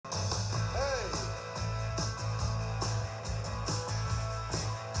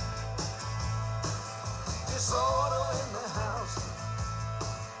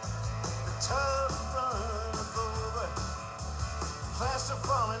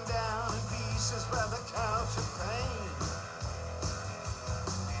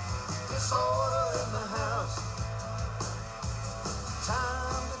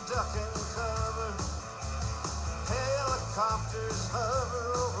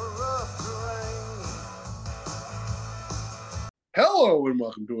Hello and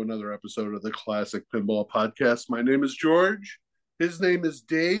welcome to another episode of the Classic Pinball Podcast. My name is George. His name is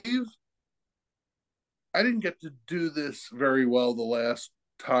Dave. I didn't get to do this very well the last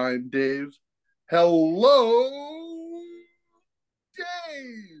time, Dave. Hello,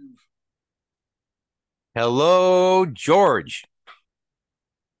 Dave. Hello, George.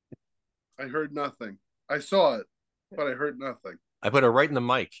 I heard nothing. I saw it, but I heard nothing. I put it right in the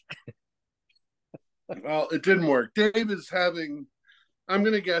mic. Well, it didn't work. Dave is having, I'm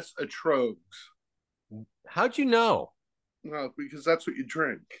going to guess, a trogs. How'd you know? Well, because that's what you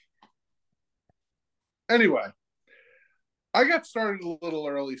drink. Anyway, I got started a little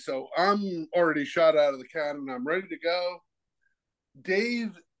early, so I'm already shot out of the cannon. I'm ready to go.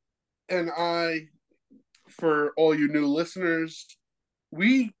 Dave and I, for all you new listeners,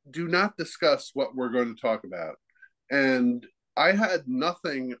 we do not discuss what we're going to talk about. And I had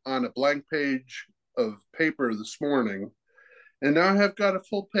nothing on a blank page of paper this morning, and now I have got a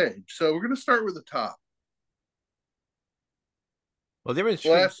full page. So we're going to start with the top. Well, there was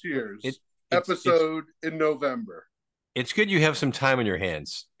last year's it's episode in November. It's good you have some time on your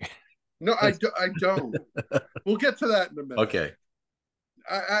hands. No, I don't. We'll get to that in a minute. Okay.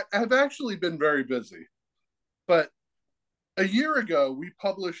 I've actually been very busy. But a year ago, we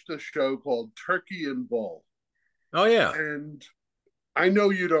published a show called Turkey and Bull. Oh, yeah. And I know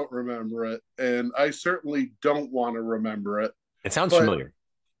you don't remember it, and I certainly don't want to remember it. It sounds familiar.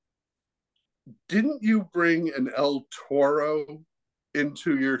 Didn't you bring an El Toro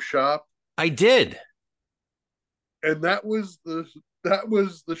into your shop? I did. And that was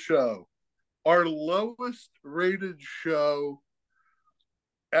the show. Our lowest rated show,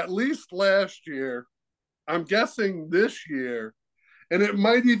 at least last year. I'm guessing this year, and it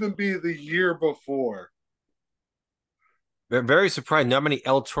might even be the year before. They're very surprised. Not many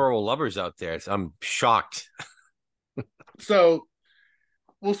El Toro lovers out there. I'm shocked. So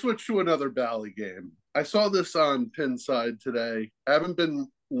we'll switch to another Bally game. I saw this on Pinside today. I haven't been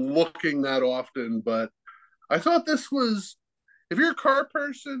looking that often, but I thought this was, if you're a car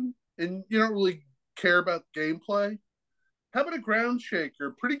person and you don't really care about gameplay, how about a ground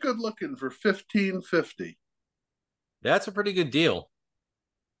shaker? Pretty good looking for $15.50. That's a pretty good deal.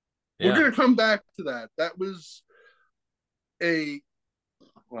 Yeah. We're going to come back to that. That was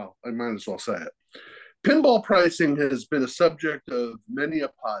well, I might as well say it. Pinball pricing has been a subject of many a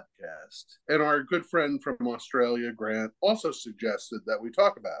podcast, and our good friend from Australia, Grant, also suggested that we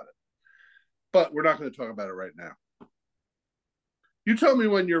talk about it. But we're not going to talk about it right now. You tell me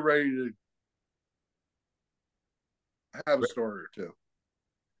when you're ready to have a story or two.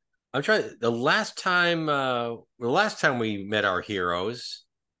 I'm trying. The last time we met our heroes,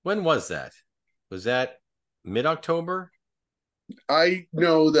 when was that? Was that mid-October? I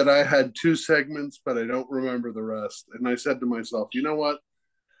know that I had 2 segments, but I don't remember the rest. And I said to myself, you know what?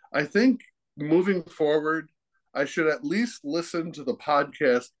 I think moving forward, I should at least listen to the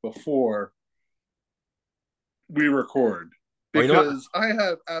podcast before we record. Because I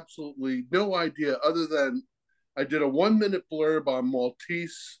have absolutely no idea, other than I did a 1-minute blurb on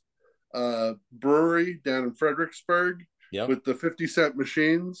Maltese Brewery down in Fredericksburg with the 50-cent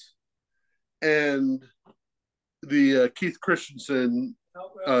machines, and the Keith Christensen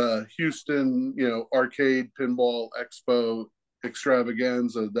Houston, arcade pinball expo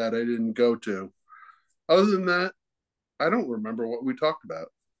extravaganza that I didn't go to. Other than that, I don't remember what we talked about.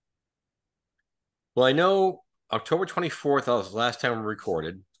 Well, I know October 24th was the last time we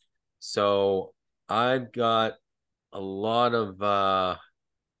recorded. So I've got a lot of I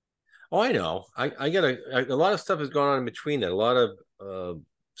know. I got a lot of stuff has gone on in between that. A lot of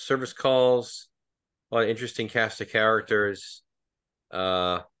service calls, a lot of interesting cast of characters,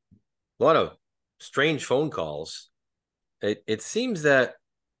 a lot of strange phone calls. It seems that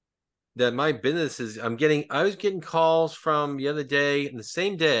my business is I was getting calls from the other day, and the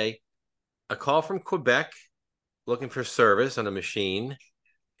same day, a call from Quebec looking for service on a machine,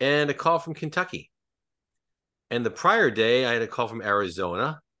 and a call from Kentucky. And the prior day, I had a call from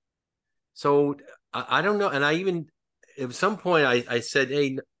Arizona. So I don't know. And I even, at some point, I said,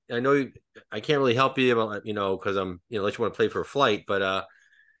 hey, I know I can't really help you, because I'm, unless you want to play for a flight, but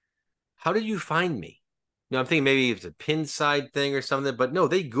how did you find me? I'm thinking maybe it's a pin side thing or something, but no,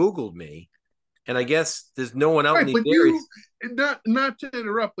 they Googled me. And I guess there's no one out in the area. Not to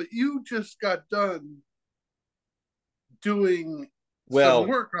interrupt, but you just got done doing some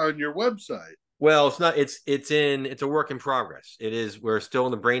work on your website. Well, it's not. It's a work in progress. It is. We're still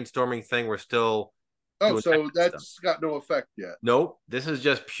in the brainstorming thing. We're still. Oh, so that's got no effect yet. Nope. This is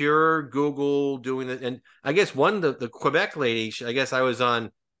just pure Google doing it. And I guess the Quebec lady, I guess I was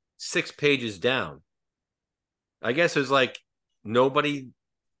on 6 pages down. I guess it was like nobody.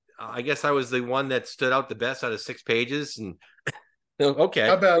 I guess I was the one that stood out the best out of 6 pages. And okay,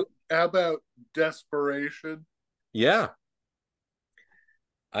 How about desperation? yeah,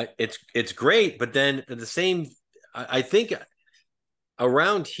 it's great. But then at the same, I think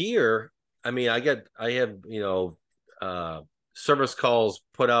around here, I mean, I have service calls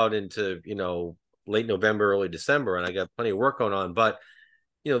put out into late November, early December, and I got plenty of work going on. But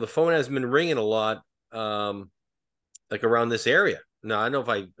the phone has been ringing a lot, like around this area. Now I don't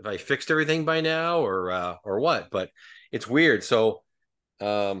know if I fixed everything by now or what, but it's weird. So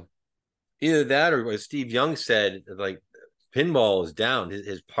either that or as Steve Young said, like Pinball is down.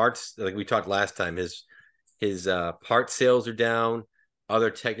 His parts, like we talked last time, his part sales are down. Other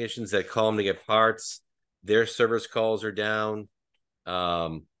technicians that call him to get parts, their service calls are down.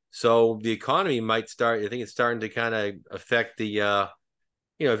 So the economy might start. I think it's starting to kind of affect the.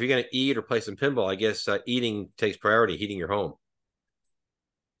 If you're going to eat or play some pinball, I guess eating takes priority. Heating your home.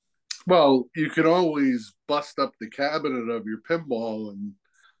 Well, you can always bust up the cabinet of your pinball and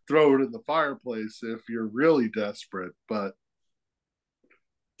throw it in the fireplace if you're really desperate, but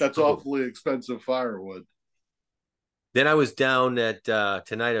that's Oh. awfully expensive firewood. Then I was down at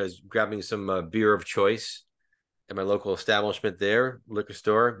tonight. I was grabbing some beer of choice at my local establishment there, liquor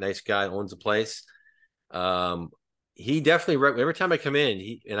store. Nice guy owns the place. Um, he definitely every time I come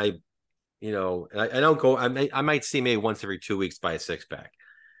in, I don't go. I might see maybe once every 2 weeks buy a 6 pack,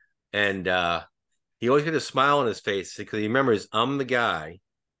 and he always get a smile on his face because he remembers I'm the guy.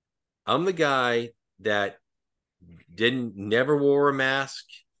 I'm the guy that didn't never wore a mask,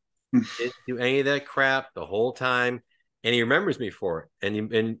 didn't do any of that crap the whole time, and he remembers me for it.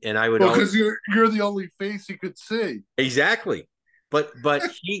 And I would Well, always because you're the only face he could see. exactly. But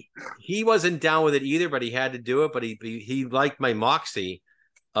he wasn't down with it either. But he had to do it. But he liked my moxie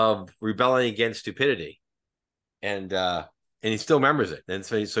of rebelling against stupidity, and he still remembers it. And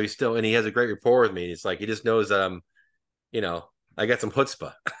so he still and he has a great rapport with me. It's like he just knows that I got some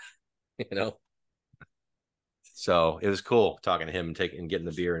chutzpah, you know. So it was cool talking to him and getting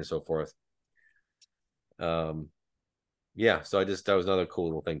the beer and so forth. Um, yeah. So that was another cool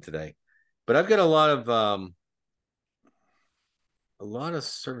little thing today. But I've got a lot of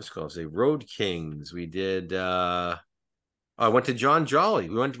service calls. The Road Kings. We did. I went to Jon Jolly.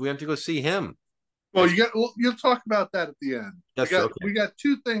 We went to go see him. Well, you'll talk about that at the end. We That's true. got Okay. we got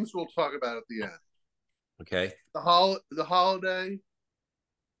two things we'll talk about at the end. Okay. The holiday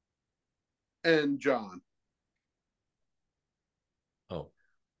and John. Oh,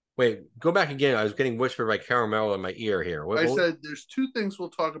 wait. Go back again. I was getting whispered by caramel in my ear here. I said there's two things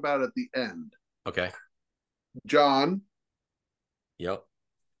we'll talk about at the end. Okay. John Yep.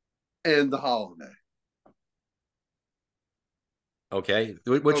 and the holiday. Okay.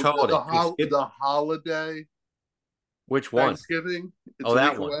 Which holiday? The holiday. Which one? Thanksgiving. It's Oh, a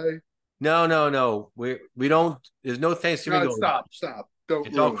that week one. away. No, no, no. We don't. There's no Thanksgiving No, going on. stop. Don't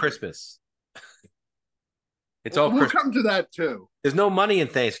It's all ruin Christmas. It's it. all We'll Christmas. come to that too. There's no money in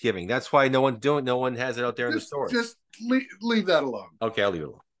Thanksgiving. That's why no one has it out there in the stores. Just leave that alone. Okay, I'll leave it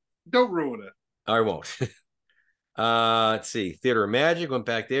alone. Don't ruin it. I won't. Let's see. Theater of Magic, went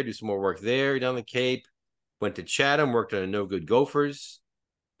back there, do some more work there down the Cape. Went to Chatham, worked on No Good Gophers.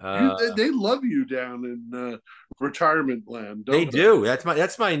 They love you down in retirement land, They don't they? do.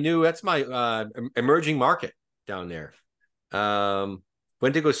 That's my emerging market down there.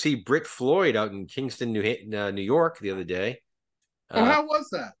 Went to go see Britt Floyd out in Kingston, New York the other day. How was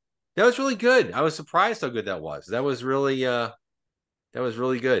that? That was really good. I was surprised how good that was. That was really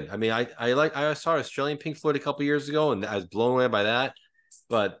good. I mean, I saw Australian Pink Floyd a couple years ago, and I was blown away by that.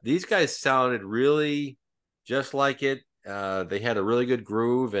 But these guys sounded really just like it. They had a really good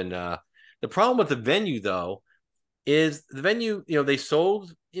groove, and the problem with the venue though is the venue. They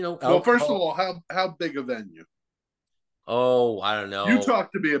sold Well, first of alcohol. all, how big a venue? Oh, I don't You know.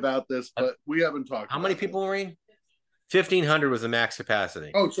 talked to me about this, but we haven't talked. How many about people were in? 1,500 was the max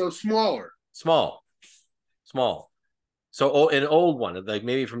capacity. Oh, so smaller. Small. So an old one, like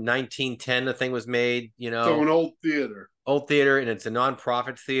maybe from 1910, the thing was made. So an old theater. Old theater, and it's a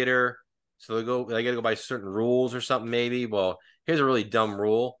nonprofit theater. So they got to go by certain rules or something. Maybe. Well, here's a really dumb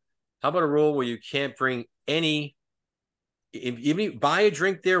rule. How about a rule where you can't bring any, even if you buy a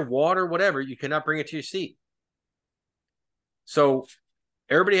drink there, water, whatever, you cannot bring it to your seat. So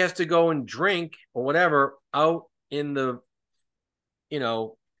everybody has to go and drink or whatever out in the,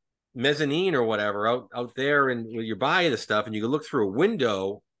 mezzanine or whatever out there, and where you're buying the stuff, and you can look through a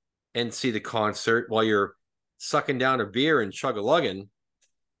window and see the concert while you're sucking down a beer and chug-a-lugging,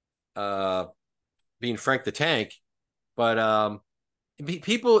 being Frank the Tank. But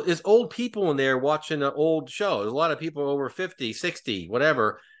People, there's old people in there watching an old show. There's a lot of people over 50, 60,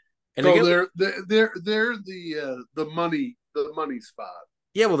 whatever. And they So get, they're the money spot.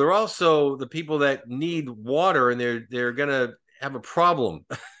 yeah, well, they're also the people that need water, and they're gonna have a problem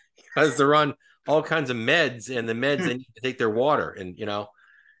because they're on all kinds of meds, and the meds they need to take their water, and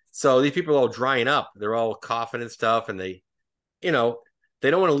so these people are all drying up. They're all coughing and stuff, and you know, they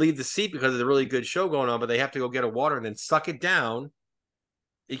don't want to leave the seat because there's a really good show going on, but they have to go get a water and then suck it down.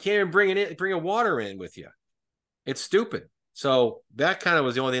 You can't even bring a water in with you. It's stupid. So that kind of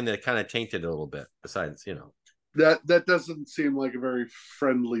was the only thing that kind of tainted it a little bit. Besides, That doesn't seem like a very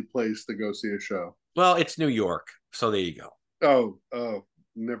friendly place to go see a show. well, it's New York, so there you go. Oh,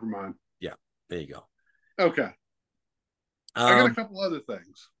 never mind. Yeah, there you go. Okay, I got a couple other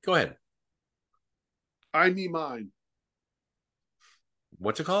things. Go ahead. I Me Mine.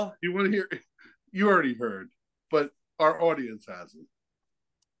 What's it called? You want to hear? You already heard, but our audience hasn't.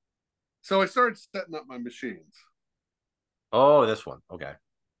 So I started setting up my machines. Oh, this one. Okay.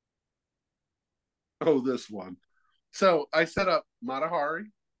 Oh, this one. So I set up Matahari,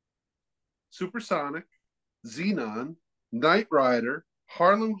 Supersonic, Xenon, Knight Rider,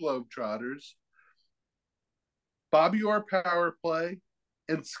 Harlem Globetrotters, Bobby Orr Power Play,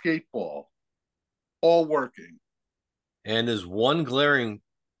 and Skateball, all working. And there's one glaring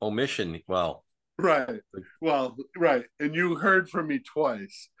omission. Well, Right. Well, right. And you heard from me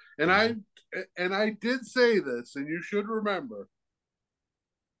twice. And I did say this, and you should remember.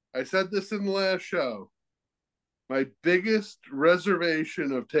 I said this in the last show. My biggest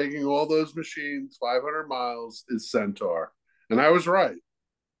reservation of taking all those machines 500 miles is Centaur. And I was right.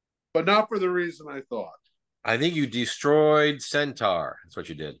 But not for the reason I thought. I think you destroyed Centaur. That's what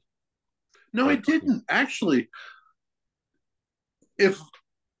you did. No, I didn't. Actually, if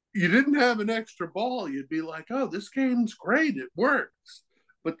you didn't have an extra ball, you'd be like, oh, this game's great. It works.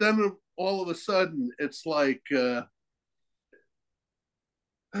 But then all of a sudden, it's like,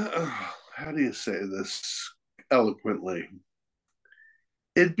 how do you say this eloquently?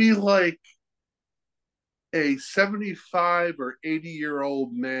 It'd be like a 75 or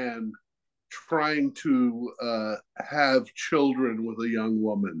 80-year-old man trying to have children with a young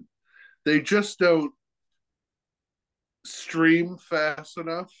woman. They just don't stream fast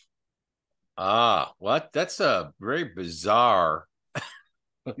enough. What? That's a very bizarre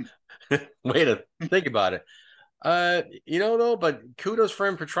way to think about it. Though, but kudos for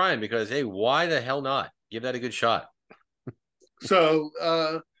him for trying because hey, why the hell not? Give that a good shot. So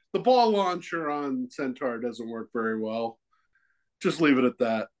the ball launcher on Centaur doesn't work very well. Just leave it at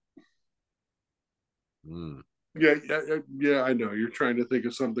that. Mm. Yeah, I know. You're trying to think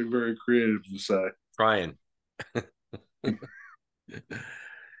of something very creative to say. Trying.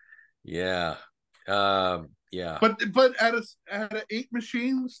 Yeah. Yeah. But out of 8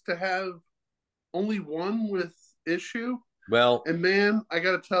 machines to have only one with issue. Well, and man, I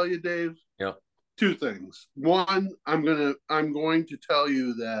got to tell you, Dave. Yeah. 2 things. One, I'm going to tell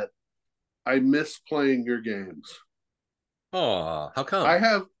you that I miss playing your games. Oh, how come? I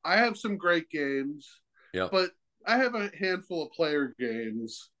have some great games. Yeah. But I have a handful of player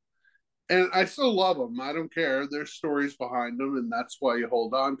games, and I still love them. I don't care. There's stories behind them, and that's why you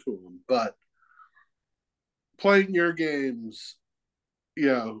hold on to them. But playing your games,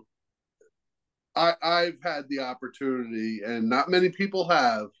 I've had the opportunity, and not many people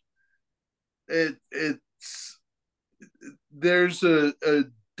have. It's there's a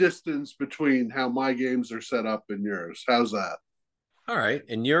distance between how my games are set up and yours. How's that? All right,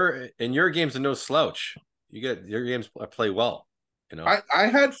 and your games are no slouch. You get your games play well. I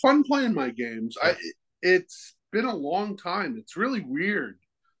had fun playing my games. Yeah. It's been a long time. It's really weird.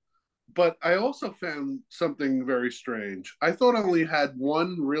 But I also found something very strange. I thought I only had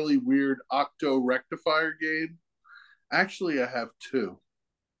one really weird Octo Rectifier game. Actually, I have 2.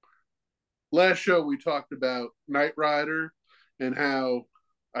 Last show, we talked about Knight Rider and how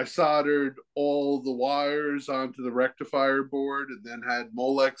I soldered all the wires onto the rectifier board and then had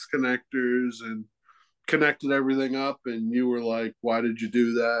Molex connectors and connected everything up. And you were like, why did you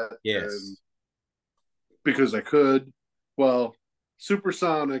do that? Yes. And because I could. Well,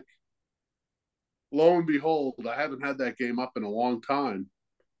 Supersonic, lo and behold, I haven't had that game up in a long time.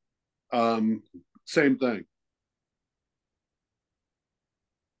 Same thing.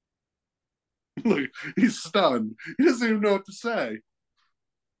 Look, he's stunned. He doesn't even know what to say.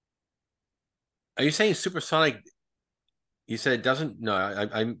 Are you saying Supersonic? You said it doesn't. No,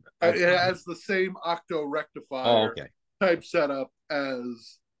 It has the same Octo Rectifier type setup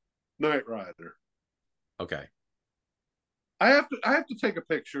as Knight Rider. Okay. I have to take a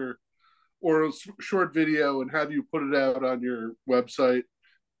picture or a short video, and how do you put it out on your website?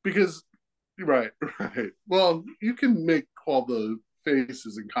 Because right, right. Well, you can make all the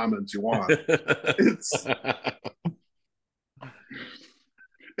faces and comments you want. It's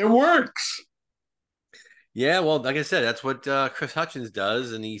it works. Yeah, well, like I said, that's what Chris Hutchins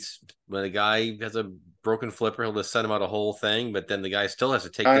does, and he's when a guy has a broken flipper, he'll just send him out a whole thing, but then the guy still has to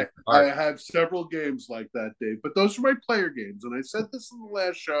take things I apart. have several games like that, Dave, but those are my player games, and I said this in the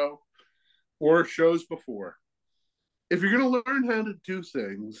last show or shows before. If you're going to learn how to do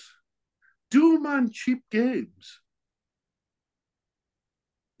things, do them on cheap games.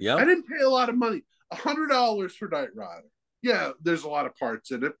 I Yep. didn't pay a lot of money. $100 for Knight Rider. Yeah, there's a lot of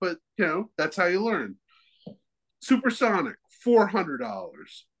parts in it, but that's how you learn. Supersonic,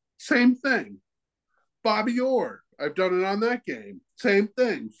 $400. Same thing. Bobby Orr, I've done it on that game. Same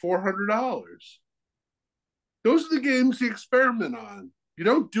thing, $400. Those are the games you experiment on. You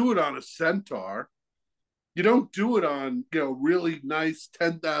don't do it on a Centaur. You don't do it on really nice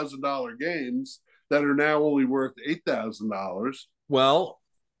 $10,000 games that are now only worth $8,000. Well,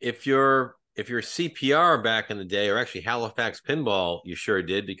 if you're CPR back in the day, or actually Halifax Pinball, you sure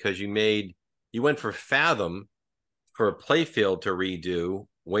did because you went for Fathom for a playfield to redo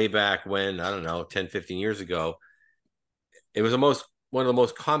way back when, I don't know, 10, 15 years ago. It was one of the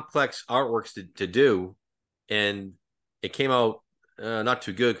most complex artworks to do, and it came out not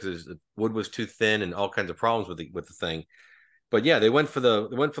too good because the wood was too thin and all kinds of problems with the thing. But yeah, they went for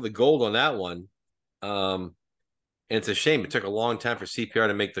the gold on that one. And it's a shame it took a long time for CPR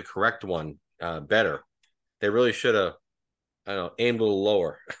to make the correct one better. They really should have, I don't know, aimed a little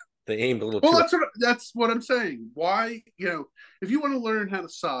lower. They aimed a little Well, too. that's what I'm saying. Why, if you want to learn how to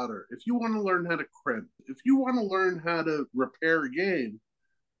solder, if you want to learn how to crimp, if you want to learn how to repair a game,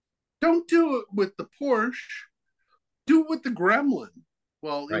 don't do it with the Porsche. Do it with the Gremlin.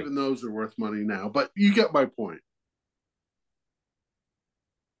 Well, Right. even those are worth money now, but you get my point.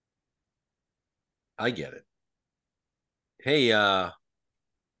 I get it. Hey, I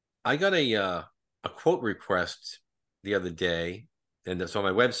got a quote request the other day, and so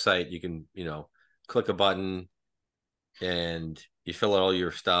on my website you can click a button and you fill out all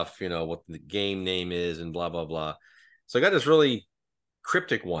your stuff, what the game name is and blah blah blah. So I got this really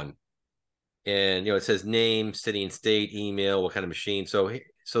cryptic one, and it says name, city and state, email, what kind of machine. So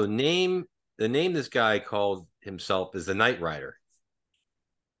the name this guy called himself is the Knight Rider.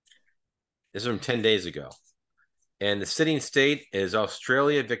 This is from 10 days ago, and the city and state is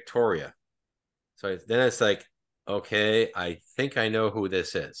Australia, Victoria. So then it's like, okay, I think I know who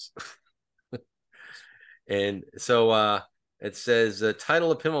this is. And so it says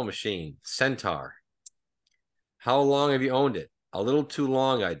title of pinball machine, Centaur. How long have you owned it? A little too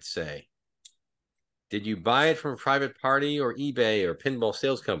long, I'd say. Did you buy it from a private party or eBay or pinball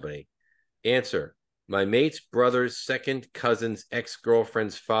sales company? Answer. My mate's brother's second cousin's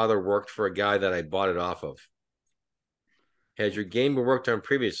ex-girlfriend's father worked for a guy that I bought it off of. Has your game been worked on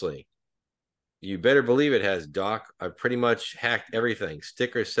previously? You better believe it has, Doc. I've pretty much hacked everything.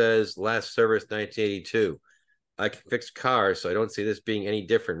 Sticker says last service 1982. I can fix cars, so I don't see this being any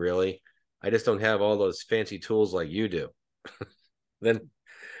different, really. I just don't have all those fancy tools like you do. then,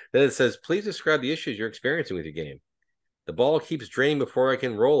 then it says, please describe the issues you're experiencing with your game. The ball keeps draining before I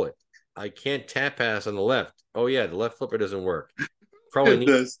can roll it. I can't tap pass on the left. Oh yeah, the left flipper doesn't work. Probably Did need.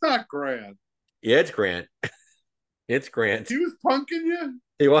 this, not Grant. Yeah, it's Grant. It's Grant. He was punking you.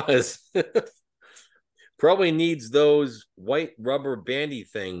 He was. Probably needs those white rubber bandy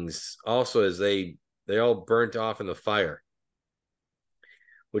things also, as they all burnt off in the fire.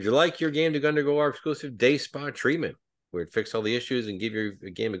 Would you like your game to undergo our exclusive day spa treatment, where it fix all the issues and give your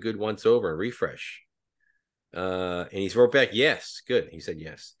game a good once over and refresh? And he wrote back, yes, good. He said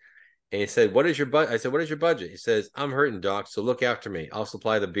yes. And he said, what is your budget? I said, what is your budget? He says, I'm hurting, Doc, so look after me. I'll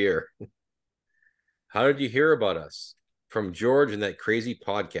supply the beer. How did you hear about us? From George and that crazy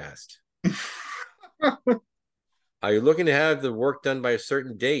podcast. Are you looking to have the work done by a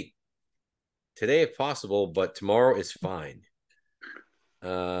certain date? Today, if possible, but tomorrow is fine.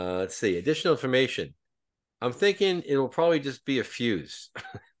 Let's see. Additional information. I'm thinking it'll probably just be a fuse.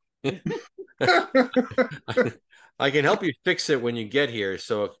 I can help you fix it when you get here,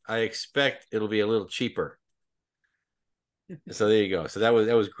 so I expect it'll be a little cheaper. So there you go. So that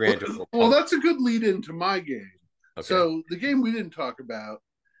was Grant. Well, that's a good lead into my game. Okay. So the game we didn't talk about,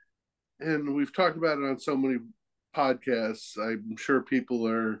 and we've talked about it on so many podcasts. I'm sure people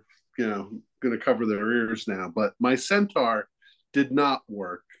are, going to cover their ears now. But my Centaur did not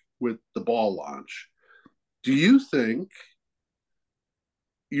work with the ball launch. Do you think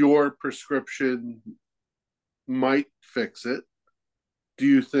your prescription might fix it? Do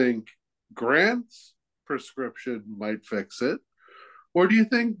you think Grant's prescription might fix it? Or do you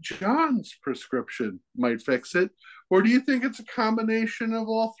think Jon's prescription might fix it? Or do you think it's a combination of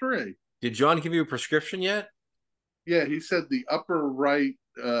all three? Did Jon give you a prescription yet? Yeah, he said the upper right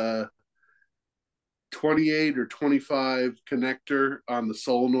 28 or 25 connector on the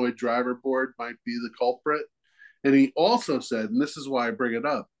solenoid driver board might be the culprit. And he also said, and this is why I bring it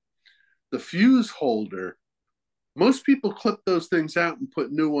up, the fuse holder, most people clip those things out and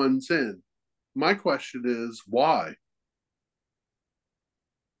put new ones in. My question is, why?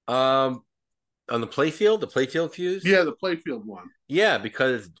 On the playfield fuse? Yeah, the playfield one. Yeah,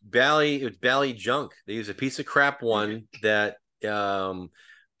 because it's Bally junk. They use a piece of crap one that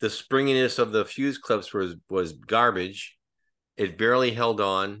the springiness of the fuse clips was garbage. It barely held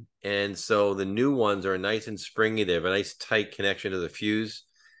on, and so the new ones are nice and springy. They have a nice tight connection to the fuse.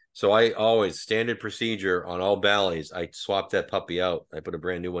 So I always, standard procedure on all Bally's, I swap that puppy out. I put a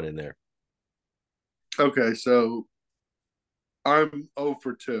brand new one in there. Okay, so I'm 0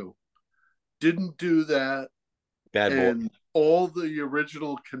 for 2. Didn't do that. Bad boy. And all the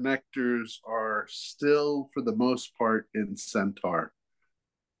original connectors are still, for the most part, in Centaur.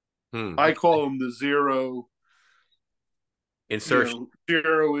 I call them the zero insertion,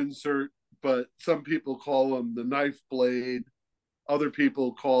 zero insert, but some people call them the knife blade. Other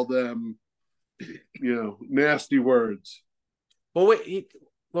people call them, nasty words. Well, wait.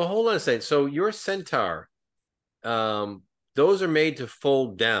 Well, hold on a second. So your Centaur, those are made to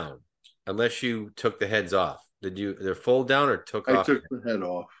fold down, unless you took the heads off. They're fold down or took off? I took the head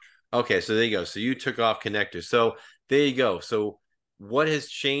off. Okay, so there you go. So you took off connectors. So there you go. So what has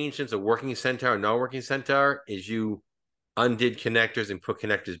changed since a working Centaur and not working Centaur is you undid connectors and put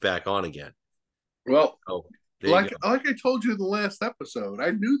connectors back on again. Well, like I told you in the last episode,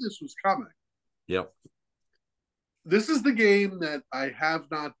 I knew this was coming. Yep. This is the game that I have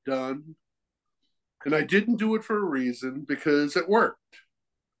not done, and I didn't do it for a reason, because it worked.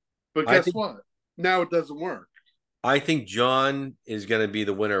 But guess what? Now it doesn't work. I think Jon is going to be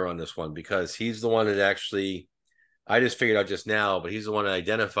the winner on this one, because he's the one that actually, I just figured out just now, but he's the one that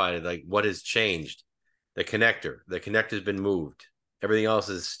identified like what has changed. The connector's been moved. Everything else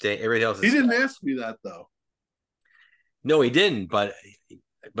is everything else is. He didn't ask me that though. No, he didn't, but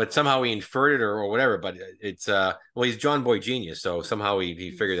somehow he inferred it or whatever. But it's well, he's John Boy genius, so somehow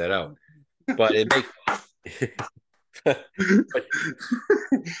he figured that out. But it makes.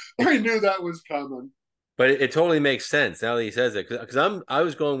 I knew that was coming. But it totally makes sense now that he says it, because I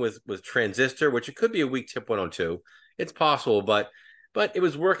was going with transistor, which it could be a weak tip 102. It's possible, but it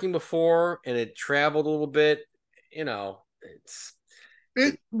was working before and it traveled a little bit. It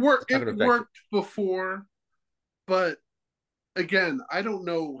worked before, but again, I don't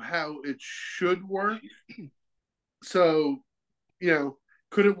know how it should work. So,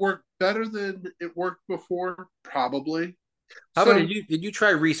 could it work better than it worked before? Probably. How about did you try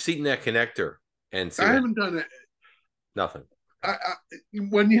reseating that connector? And I haven't done it. Nothing.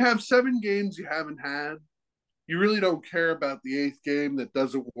 When you have 7 games you haven't had, you really don't care about the 8th game that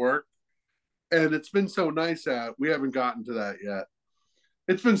doesn't work. And it's been so nice out. We haven't gotten to that yet.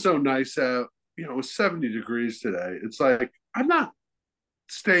 It's been so nice out. It was 70 degrees today. It's like, I'm not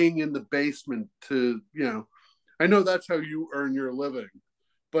staying in the basement to, I know that's how you earn your living,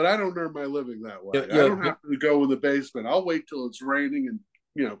 but I don't earn my living that way. I don't have to go in the basement. I'll wait till it's raining and,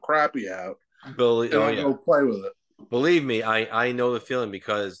 crappy out. I'll go play with it. Believe me, I know the feeling,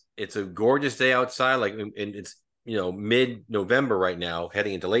 because it's a gorgeous day outside. Like, and it's mid-November right now,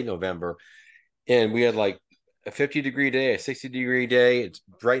 heading into late November, and we had like a 50-degree day, a 60-degree day. It's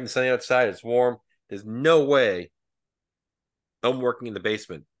bright and sunny outside. It's warm. There's no way I'm working in the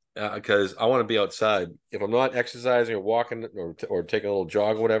basement, because I want to be outside. If I'm not exercising or walking or taking a little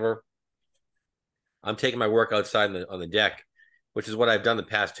jog or whatever, I'm taking my work outside on the deck, which is what I've done the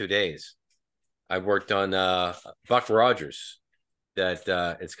past 2 days. I've worked on Buck Rogers,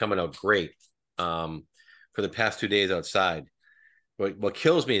 that it's coming out great for the past 2 days outside. But what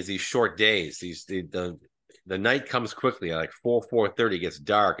kills me is these short days. The night comes quickly. Like 4:30 gets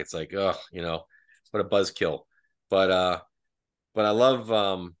dark. It's like, what a buzzkill. But I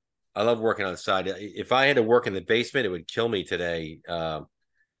love working outside. If I had to work in the basement, it would kill me today.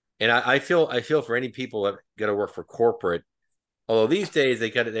 And I feel for any people that got to work for corporate. Although these days they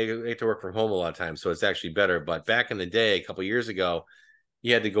get to work from home a lot of times, so it's actually better. But back in the day, a couple of years ago,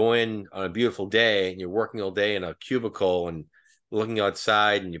 you had to go in on a beautiful day and you're working all day in a cubicle and looking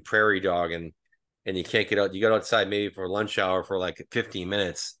outside and you prairie dog and you can't get out. You got outside maybe for lunch hour for like 15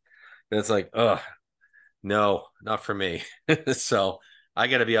 minutes. And it's like, no, not for me. So I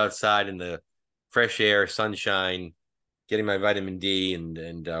got to be outside in the fresh air, sunshine, getting my vitamin D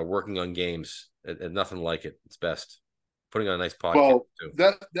and working on games. Nothing like it. It's best. Putting on a nice podcast Well, too.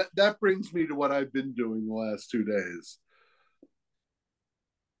 that brings me to what I've been doing the last 2 days.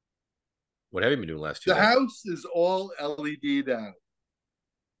 What have you been doing the last 2 The days? house is all LED'd out.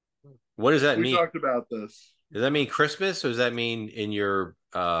 What does that We mean? talked about this. Does that mean Christmas, or does that mean in your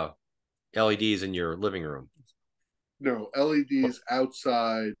LEDs in your living room? No, LEDs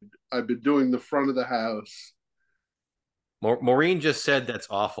outside. I've been doing the front of the house. Maureen just said that's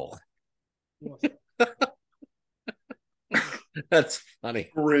awful. That's funny.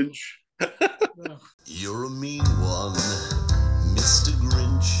 Grinch. You're a mean one, Mr.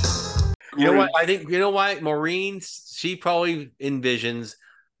 Grinch. You know what? I think you know why Maureen. She probably envisions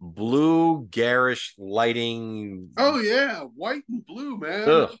blue garish lighting. Oh yeah, white and blue, man.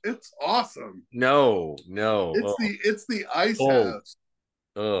 Ugh. It's awesome. No. It's the ice Cold. house.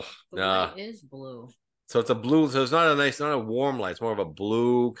 Ugh, The nah. light is blue. So it's a blue. So it's not not a warm light. It's more of a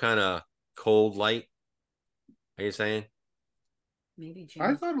blue kind of cold light. Are you saying? Maybe I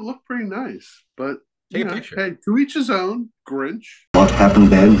James. thought it looked pretty nice, but Take a picture. Hey, to each his own. Grinch. What happened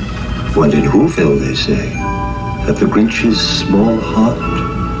then? When in Whoville, they say, that the Grinch's small heart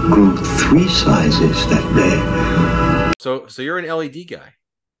grew 3 sizes that day. So you're an LED guy.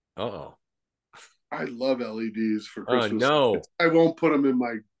 Uh-oh. I love LEDs for Christmas. Oh no. I won't put them in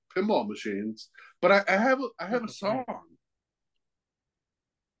my pinball machines, but I have a song.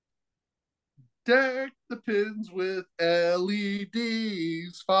 Deck the pins with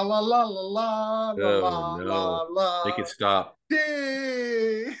LEDs. Fa la la la la la Oh, la no. la. Make it stop.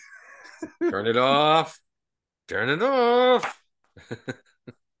 Day. Turn it off. Turn it off.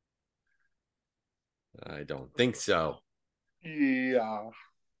 I don't think so. Yeah.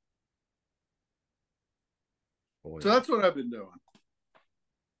 Boy. So that's what I've been doing.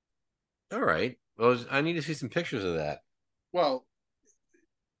 All right. Well, I need to see some pictures of that. Well,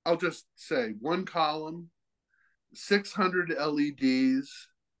 I'll just say one column, 600 LEDs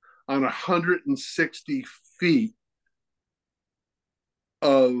on 160 feet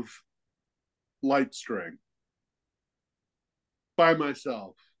of light string by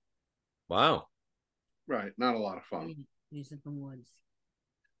myself. Wow. Right. Not a lot of fun. Music in the woods.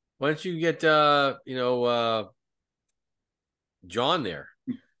 Why don't you get John there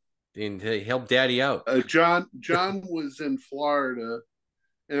and help Daddy out? John was in Florida,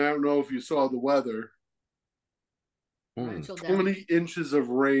 and I don't know if you saw the weather. 20 inches of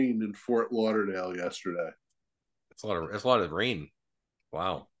rain in Fort Lauderdale yesterday. That's a lot of rain.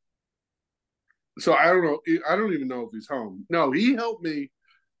 Wow. So I don't know. I don't even know if he's home. No, he helped me.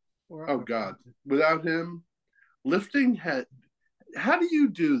 Oh God! Without him, lifting head. How do you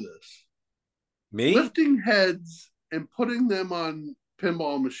do this? Me? Lifting heads and putting them on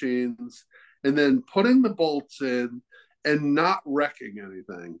pinball machines, and then putting the bolts in and not wrecking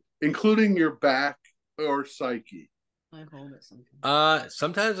anything, including your back or psyche. I hold it sometimes.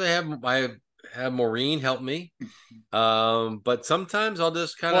 Sometimes I have Maureen help me. But sometimes I'll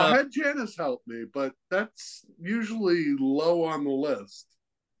just kind of. Well, I had Janice help me, but that's usually low on the list.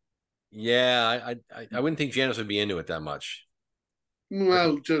 Yeah, I wouldn't think Janice would be into it that much.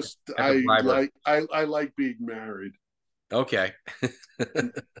 Well, just I bribe her. like being married. Okay.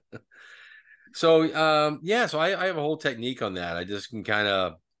 So so I have a whole technique on that. I just can kind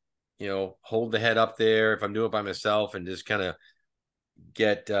of hold the head up there if I'm doing it by myself and just kind of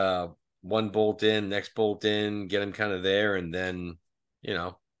get one bolt in, next bolt in, get them kind of there, and then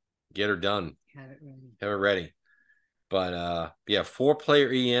get her done. Have it ready. But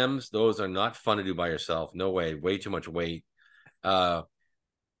 4-player EMs, those are not fun to do by yourself. No way. Way too much weight.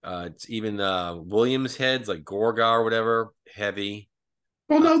 It's even Williams heads like Gorga or whatever, heavy.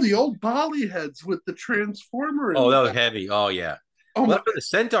 Well, no, the old Bali heads with the transformer. Oh, that was heavy. Oh, yeah. Oh, well, the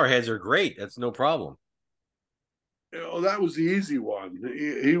Centaur heads are great. That's no problem. Oh, that was the easy one.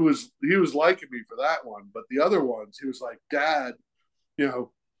 He was liking me for that one, but the other ones, he was like, Dad, he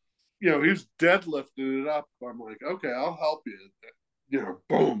was deadlifting it up. I'm like, okay, I'll help you.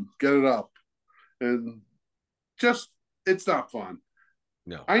 Boom, get it up, and just it's not fun.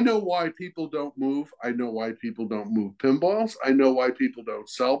 No. I know why people don't move. I know why people don't move pinballs. I know why people don't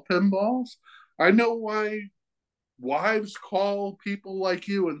sell pinballs. I know why wives call people like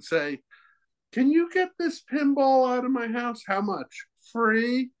you and say, can you get this pinball out of my house? How much?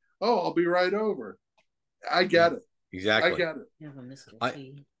 Free? Oh, I'll be right over. I get it. Exactly. I get it. You have a Mr.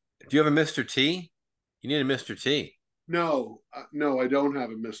 T. Do you have a Mr. T? You need a Mr. T. No, I don't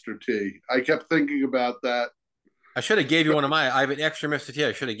have a Mr. T. I kept thinking about that. I should have gave you one of mine. I have an extra Mr. T.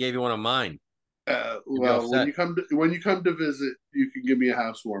 I should have gave you one of mine. Well, when you come to visit, you can give me a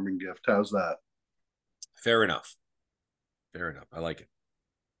housewarming gift. How's that? Fair enough. Fair enough. I like it.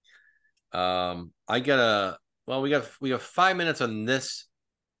 I got we have 5 minutes on this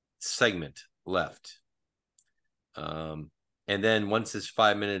segment left. And then once this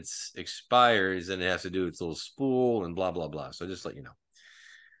 5 minutes expires, then it has to do its little spool and blah blah blah. So just let you know.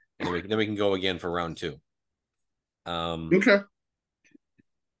 And then we can go again for round 2. Okay.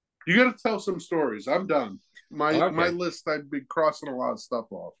 You got to tell some stories. I'm done. My list, I've been crossing a lot of stuff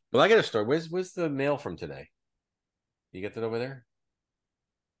off. Well, I got a story. Where's the mail from today? You get that over there?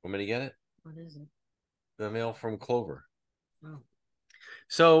 Want me to get it? What is it? The mail from Clover. Oh.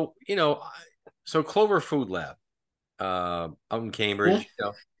 So, Clover Food Lab out in Cambridge.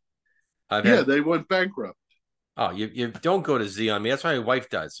 They went bankrupt. Oh, you don't go to Z on me. That's what my wife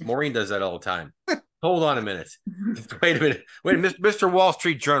does. Maureen does that all the time. Hold on a minute. Wait a minute. Mr. Wall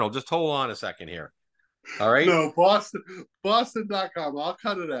Street Journal, just hold on a second here. All right? No, Boston.com. I'll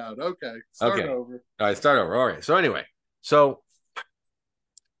cut it out. Okay. Start over. All right, start over. All right. So anyway, so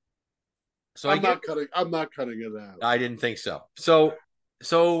I'm not cutting it out. I didn't think so.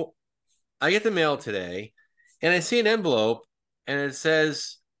 So I get the mail today and I see an envelope and it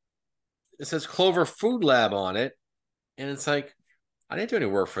says Clover Food Lab on it. And it's like, I didn't do any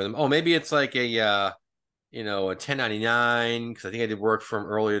work for them. Oh, maybe it's like a 1099 because I think I did work for them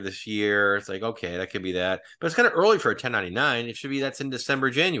earlier this year. It's like, okay, that could be that. But it's kind of early for a 1099. It should be that's in December,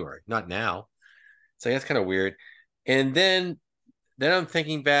 January, not now. So that's kind of weird. And then I'm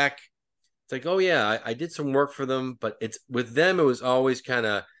thinking back. It's like, oh yeah, I did some work for them, but it's with them. It was always kind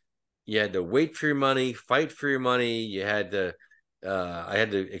of you had to wait for your money, fight for your money. You had to. I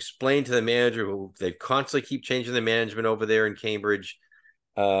had to explain to the manager who they constantly keep changing the management over there in Cambridge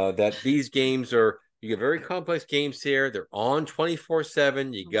that these games you get very complex games here. They're on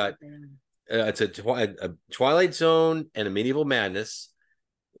 24/7. You got it's a Twilight Zone and a Medieval Madness.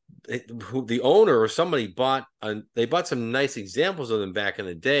 The owner or somebody bought some nice examples of them back in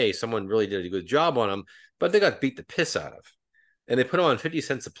the day. Someone really did a good job on them, but they got beat the piss out of, and they put them on 50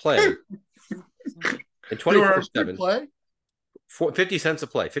 cents a play. And 24/7 play. 50 cents a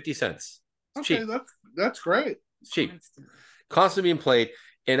play, 50 cents. It's okay, cheap. That's great. It's cheap. Constantly being played.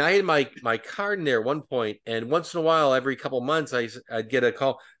 And I had my card in there at one point, and once in a while, every couple of months, I'd get a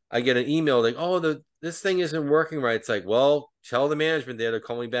call. I get an email like, oh, this thing isn't working right. It's like, well, tell the management there to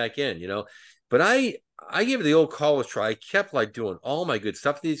call me back in, But I gave it the old call try. I kept like doing all my good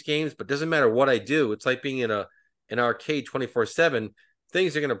stuff to these games, but it doesn't matter what I do. It's like being in an arcade 24/7.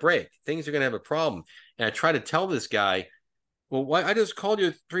 Things are going to break. Things are going to have a problem. And I try to tell this guy, well, why I just called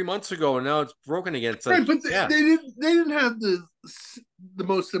you 3 months ago and now it's broken again. It's like, right, but they didn't have the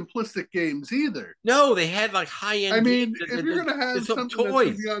most simplistic games either. No, they had like high end. I mean, if you're going to have something that's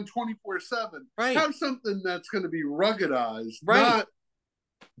going to be on 24/7, right? Have something that's going to be ruggedized, right?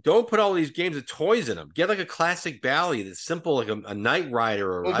 Don't put all these games of toys in them. Get like a classic Bally that's simple, like a Knight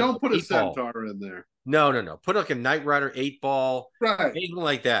Rider. Or don't put a Centaur in there. No. Put like a Knight Rider 8-ball, right? Anything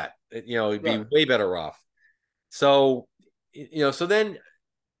like that. It'd be way better off. So. So then,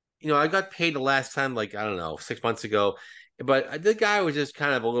 I got paid the last time, like, I don't know, 6 months ago, but the guy was just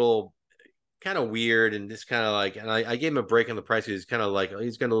kind of a little kind of weird and just kind of like, and I gave him a break on the price. He was kind of like,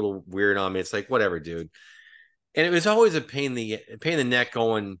 he's getting a little weird on me. It's like, whatever, dude. And it was always a pain in the neck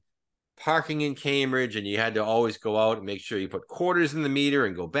going parking in Cambridge. And you had to always go out and make sure you put quarters in the meter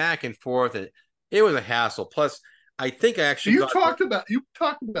and go back and forth. And it was a hassle. Plus, I think I actually you talked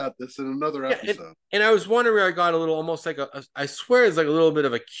about this in another episode, and I was wondering where I got a little almost like I swear it's like a little bit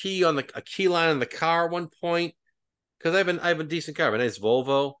of a key line on the car at one point because I have a decent car, a nice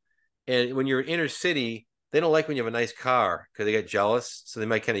Volvo, and when you're in inner city, they don't like when you have a nice car because they get jealous, so they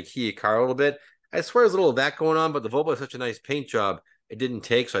might kind of key your car a little bit. I swear there's a little of that going on, but the Volvo has such a nice paint job, it didn't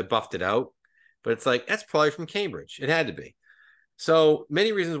take, so I buffed it out. But it's like that's probably from Cambridge, it had to be. So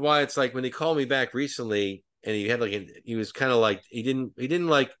many reasons why it's like when they called me back recently. And he had he was kind of like, he didn't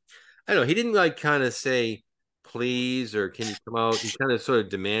like, I don't know, he didn't like kind of say, please, or can you come out? He kind of sort of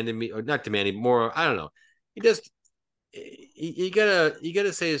demanded me, or not demanding, more, I don't know. He just, you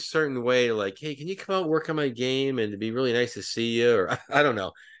gotta say a certain way, like, hey, can you come out and work on my game? And it'd be really nice to see you, or I don't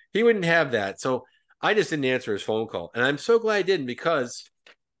know. He wouldn't have that. So I just didn't answer his phone call. And I'm so glad I didn't because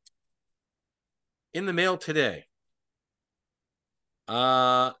in the mail today,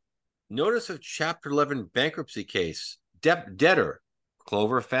 notice of Chapter 11 bankruptcy case. Debtor,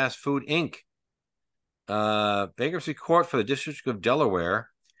 Clover Fast Food, Inc. Bankruptcy court for the District of Delaware.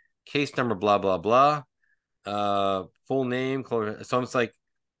 Case number, blah, blah, blah. Full name, Clover. So it's like,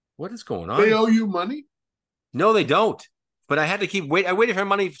 what is going on? They owe you money? No, they don't. But I had to keep waiting. I waited for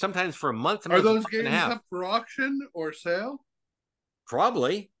money sometimes for a month. Are those games up for auction or sale?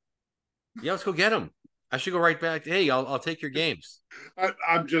 Probably. Yeah, let's go get them. I should go right back. Hey, I'll take your games.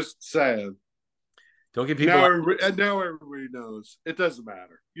 I'm just saying. Don't get people. Now everybody knows. It doesn't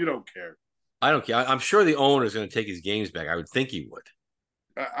matter. You don't care. I don't care. I'm sure the owner is going to take his games back. I would think he would.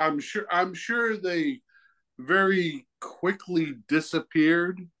 I'm sure they very quickly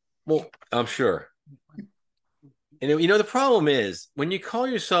disappeared. Well, I'm sure. And the problem is when you call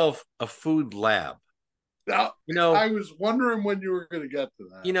yourself a food lab. Now, I was wondering when you were going to get to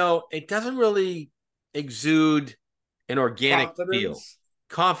that. It doesn't really exude an organic feel,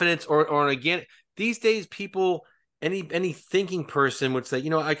 confidence, or an organic. These days, people, any thinking person would say,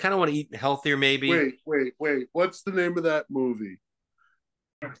 I kind of want to eat healthier, maybe. Wait. What's the name of that movie?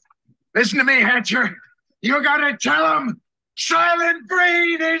 Listen to me, Hatcher. You gotta tell them Silent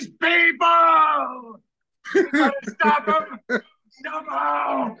Breed is people. You gotta stop them. Stop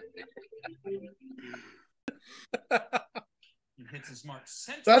them.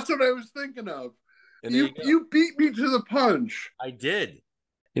 That's what I was thinking of. You beat me to the punch. I did.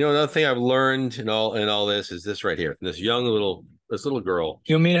 Another thing I've learned in all this is this right here. This little girl.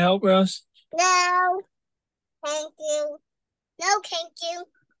 You want me to help, Rose? No, thank you. No, thank you.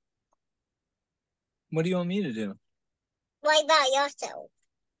 What do you want me to do? What about yourself?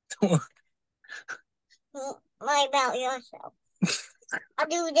 What about yourself? I'll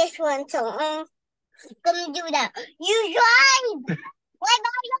do this one, so gonna do that. You drive! What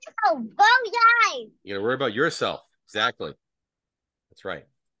about yourself? Go drive! You gotta worry about yourself. Exactly. That's right.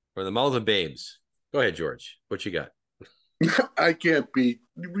 For the mouths of babes. Go ahead, George. What you got? I can't beat.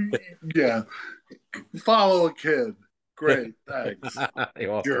 Yeah. Follow a kid. Great. Thanks.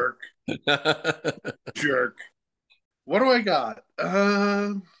 Jerk. Jerk. What do I got?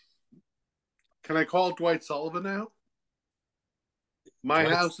 Can I call Dwight Sullivan out? My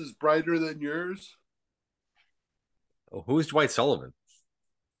house is brighter than yours. Oh, who's Dwight Sullivan?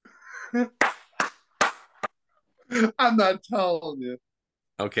 I'm not telling you.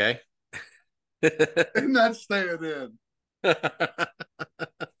 Okay. And that's staying in.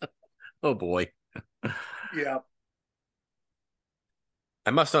 Oh boy. Yeah.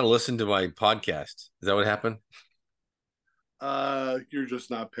 I must not listen to my podcast. Is that what happened? You're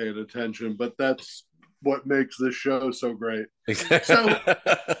just not paying attention, but that's what makes this show so great.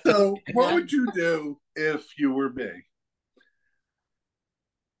 So what would you do if you were me?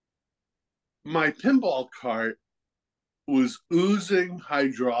 My pinball cart was oozing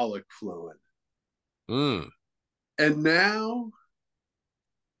hydraulic fluid. And now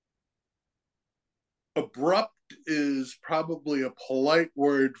abrupt is probably a polite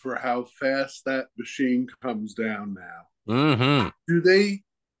word for how fast that machine comes down now. Mm-hmm. Do they?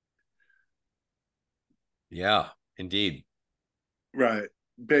 Yeah, indeed. Right.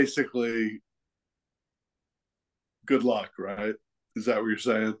 Basically, good luck, right? Is that what you're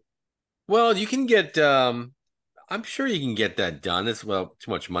saying? Well, you can get, I'm sure you can get that done. It's too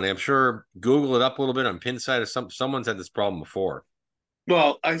much money. I'm sure Google it up a little bit on Pinside or someone's had this problem before.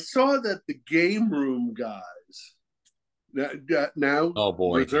 Well, I saw that the game room guys, now, oh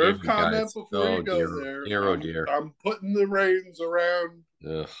boy, reserve comment guys. before you go there. Oh dear. I'm putting the reins around.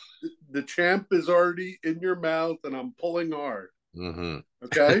 Ugh. The champ is already in your mouth and I'm pulling hard. Mm-hmm.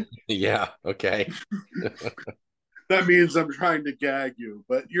 Okay? Yeah, okay. That means I'm trying to gag you,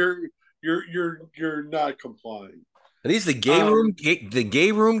 but you're not complying. Are these the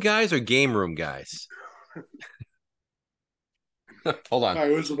gay room guys or game room guys? Hold on. I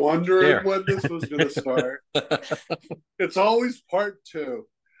was wondering when this was going to start. It's always part two.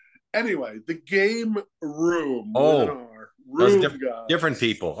 Anyway, the game room. Those are different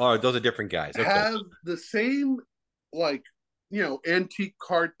people. Oh, those are different guys. Okay. Have the same, antique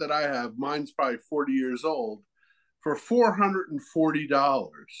cart that I have. Mine's probably 40 years old for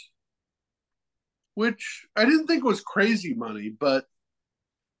 $440, which I didn't think was crazy money, but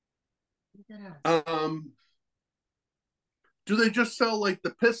do they just sell like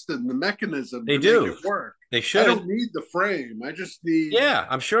the piston, the mechanism? They do. Make it work. They should. I don't need the frame. I just need. Yeah,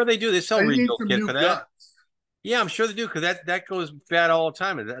 I'm sure they do. They sell rebuild kit for that. Guts. Yeah, I'm sure they do because that goes bad all the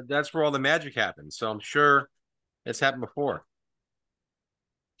time, and that's where all the magic happens. So I'm sure it's happened before.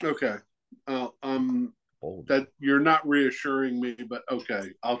 Okay, that you're not reassuring me, but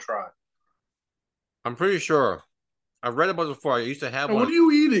okay, I'll try. I'm pretty sure. I've read about it before. I used to have one. What are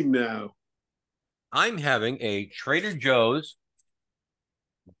you eating now? I'm having a Trader Joe's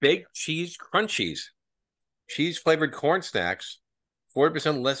baked cheese crunchies, cheese flavored corn snacks,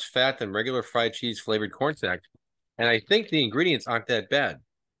 40% less fat than regular fried cheese flavored corn snacks, and I think the ingredients aren't that bad.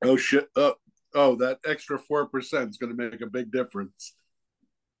 Oh shit! Oh, that extra 4% is going to make a big difference.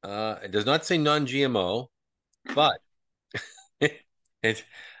 It does not say non-GMO, but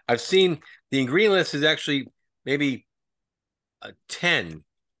I've seen the ingredient list is actually maybe 10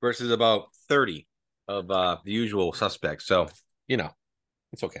 versus about 30 of the usual suspects. So,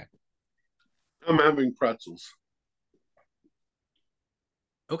 it's okay. I'm having pretzels.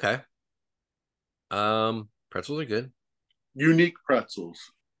 Okay. Pretzels are good. Unique pretzels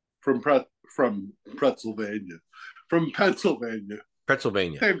from Pennsylvania. From Pennsylvania.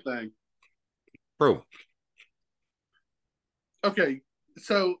 Pennsylvania. Same thing. True. Okay,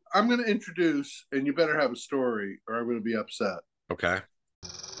 so I'm going to introduce, and you better have a story, or I'm going to be upset. Okay.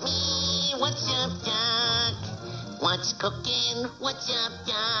 Hey, what's up, Doc? What's cooking? What's up,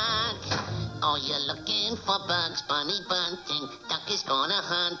 Doc? Oh, you're looking for Bugs Bunny bunting. Duck is gonna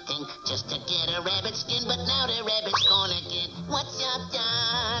hunting just to get a rabbit skin, but now the rabbit's gonna get. What's up,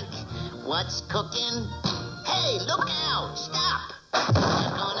 Doc? What's cooking? Hey, look out! Stop!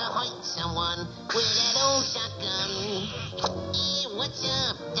 You're gonna hurt someone with that old shotgun. Hey, what's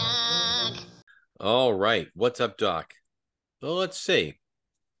up, Doc? All right. What's up, Doc? Well, let's see.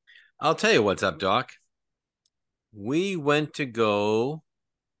 I'll tell you what's up, Doc. We went to go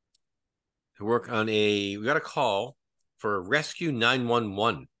to work on we got a call for Rescue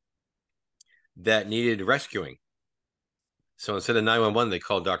 911 that needed rescuing. So instead of 911, they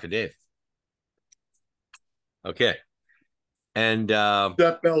called Dr. Dave. Okay. And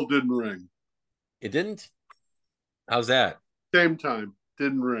that bell didn't ring. It didn't? How's that? Same time.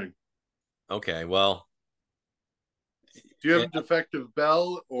 Didn't ring. Okay, well. Do you have a defective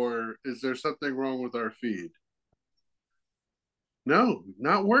bell, or is there something wrong with our feed? No,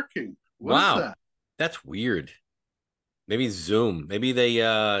 not working. What is that? That's weird. Maybe Zoom. Maybe they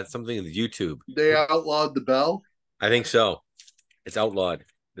something with YouTube. They outlawed the bell? I think so. It's outlawed.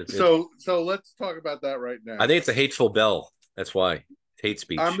 So let's talk about that right now. I think it's a hateful bell. That's why. It's hate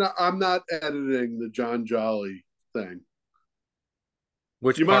speech. I'm not editing the Jon Jolly thing.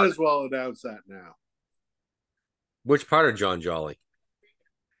 Which might as well announce that now. Which part of Jon Jolly?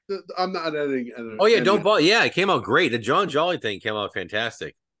 I'm not editing. Oh yeah, don't bother. Yeah, it came out great. The Jon Jolly thing came out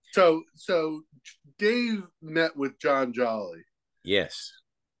fantastic. So Dave met with Jon Jolly. Yes.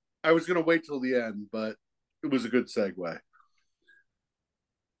 I was going to wait till the end, but it was a good segue.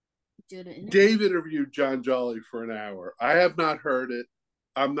 Dave interviewed Jon Jolly for an hour. I have not heard it.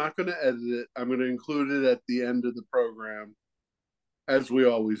 I'm not going to edit it. I'm going to include it at the end of the program, as we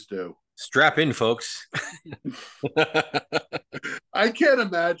always do. Strap in, folks. I can't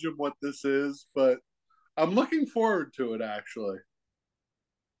imagine what this is, but I'm looking forward to it, actually.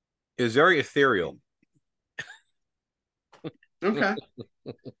 It's very ethereal. Okay.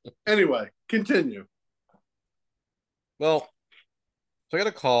 Anyway, continue. Well, so I got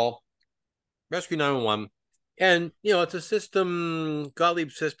a call, Rescue 911, and, it's a system, Gottlieb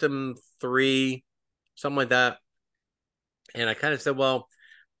System 3, something like that. And I kind of said, well,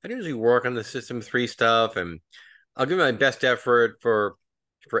 I usually work on the System 3 stuff, and I'll give my best effort for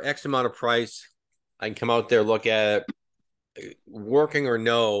X amount of price. I can come out there, look at it. Working or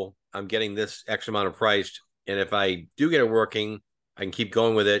no, I'm getting this X amount of price. And if I do get it working, I can keep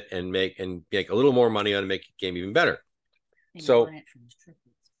going with it and make a little more money on it, make the game even better. So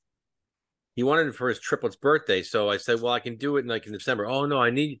he wanted it for his triplet's birthday. So I said, well, I can do it in December. Oh no, I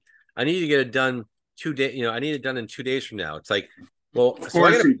need to get it done 2 days. I need it done in 2 days from now. It's like, well, so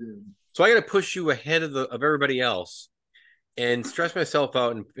I got to push you ahead of everybody else and stress myself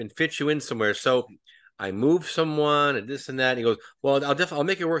out and fit you in somewhere. So I move someone and this and that. And he goes, well, I'll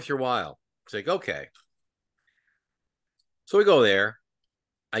make it worth your while. It's like, okay. So we go there.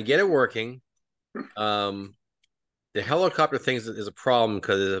 I get it working. The helicopter thing is a problem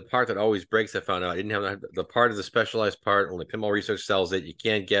because it's a part that always breaks. I found out I didn't have the part is a specialized part. Only Pinball Research sells it. You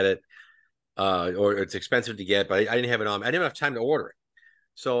can't get it, or it's expensive to get. But I didn't have it on. I didn't have time to order it,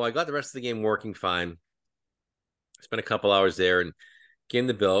 so I got the rest of the game working fine. I spent a couple hours there and gave him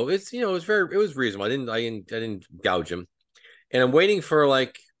the bill. It was reasonable. I didn't gouge him, and I'm waiting for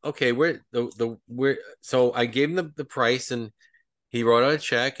okay, where. So I gave him the price and he wrote out a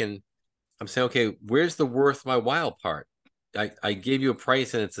check and. I'm saying, okay, where's the worth my while part? I gave you a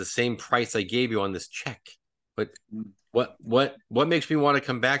price and it's the same price I gave you on this check. But what makes me want to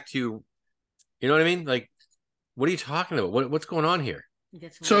come back to you? You know what I mean? Like, what are you talking about? What's going on here?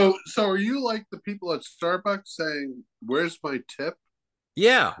 So are you like the people at Starbucks saying, where's my tip?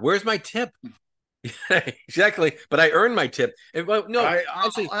 Yeah, where's my tip? Exactly. But I earned my tip. No,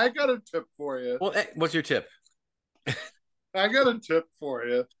 I got a tip for you. Well, what's your tip? I got a tip for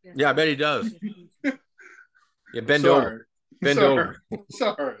you. Yeah, I bet he does. Yeah, bend over. Bend over.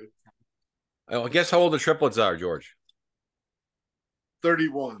 Sorry. Oh, guess how old the triplets are, George?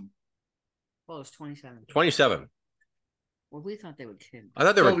 31. Well, it's 27. 27. Well, we thought they were kids. I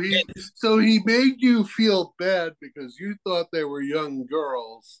thought they So were he kids. so he made you feel bad because you thought they were young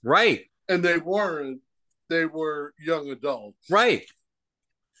girls, Right. and they weren't. They were young adults. Right.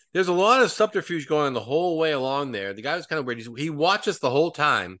 There's a lot of subterfuge going on the whole way along there. The guy was kind of weird. He watched us the whole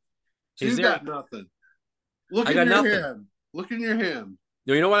time. So He's you there. got nothing. Look I in got your nothing. hand. Look in your hand.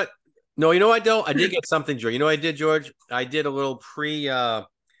 No, you know what? No, you know what, though? I did get something, George. You know what I did, George? I did a little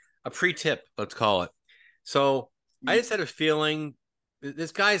pre-tip, let's call it. So I just had a feeling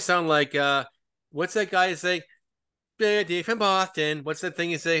this guy sound like what's that guy say? Betty from Boston. What's that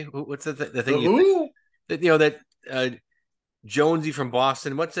thing you say? What's the thing you who? that, you know, that Jonesy from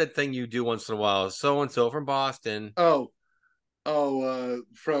Boston. What's that thing you do once in a while? So and so from Boston. From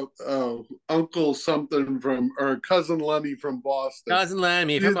Uncle something from or Cousin Lenny from Boston. Cousin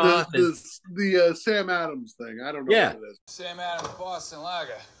Lenny from Boston. The Sam Adams thing. I don't know what it is. Sam Adams Boston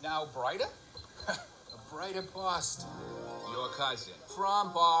Lager. Now brighter? A brighter Boston. Your cousin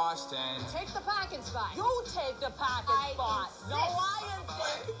from Boston. Take the parking spot. You take the parking spot. No, I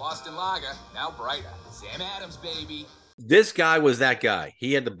insist. Boston Lager. Now brighter. Sam Adams, baby. This guy was that guy.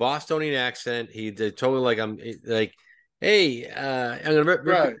 He had the Bostonian accent. He did totally like I'm like, hey, I'm gonna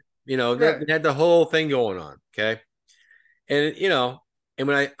right. You know, right. They had the whole thing going on. Okay, and you know, and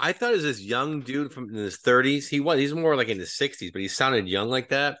when I thought it was this young dude from in his 30s. He's more like in his 60s, but he sounded young like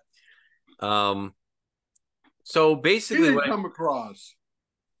that. So basically, he didn't come across.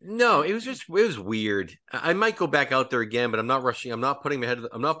 No, it was weird. I might go back out there again, but I'm not rushing. I'm not putting him ahead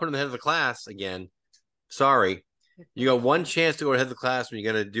of the class again. Sorry. You got one chance to go ahead of the class when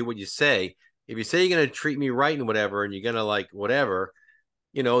you're going to do what you say. If you say you're going to treat me right and whatever, and you're going to like whatever,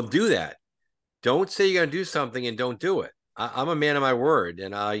 you know, do that. Don't say you're going to do something and don't do it. I'm a man of my word,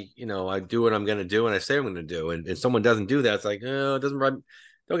 and I do what I'm going to do, and I say I'm going to do. And if someone doesn't do that, it's like, oh, it doesn't rub,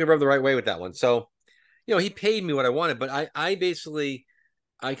 don't get rubbed the right way with that one. So, you know, he paid me what I wanted, but I basically,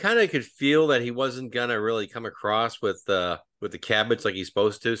 I kind of could feel that he wasn't going to really come across with the cabbage like he's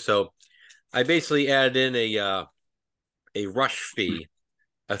supposed to. So I basically added in a rush fee,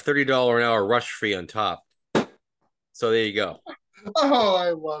 a $30 an hour rush fee on top. So there you go. Oh,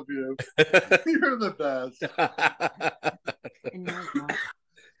 I love you. You're the best.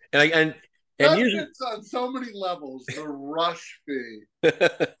 and usually it's on so many levels. The rush fee.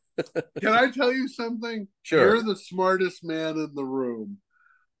 Can I tell you something? Sure. You're the smartest man in the room.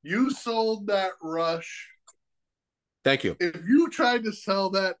 You sold that rush. Thank you. If you tried to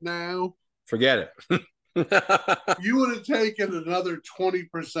sell that now, forget it. You would have taken another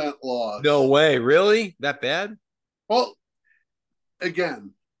 20% loss. No way. Really? That bad? Well,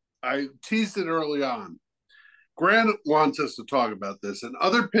 again, I teased it early on. Grant wants us to talk about this, and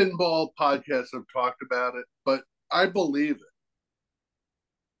other pinball podcasts have talked about it, but I believe it.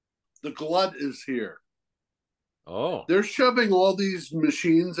 The glut is here. Oh. They're shoving all these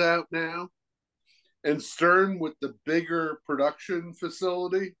machines out now, and Stern with the bigger production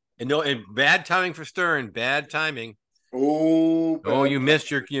facility. And bad timing for Stern. Bad timing. Oh, you missed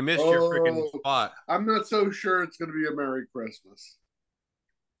your freaking spot. I'm not so sure it's going to be a Merry Christmas.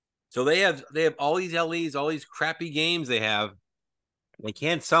 So they have all these LEs, all these crappy games they have. They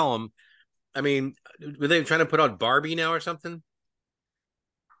can't sell them. I mean, were they trying to put out Barbie now or something?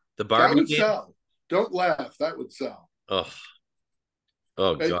 The Barbie that would game? sell. Don't laugh. That would sell. Oh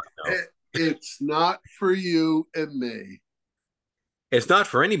God, no. It's not for you and me. It's not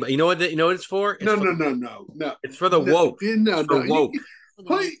for anybody. You know what it's for? It's no. It's for the woke. No. Woke.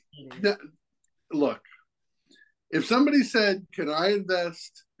 Look, if somebody said, "Can I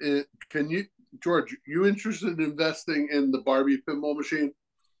invest? Can you, George? You interested in investing in the Barbie pinball machine?"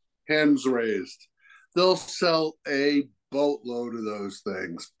 Hands raised. They'll sell a boatload of those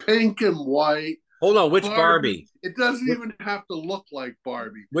things, pink and white. Hold on, which Barbie? It doesn't even have to look like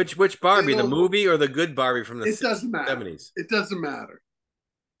Barbie. Which Barbie? The movie or the good Barbie from the 70s? It doesn't matter. It doesn't matter.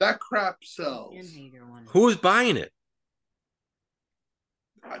 That crap sells. Who's buying it?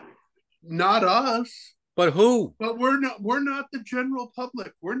 Not us. But who? But we're not the general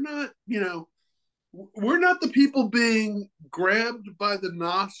public. We're not, we're not the people being grabbed by the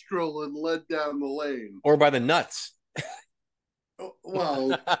nostril and led down the lane. Or by the nuts.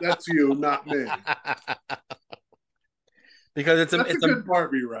 Well, that's you, not me. Because it's a good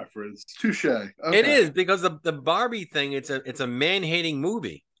Barbie reference. Touche. Okay. It is, because the Barbie thing, it's a man-hating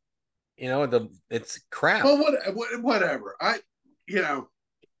movie. It's crap. Well, whatever.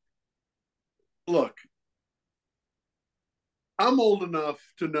 Look, I'm old enough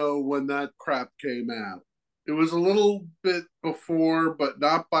to know when that crap came out. It was a little bit before, but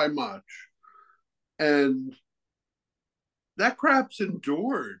not by much. And that crap's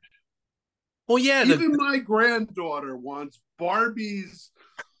endured. Well, yeah. Even my granddaughter wants Barbie's,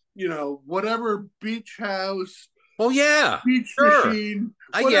 whatever beach house, beach machine,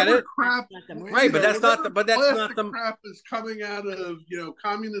 I whatever get it. crap. Right, but that's not the. But that's not the crap is coming out of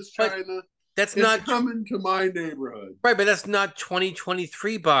communist but China. That's it's not coming to my neighborhood. Right, but that's not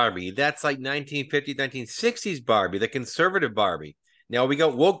 2023 Barbie. That's like 1950s, 1960s Barbie, the conservative Barbie. Now we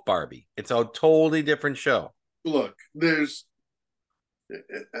got woke Barbie. It's a totally different show. Look, there's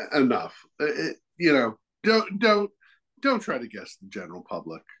enough. Don't try to guess the general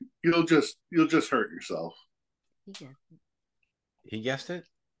public. You'll just hurt yourself. He guessed it?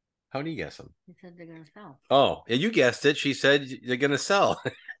 How do you guess them? He said they're gonna sell. Oh, yeah, you guessed it. She said they're gonna sell.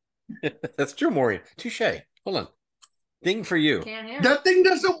 That's true, Maureen. Touche. Hold on. Ding for you. Can't hear that thing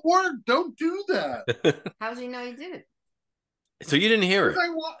doesn't work. Don't do that. How does he know you did it? So you didn't hear it?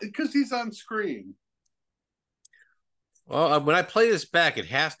 Because he's on screen. Well, when I play this back, it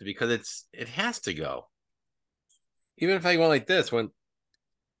has to, because it has to go. Even if I go like this, No,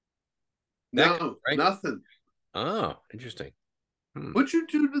 right? Nothing. Oh, interesting. What'd you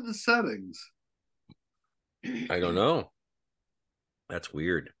do to the settings? I don't know. That's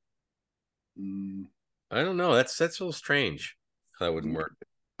weird. I don't know. That's a little strange. That wouldn't work.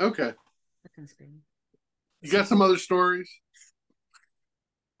 Okay. You got some other stories?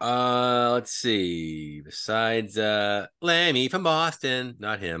 Let's see. Besides Lemmy from Boston,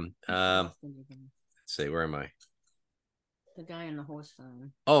 not him. Let's see, where am I? The guy in the horse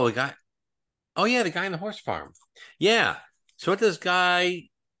farm. Oh, the guy. Oh yeah, the guy in the horse farm. Yeah. So what this guy?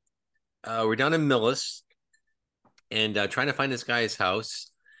 We're down in Millis, and trying to find this guy's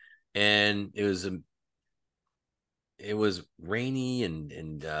house, and it was rainy, and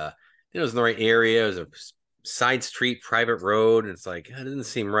it was in the right area. It was a side street, private road, and it's like, it didn't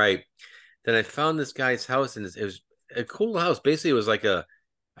seem right. Then I found this guy's house, and it was a cool house. Basically, it was like a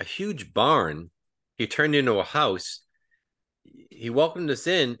huge barn. He turned into a house. He welcomed us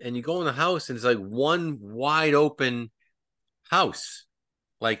in, and you go in the house, and it's like one wide open house,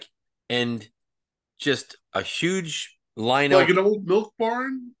 and just a huge line, like an old milk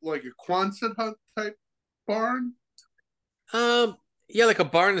barn, like a Quonset hut type barn. Yeah, like a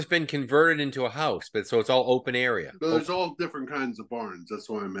barn that's been converted into a house, but so it's all open area. There's all different kinds of barns. That's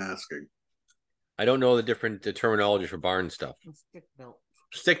why I'm asking. I don't know the different terminology for barn stuff. Stick built.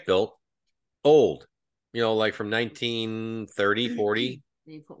 Stick built, old. Like from 1930, 40.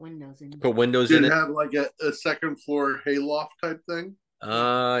 You put windows in. Put windows Did in it. Did it have like a second floor hayloft type thing?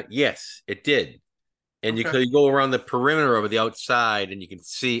 Yes, it did. And you could go around the perimeter of the outside, and you can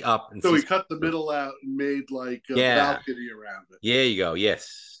see up. And so we cut the middle out and made like a balcony around it. Yeah, you go.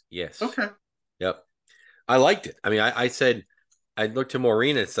 Yes. Okay. Yep. I liked it. I mean, I said, I looked to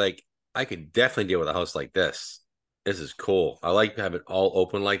Maureen. It's like, I could definitely deal with a house like this. This is cool. I like to have it all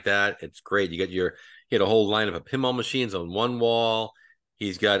open like that. It's great. You had a whole lineup of pinball machines on one wall.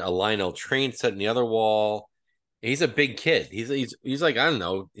 He's got a Lionel train set in the other wall. He's a big kid. He's like, I don't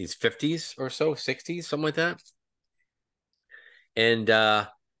know, he's 50s or so, 60s, something like that. And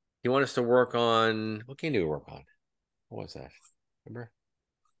he wanted us to work on, what game do we work on? What was that? Remember?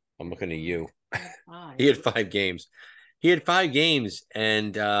 I'm looking at you. He had 5 games.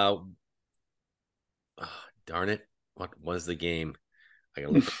 And darn it. What was the game? I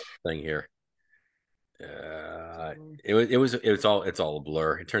gotta look at the thing here. It's all a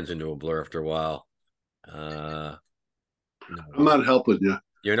blur. It turns into a blur after a while. No. I'm not helping you.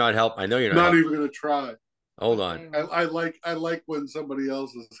 You're not helping. I know you're not even gonna try. Hold on. I like when somebody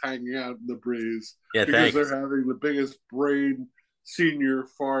else is hanging out in the breeze. Yeah, because they're having the biggest brain senior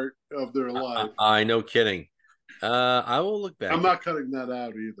fart of their life. I no kidding. I will look back. I'm not cutting that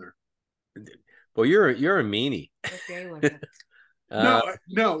out either. Well, you're a meanie. Okay with it.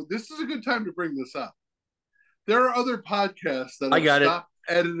 No, this is a good time to bring this up. There are other podcasts that have stopped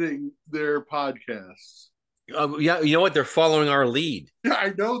editing their podcasts. Yeah, you know what? They're following our lead. Yeah,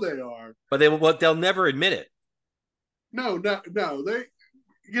 I know they are. But they'll never admit it. No. They,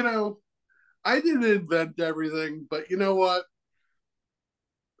 I didn't invent everything, but you know what?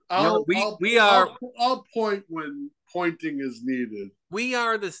 I'll point when pointing is needed. We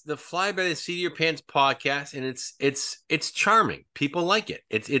are the Fly by the Seat of Your Pants podcast, and it's charming. People like it.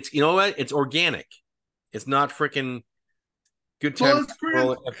 It's you know what? It's organic. It's not freaking good time.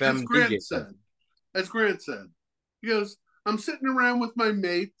 As Grant said, he goes, I'm sitting around with my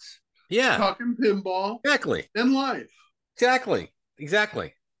mates, talking pinball, exactly, and life,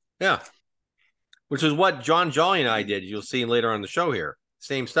 exactly. Yeah, which is what Jon Jolly and I did. You'll see later on the show here.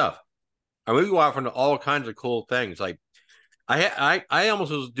 Same stuff. And we go off into all kinds of cool things. Like I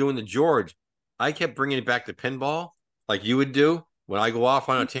almost was doing the George. I kept bringing it back to pinball, like you would do when I go off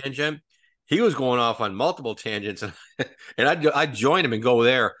on a tangent. he was going off on multiple tangents, and I'd join him and go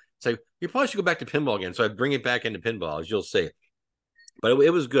there. Say, you probably should go back to pinball again. So I'd bring it back into pinball, as you'll see. But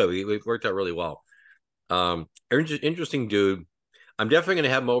it was good. It worked out really well. Interesting dude. I'm definitely going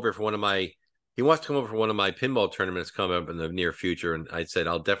to have him over for one of my. He wants to come over for one of my pinball tournaments coming up in the near future, and I said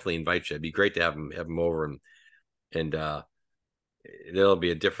I'll definitely invite you. It'd be great to have him over, and there'll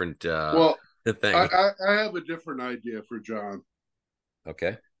be a different well thing. I have a different idea for John.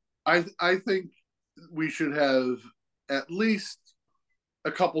 Okay. I think we should have at least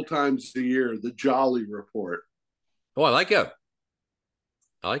a couple times a year the Jolly Report. Oh, I like it.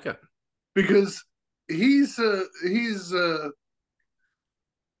 Because he's an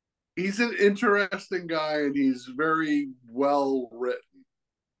interesting guy, and he's very well written.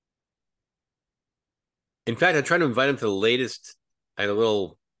 In fact, I'm trying to invite him to the latest. I had a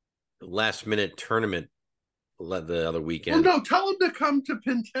little last minute tournament the other weekend. Well, no, tell him to come to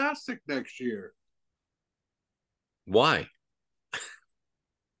Pintastic next year. Why?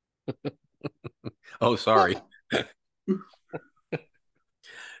 Oh, sorry.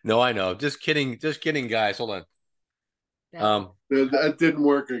 No, I know. Just kidding, guys. Hold on. That didn't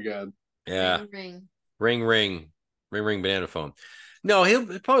work again. Yeah. Ring. Ring banana phone. No,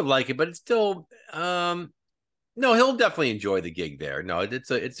 he'll probably like it, but it's still no, he'll definitely enjoy the gig there. No, it's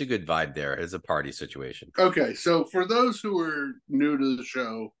a good vibe there. It's a party situation. Okay, so for those who are new to the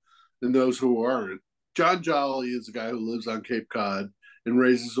show and those who aren't, Jon Jolly is a guy who lives on Cape Cod and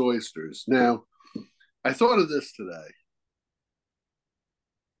raises oysters. Now, I thought of this today.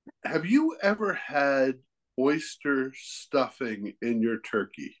 Have you ever had oyster stuffing in your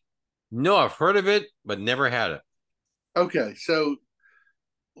turkey? No, I've heard of it, but never had it. Okay, so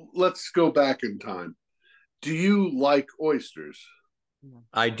let's go back in time. Do you like oysters?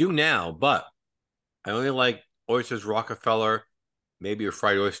 I do now, but I only like oysters Rockefeller, maybe a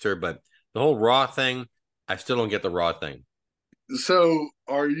fried oyster, but the whole raw thing, I still don't get the raw thing. So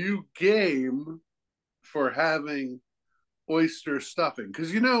are you game for having oyster stuffing?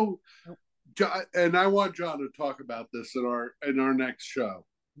 Because John, and I want John to talk about this in our next show.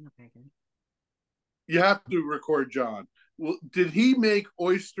 Okay. You have to record John. Well, did he make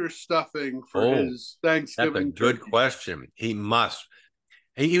oyster stuffing for his Thanksgiving? That's a good question. He must.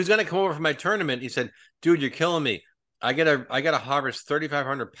 He was going to come over for my tournament. He said, "Dude, you're killing me. I gotta harvest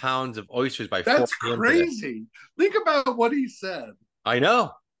 3,500 pounds of oysters by 4 That's p.m. crazy. Think about what he said. I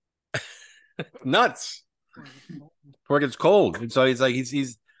know. Nuts. Before it gets cold. And so he's like,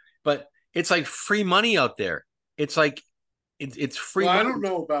 but it's like free money out there. It's like, it's free. Well, money. I don't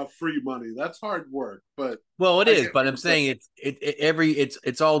know about free money. That's hard work, but it is. But I'm saying it's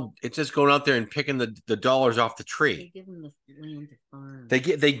just going out there and picking the dollars off the tree. They give him the land to farm.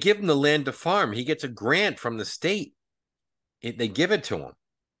 They give him the land to farm. He gets a grant from the state. They give it to him.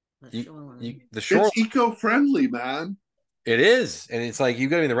 The shoreline. It's eco-friendly, man. It is, and it's like you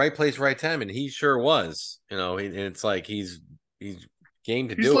got to be in the right place, right time, and he sure was. And it's like he's game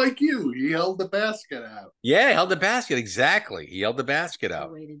to do. He's like you. He held the basket out. Yeah, he held the basket exactly. He held the basket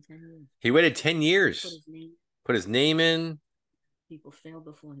out. He waited 10 years. Put his name in. People failed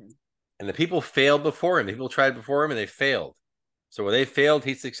before him. And the people failed before him. People tried before him, and they failed. So where they failed,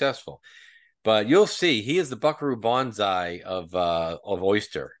 he's successful. But you'll see, he is the Buckaroo Banzai of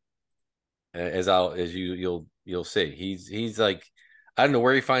oyster. You'll see. He's like, I don't know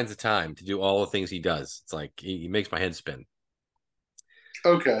where he finds the time to do all the things he does. It's like he makes my head spin.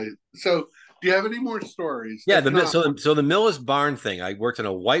 Okay, so do you have any more stories? Yeah, so the Millis Barn thing. I worked in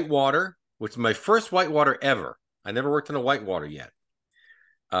a whitewater, which is my first whitewater ever. I never worked in a whitewater yet.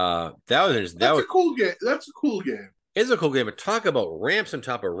 That's a cool game. That's a cool game. It's a cool game. But talk about ramps on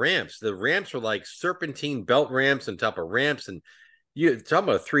top of ramps. The ramps were like serpentine belt ramps on top of ramps, and you talk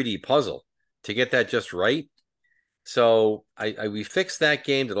about a 3D puzzle to get that just right. So we fixed that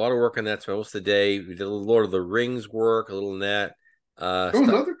game. Did a lot of work on that for most of the day. We did a little Lord of the Rings work, a little in that.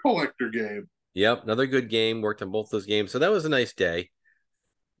 Another collector game. Yep, another good game. Worked on both those games. So that was a nice day.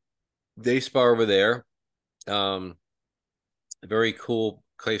 Day spa over there. A very cool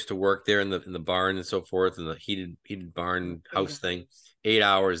place to work there in the barn and so forth, and the heated barn house thing. 8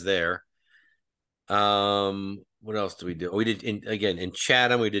 hours there. What else did we do? We did in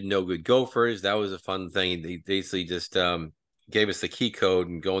Chatham. We did No Good Gophers. That was a fun thing. They basically just gave us the key code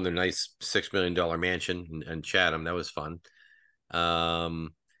and go in their nice $6 million mansion in Chatham. That was fun.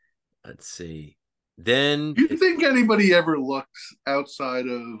 Let's see. Then, do you think anybody ever looks outside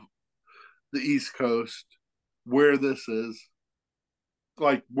of the East Coast where this is,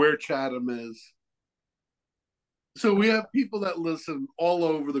 like where Chatham is? So we have people that listen all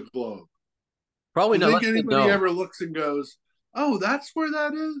over the globe. Probably do you not. think anybody ever looks and goes, "Oh, that's where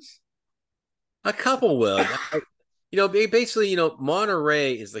that is"? A couple will. Basically,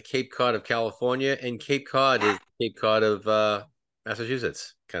 Monterey is the Cape Cod of California, and Cape Cod is Cape Cod of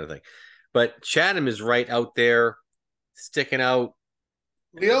Massachusetts, kind of thing. But Chatham is right out there, sticking out.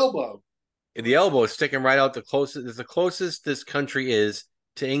 The elbow. The elbow is sticking right out the closest. It's the closest this country is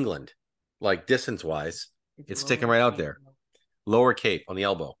to England, like distance wise. It's sticking right out there. Lower Cape on the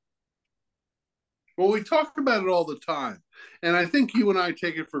elbow. Well, we talk about it all the time, and I think you and I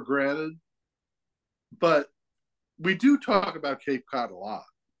take it for granted, but we do talk about Cape Cod a lot.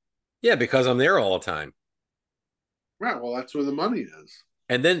 Yeah, because I'm there all the time. Right. Well, that's where the money is.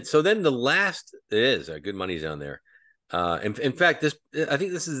 And then the last it is good money's down there. In fact, I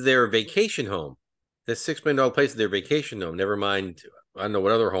think this is their vacation home. This $6 million place is their vacation home. Never mind, I don't know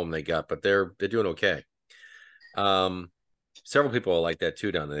what other home they got, but they're doing okay. Several people are like that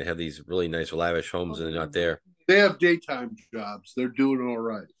too down there. They have these really nice lavish homes, and they're not there. They have daytime jobs. They're doing all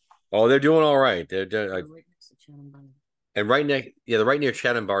right. Oh, they're doing all right. They're and right next, they're right near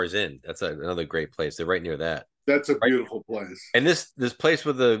Chatham Bars Inn. That's another great place. They're right near that. That's a beautiful place. And this place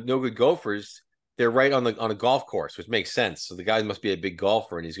with the No Good Gophers, they're right on a golf course, which makes sense. So the guy must be a big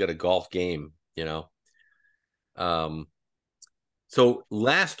golfer, and he's got a golf game, So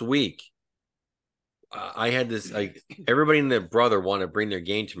last week, I had this, everybody and their brother want to bring their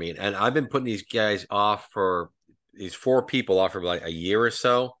game to me. And I've been putting these guys off these 4 people off for like a year or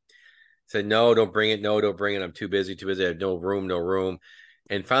so. Said, no, don't bring it. No, don't bring it. I'm too busy. I have no room.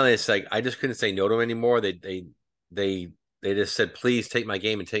 And finally, it's like, I just couldn't say no to them anymore. They just said, please take my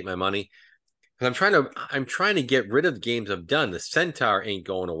game and take my money. Because I'm trying to get rid of the games I've done. The Centaur ain't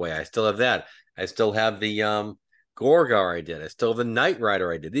going away. I still have that. I still have the Gorgar I did. I still have the Knight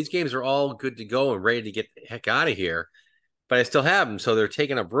Rider I did. These games are all good to go and ready to get the heck out of here. But I still have them. So they're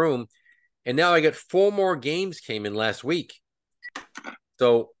taking up room. And now I got 4 more games came in last week.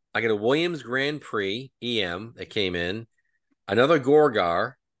 So I got a Williams Grand Prix EM that came in. Another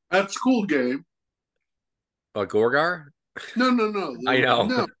Gorgar. That's a cool game. A Gorgar? No. I know.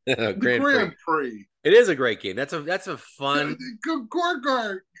 No. The Grand Prix. It is a great game. That's a fun.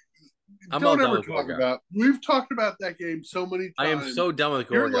 Gorgar. I'm Don't ever talk about. We've talked about that game so many times. I am so done with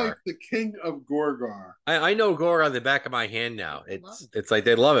Gorgar. You're like the king of Gorgar. I know Gorgar on the back of my hand now. It's like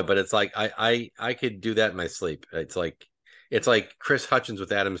they love it, but it's like I could do that in my sleep. It's like Chris Hutchins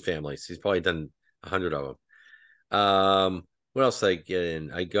with Addams Family. He's probably done 100 of them. What else did I get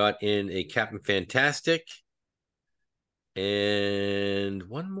in? I got in a Captain Fantastic, and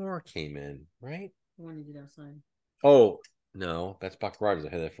one more came in. Right? I wanted to get outside. Oh no, that's Buck Rogers. I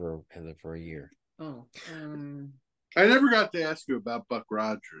had that for a year. Oh, I never got to ask you about Buck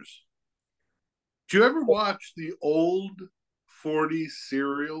Rogers. Did you ever watch the old 40s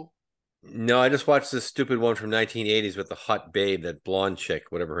serial? No, I just watched this stupid one from 1980s with the hot babe, that blonde chick,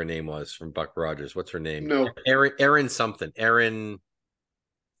 whatever her name was, from Buck Rogers. What's her name? No. Erin something. Erin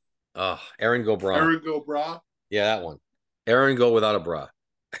Go Bra. Erin Go Bra? Yeah, that one. Erin Go Without a Bra.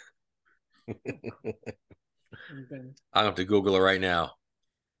 I have to Google it right now.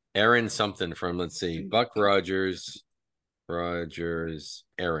 Erin something from, let's see, Buck Rogers,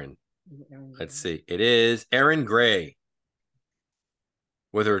 Erin. Let's see. It is Erin Gray.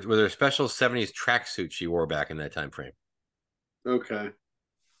 With her special 70s tracksuit she wore back in that time frame. Okay.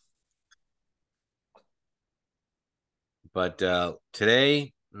 But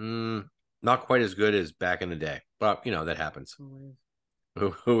today, not quite as good as back in the day. But that happens.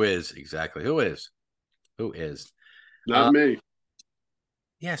 Who is exactly? Who is? Not me.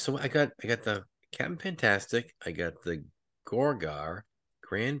 Yeah, so I got the Captain Fantastic, I got the Gorgar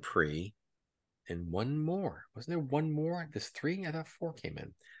Grand Prix, and one more. Wasn't there one more? There's 3? I thought 4 came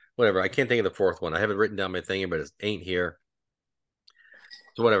in. Whatever. I can't think of the 4th one. I have it written down my thing, but it ain't here.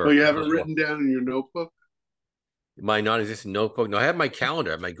 So whatever. Well, you have it written down in your notebook? My non-existent notebook. No, I have my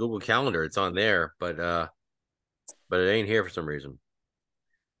calendar. I have my Google Calendar. It's on there, but it ain't here for some reason.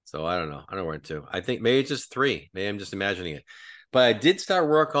 So I don't know. I don't know where to. I think maybe it's just 3. Maybe I'm just imagining it. But I did start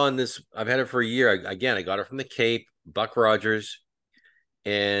work on this. I've had it for a year. Again, I got it from the Cape, Buck Rogers,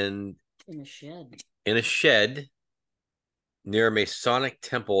 and in a shed near a Masonic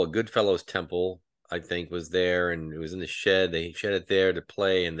temple, a Goodfellows temple, I think, was there, and it was in the shed. They shed it there to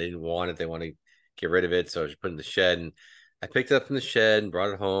play, and they didn't want it. They want to get rid of it, so I just put it in the shed, and I picked it up from the shed and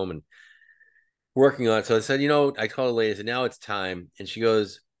brought it home and working on it. So I said, I called the lady and said, now it's time, and she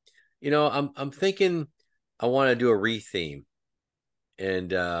goes, I'm thinking I want to do a re-theme,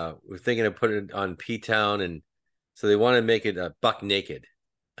 and we're thinking of putting it on P-Town, and so they want to make it a buck naked.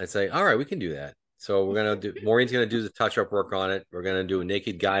 I say, all right, we can do that. So we're gonna do. Maureen's gonna do the touch-up work on it. We're gonna do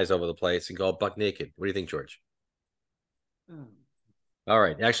naked guys over the place and go buck naked. What do you think, George? All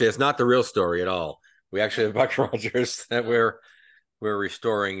right. Actually, it's not the real story at all. We actually have Buck Rogers that we're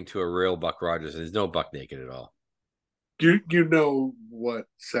restoring to a real Buck Rogers. There's no buck naked at all. You know what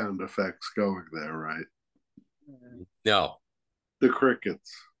sound effects going there, right? No. The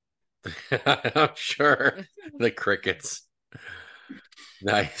crickets. I'm sure the crickets.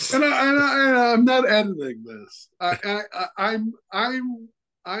 Nice. And I'm not editing this. I'm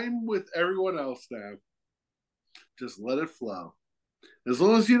with everyone else now. Just let it flow. As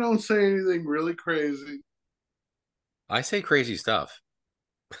long as you don't say anything really crazy. I say crazy stuff.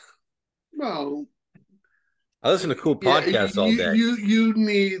 Well, I listen to cool podcasts all day. You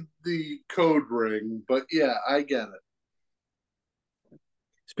need the code ring, but yeah, I get it.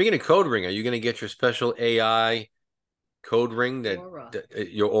 Speaking of code ring, are you going to get your special AI code ring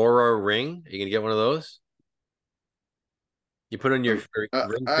your Aura ring? Are you going to get one of those? You put on your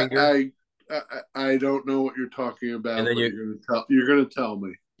ring finger. I don't know what you're talking about, and then you're going to tell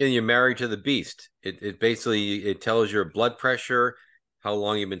me. And you're married to the beast. It basically it tells your blood pressure, how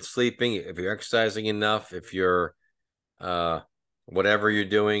long you've been sleeping, if you're exercising enough, if you're whatever you're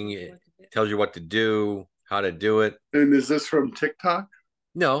doing, it tells you what to do, how to do it. And is this from TikTok?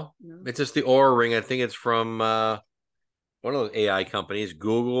 No, it's just the Aura ring. I think it's from one of those AI companies,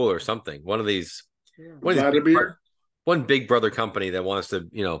 Google or something. One of these, Vladimir? One big brother company that wants to,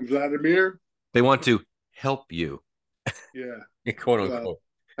 Vladimir? They want to help you. Yeah. Quote unquote. Well,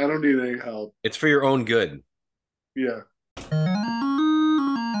 I don't need any help. It's for your own good. Yeah.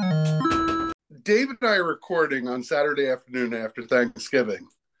 Dave and I are recording on Saturday afternoon after Thanksgiving.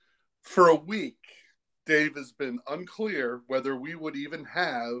 For a week, Dave has been unclear whether we would even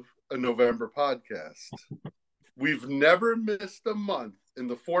have a November podcast. We've never missed a month in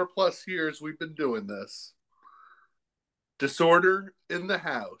the 4+ years we've been doing this. Disorder in the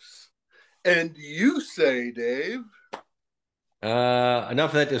house. And you say, Dave...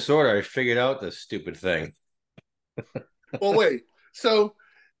 enough of that disorder. I figured out this stupid thing. Well, wait. So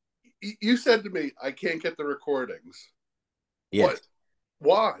you said to me, I can't get the recordings. Yes.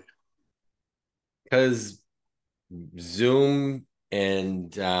 What? Why? Because Zoom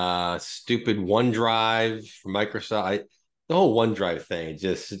and stupid OneDrive from Microsoft, the whole OneDrive thing,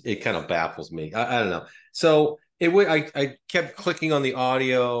 it kind of baffles me. I don't know. So I kept clicking on the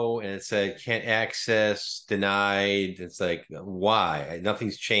audio and it said can't access, denied. It's like, why?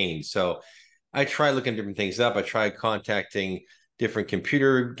 Nothing's changed. So I tried looking different things up. I tried contacting different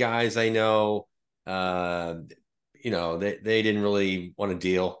computer guys I know. They didn't really want to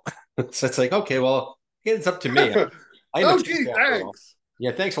deal. So it's like, okay, well, it's up to me. Thanks.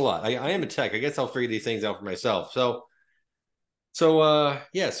 Yeah, thanks a lot. I am a tech. I guess I'll figure these things out for myself. So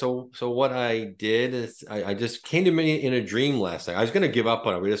what I did is I just came to me in a dream last night. I was going to give up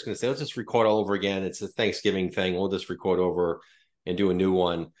on it. We're just going to say, let's just record all over again. It's a Thanksgiving thing. We'll just record over and do a new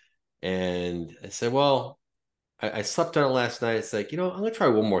one. And I said, well, I slept on it last night. It's like, I'm going to try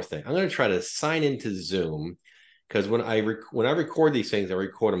one more thing. I'm going to try to sign into Zoom because when I record these things, I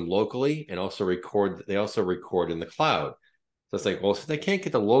record them locally and they also record in the cloud. So it's like, well, since I can't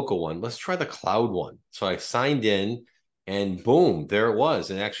get the local one, let's try the cloud one. So I signed in. And boom, there it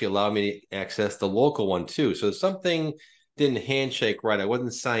was. And it actually allowed me to access the local one too. So something didn't handshake right. I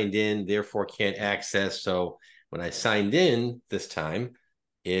wasn't signed in, therefore can't access. So when I signed in this time,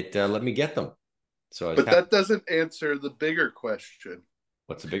 it let me get them. But that doesn't answer the bigger question.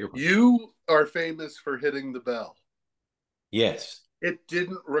 What's the bigger question? You are famous for hitting the bell. Yes. It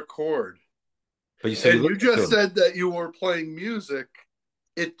didn't record. But you just said that you were playing music.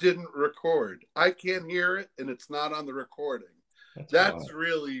 It didn't record. I can't hear it, and it's not on the recording. That's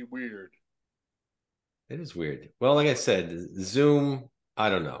really weird. It is weird. Well, like I said, Zoom, I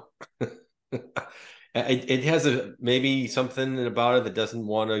don't know. It has maybe something about it that doesn't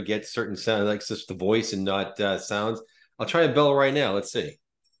want to get certain sound, like just the voice and not sounds. I'll try a bell right now. Let's see.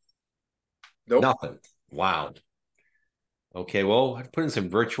 Nope. Nothing. Wow. Okay, well, I'd put in some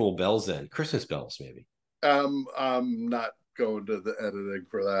virtual bells in. Christmas bells, maybe. I'm not going to the editing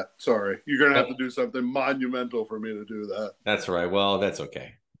for that. Sorry. You're going to have to do something monumental for me to do that. That's right. Well, that's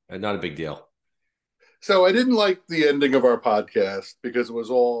okay. Not a big deal. So I didn't like the ending of our podcast because it was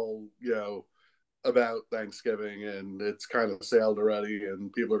all, about Thanksgiving and it's kind of sailed already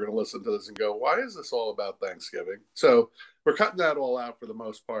and people are going to listen to this and go, why is this all about Thanksgiving? So we're cutting that all out for the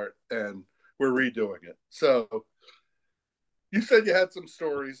most part and we're redoing it. So you said you had some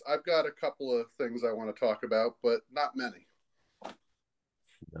stories. I've got a couple of things I want to talk about, but not many.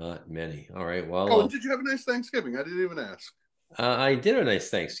 Not many. All right. Well. Oh, did you have a nice Thanksgiving? I didn't even ask. I did a nice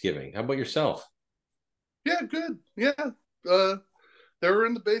Thanksgiving. How about yourself? Yeah, good. Yeah. They were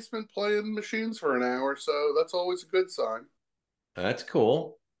in the basement playing machines for an hour, so that's always a good sign. That's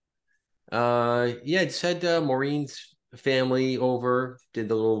cool. Yeah, it said Maureen's family over, did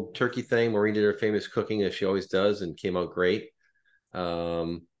the little turkey thing. Maureen did her famous cooking as she always does and came out great.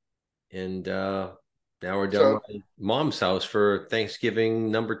 And now we're down So, at my mom's house for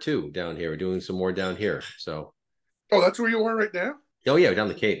Thanksgiving #2 down here. We're doing some more down here. So, oh, that's where you are right now? oh yeah, down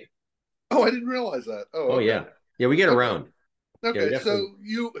the Cape. Oh, I didn't realize that. Oh, Oh okay. yeah, yeah, we get Okay. around. Yeah, we Okay, definitely.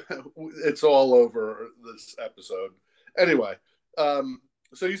 so it's all over this episode. Anyway,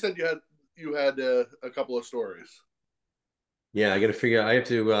 so you said you had a couple of stories. Yeah, I got to figure. I have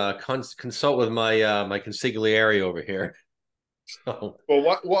to consult with my consigliere over here. So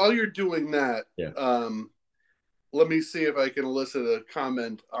Well, while you're doing that, yeah, let me see if I can elicit a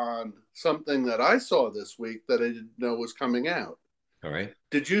comment on something that I saw this week that I didn't know was coming out. all right.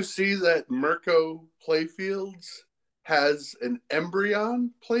 Did you see that Mirko Playfields has an Embryon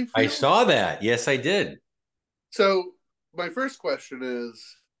playfield? I saw that. Yes, I did. So my first question is,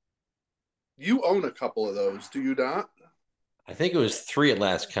 you own a couple of those, do you not? I think it was 3 at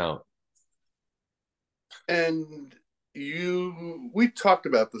last count. And we talked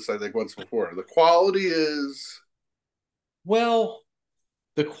about this, I think, once before. The quality is, Well,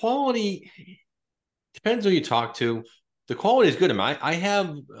 the quality depends who you talk to. The quality is good. I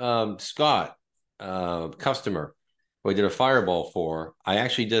have Scott, customer, who I did a fireball for. I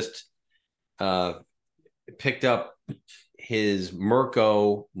actually just picked up his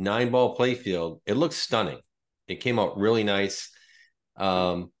Mirko 9-ball playfield. It looks stunning. It came out really nice.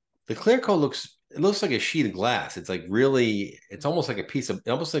 The clear coat looks like a sheet of glass. It's like really, it's almost like a piece of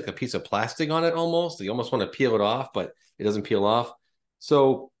plastic on it almost. You almost want to peel it off, but it doesn't peel off.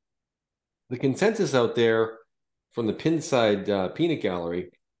 So the consensus out there from the Pinside Peanut Gallery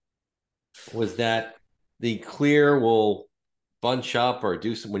was that the clear will bunch up or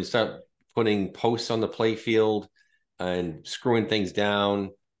do some when you start putting posts on the play field and screwing things down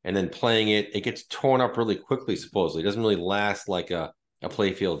and then playing it, it gets torn up really quickly, supposedly. It doesn't really last like a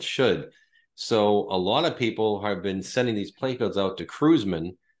play field should. So a lot of people have been sending these play fields out to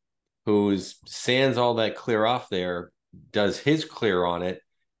Cruiseman, who sands all that clear off there, does his clear on it,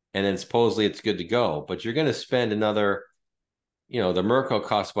 and then supposedly it's good to go. But you're going to spend another, the Mirko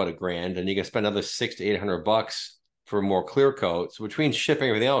costs about $1,000, and you can spend another $600 to $800 for more clear coat. So between shipping and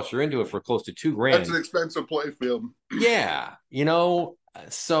everything else, you're into it for close to $2,000. that's an expensive playfield. Yeah,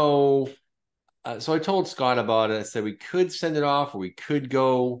 so I told Scott about it. I said we could send it off, or we could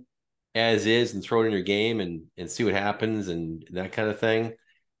go as is and throw it in your game and see what happens and that kind of thing.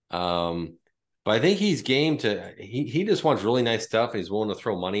 But I think he's game to he just wants really nice stuff and he's willing to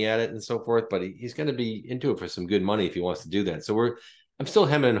throw money at it and so forth. But he's going to be into it for some good money if he wants to do that. So I'm still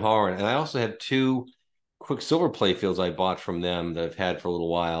hemming and hawing, and I also have 2 Quicksilver playfields I bought from them that I've had for a little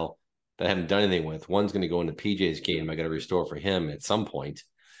while that I haven't done anything with. One's going to go into PJ's game. I got to restore for him at some point.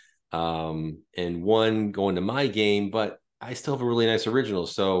 And one going to my game, but I still have a really nice original.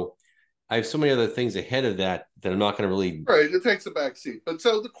 So I have so many other things ahead of that I'm not going to really. Right, it takes a back seat. But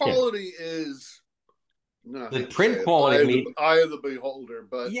so the quality is the print quality, eye of the beholder.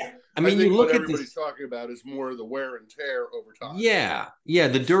 But yeah, I mean, you look what at everybody's talking about is more the wear and tear over time. Yeah,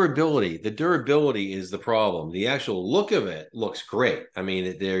 the durability is the problem. The actual look of it looks great. I mean,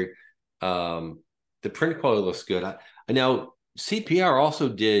 the print quality looks good. Now CPR also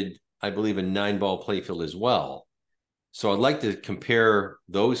did, I believe, a 9-ball playfield as well. So I'd like to compare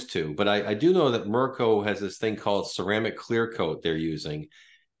those two. But I do know that Mirko has this thing called ceramic clear coat they're using,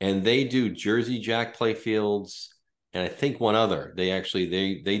 and they do Jersey Jack playfields, and I think one other. They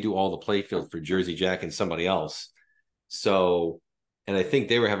actually they do all the playfield for Jersey Jack and somebody else. So, and I think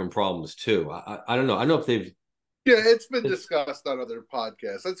they were having problems too. I don't know. I don't know if they've. Yeah, it's been discussed on other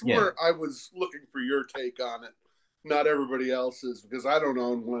podcasts. That's where I was looking for your take on it, not everybody else's, because I don't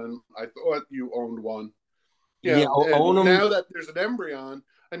own one. I thought you owned one. Own them. Now that there's an Embryon,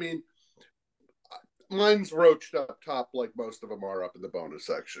 I mean, mine's roached up top like most of them are up in the bonus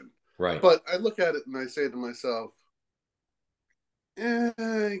section. Right. But I look at it and I say to myself, is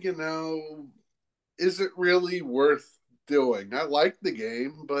it really worth doing? I like the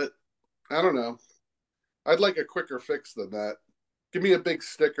game, but I don't know. I'd like a quicker fix than that. Give me a big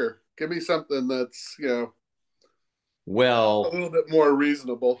sticker. Give me something that's, well, a little bit more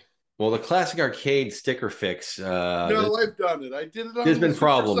reasonable. Well, the classic arcade sticker fix. No, I've done it. I did it on there's been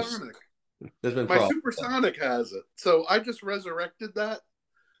problems. Supersonic. There's been My Supersonic has it. So I just resurrected that.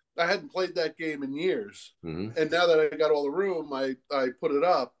 I hadn't played that game in years. Mm-hmm. And now that I got all the room, I put it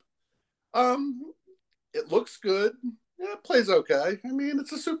up. It looks good. Yeah, it plays okay. I mean,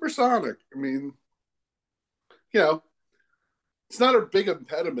 it's a Supersonic. I mean, it's not a big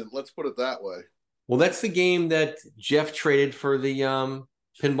impediment. Let's put it that way. Well, that's the game that Jeff traded for the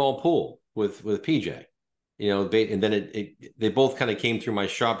pinball pool with PJ. You know, and then they both kind of came through my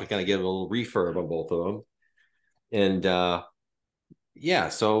shop to kind of get a little refurb on both of them. And yeah,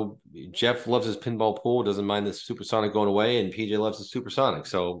 so Jeff loves his pinball pool, doesn't mind the supersonic going away, and PJ loves the supersonic.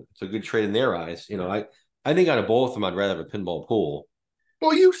 So it's a good trade in their eyes. You know, I think out of both of them, I'd rather have a pinball pool.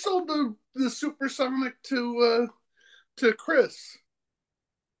 Well, you sold the supersonic to Chris.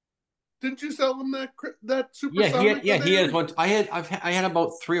 Didn't you sell him that supersonic? Yeah, he has one. I had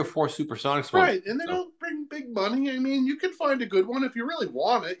about 3 or 4 supersonics. Right, and they don't bring big money. I mean, you can find a good one if you really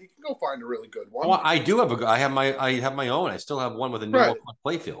want it. You can go find a really good one. Well, I do have I have my own. I still have one with a normal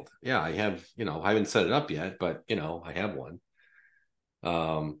playfield. Yeah, I have. You know, I haven't set it up yet, but you know, I have one.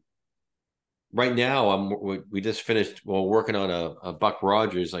 Right now, we just finished working on a Buck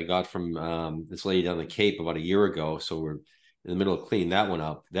Rogers I got from this lady down the Cape about a year ago. So we're in the middle of cleaning that one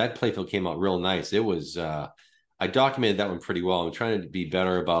up. That playfield came out real nice. It was I documented that one pretty well. I'm trying to be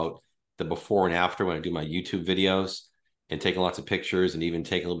better about the before and after when I do my YouTube videos and taking lots of pictures and even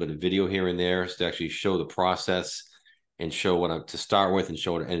taking a little bit of video here and there to actually show the process and show what to start with and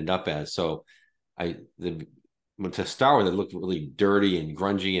show what it ended up as. So to start with, it looked really dirty and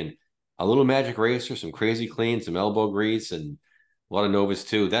grungy, and a little magic eraser, some crazy clean, some elbow grease, and a lot of Novas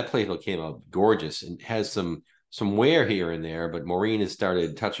too. That playfield came out gorgeous and has some wear here and there, but Maureen has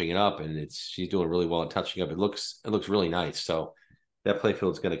started touching it up, and she's doing really well at touching up. It looks really nice. So that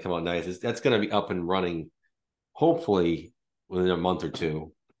playfield is going to come out nice. That's going to be up and running, hopefully within a month or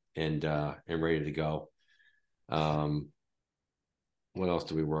two, and ready to go. What else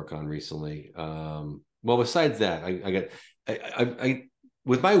did we work on recently? Well, besides that, I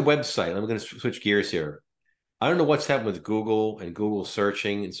with my website, I'm going to switch gears here. I don't know what's happened with Google and Google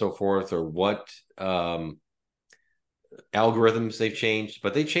searching and so forth, or what algorithms they've changed,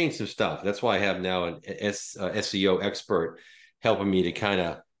 but they changed some stuff. That's why I have now an SEO expert helping me to kind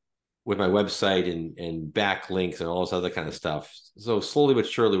of with my website and backlinks and all this other kind of stuff. So slowly but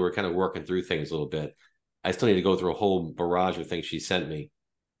surely, we're kind of working through things a little bit. I still need to go through a whole barrage of things she sent me,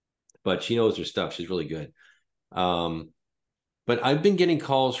 but she knows her stuff. She's really good. But I've been getting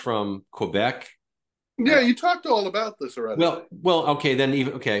calls from Quebec. Yeah, you talked all about this already. Well,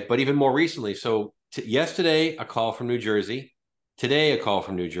 okay, but even more recently. So yesterday, a call from New Jersey. Today, a call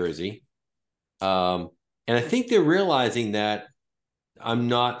from New Jersey. And I think they're realizing that I'm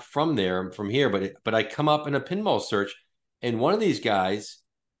not from there. I'm from here, but I come up in a pinball search, and one of these guys,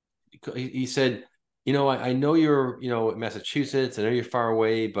 he said, you know, I know you're, you know, Massachusetts. I know you're far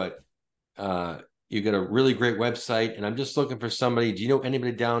away, but you got a really great website, and I'm just looking for somebody. Do you know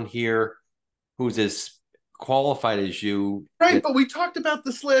anybody down here who's as qualified as you? Right, but we talked about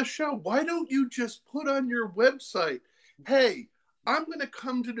this last show. Why don't you just put on your website, hey, I'm going to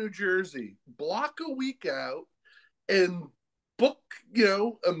come to New Jersey, block a week out, and book, you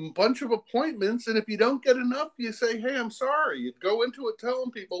know, a bunch of appointments. And if you don't get enough, you say, hey, I'm sorry. You go into it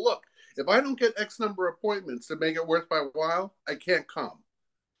telling people, look, if I don't get X number of appointments to make it worth my while, I can't come.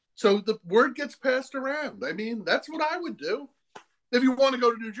 So the word gets passed around. I mean, that's what I would do if you want to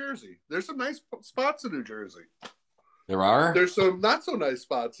go to New Jersey. There's some nice spots in New Jersey. There are? There's some not so nice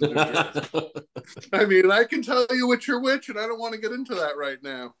spots in New Jersey. I mean, I can tell you which are which, and I don't want to get into that right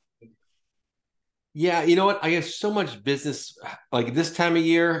now. Yeah, you know what? I have so much business like this time of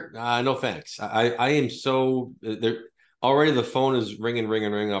year. No thanks. I am so there already. The phone is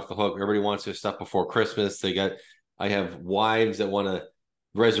ringing off the hook. Everybody wants their stuff before Christmas. I have wives that want to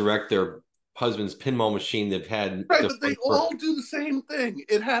resurrect their husband's pinball machine they've had. Right, but they all do the same thing.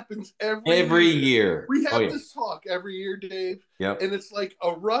 It happens every year. We have this talk every year, Dave. Yep. And it's like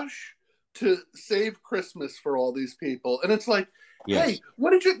a rush to save Christmas for all these people. And it's like, hey,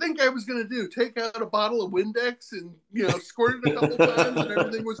 what did you think I was going to do? Take out a bottle of Windex and, you know, squirt it a couple times and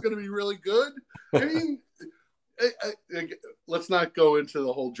everything was going to be really good? I mean, let's not go into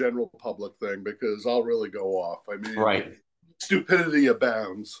the whole general public thing because I'll really go off. I mean, right. Stupidity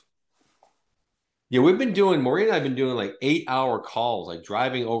abounds. Yeah, Maureen and I have been doing like 8-hour calls, like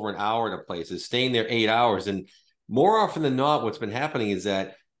driving over an hour to places, staying there 8 hours. And more often than not, what's been happening is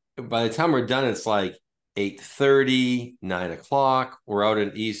that by the time we're done, it's like 8:30, 9 o'clock. We're out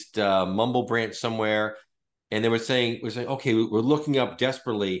in East Mumble Branch somewhere. And then we're saying, okay, we're looking up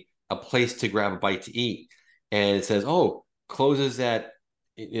desperately a place to grab a bite to eat. And it says, closes at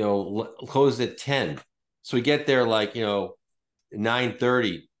 10. So we get there like,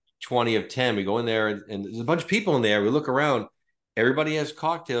 9:30, 20 of 10. We go in there and there's a bunch of people in there. We look around, everybody has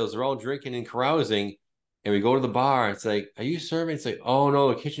cocktails. They're all drinking and carousing. And we go to the bar. It's like, are you serving? It's like, oh no,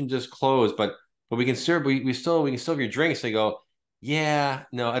 the kitchen just closed, but we can serve. We can still have your drinks. They go, Yeah,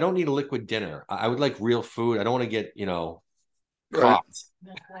 no, I don't need a liquid dinner. I would like real food. I don't want to get, Right. caught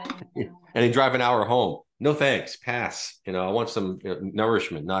and then drive an hour home. No thanks, pass. I want some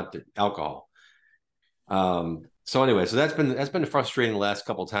nourishment, not alcohol. So anyway, so that's been frustrating the last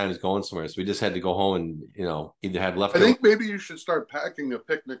couple of times going somewhere. So we just had to go home and either have I leftover. think maybe you should start packing a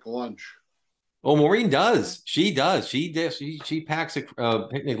picnic lunch. Oh, Maureen does. She does. She packs a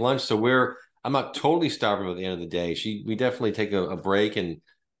picnic lunch. So I'm not totally starving at the end of the day. We definitely take a break. And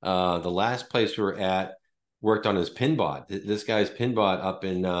the last place we were at worked on his pinball. This guy's pinball up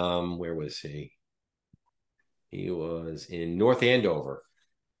in where was he? He was in North Andover,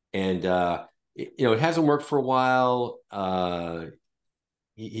 and it hasn't worked for a while.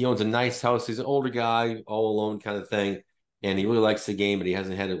 He owns a nice house. He's an older guy, all alone kind of thing, and he really likes the game, but he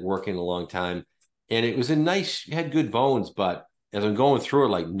hasn't had it working in a long time. And it was had good bones, but as I'm going through it,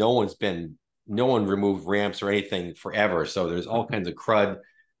 like no one removed ramps or anything forever. So there's all kinds of crud,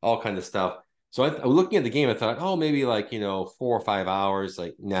 all kinds of stuff. So I was looking at the game, I thought, oh, maybe like 4 or 5 hours.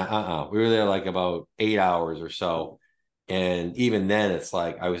 Like, nah, we were there like about 8 hours or so. And even then, it's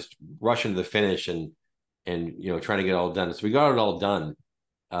like I was rushing to the finish and trying to get it all done. So we got it all done,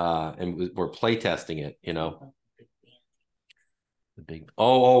 and we're play testing it. The big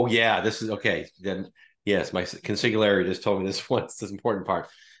yeah, this is okay. Then yes, my consigliere just told me this this important part.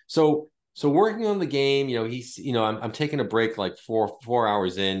 So working on the game, I'm taking a break like 4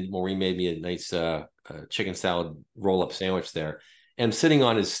 hours in. Maureen made me a nice chicken salad roll-up sandwich there, and I'm sitting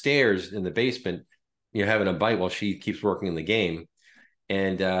on his stairs in the basement, having a bite while she keeps working in the game.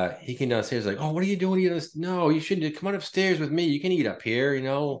 And he came downstairs like, oh, what are you doing? No, you shouldn't. Come on upstairs with me. You can eat up here,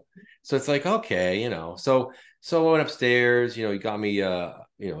 So it's like, okay, So I went upstairs, he got me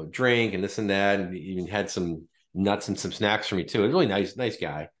drink and this and that, and even had some nuts and some snacks for me too. A really nice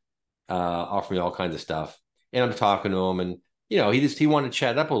guy. Offered me all kinds of stuff. And I'm talking to him, and he wanted to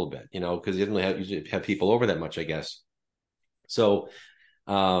chat up a little bit, because he doesn't really usually have people over that much, I guess. So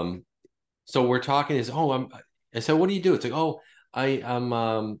we're talking. I said, what do you do? It's like, oh, I'm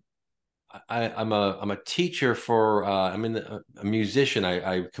a teacher for I'm a musician.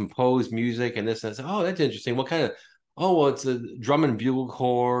 I compose music and this and that. I said, oh, that's interesting. What kind of? Oh, well, it's a drum and bugle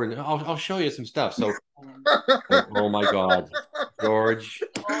corps, and I'll show you some stuff. So, oh my God, George,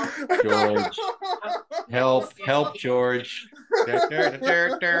 help, George.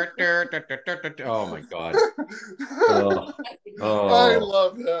 Oh my God. I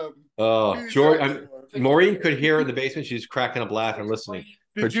love him. Oh, George. Maureen could hear in the basement. She's cracking up laughing, listening.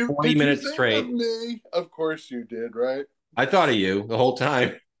 Did you 20 minutes straight. Of me? Of course you did, right? I thought of you the whole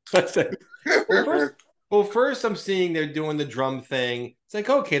time. Well, first I'm seeing they're doing the drum thing. It's like,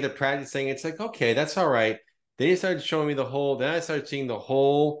 okay, they're practicing. It's like, okay, that's all right. Then he started showing me then I started seeing the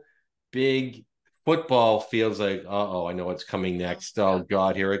whole big football field. Like, uh-oh, I know what's coming next. Oh,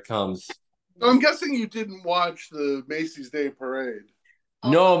 God, here it comes. I'm guessing you didn't watch the Macy's Day Parade.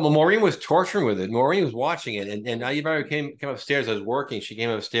 No, Maureen was torturing with it. Maureen was watching it, and I even came upstairs. I was working. She came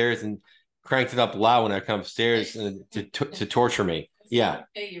upstairs and cranked it up loud when I come upstairs to torture me. Yeah.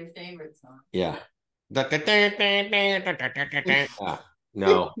 Your favorite song. Yeah.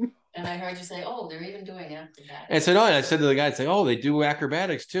 No. And I heard you say, "Oh, they're even doing acrobatics." And so no, and I said to the guy, "It's like, oh, they do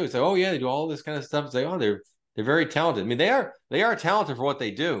acrobatics too." It's like, oh yeah, they do all this kind of stuff. It's like, oh, they're very talented. I mean, they are talented for what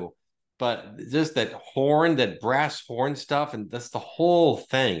they do. But just that brass horn stuff, and that's the whole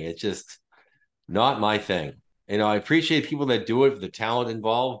thing. It's just not my thing. I appreciate people that do it for the talent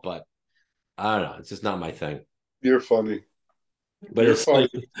involved, but I don't know. It's just not my thing. You're funny. But it's funny.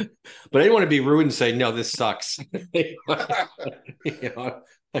 But I didn't want to be rude and say, no, this sucks. You know.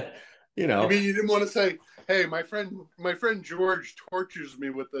 I mean, you didn't want to say, hey, my friend George tortures me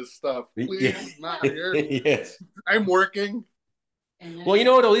with this stuff. Please, not here. Yes. I'm working. Well, you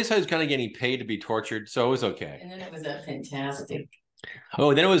know what? At least I was kind of getting paid to be tortured, so it was okay. And then it was fantastic.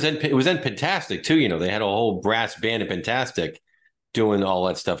 Oh, then it was in Fantastic too. They had a whole brass band in Fantastic doing all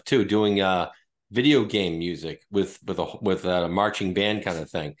that stuff too, doing video game music with a marching band kind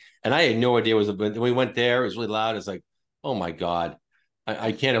of thing. And I had no idea it was. We went there. It was really loud. It's like, oh my God,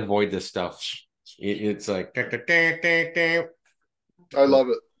 I can't avoid this stuff. It's like I love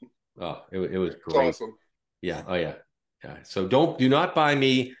it. Oh, it was great. It's awesome. Yeah. Oh yeah. Yeah. So do not buy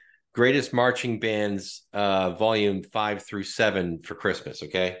me Greatest Marching Bands volume 5 through 7 for Christmas.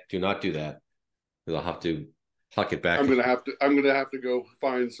 Okay. Do not do that. I'll have to huck it back. I'm gonna have to go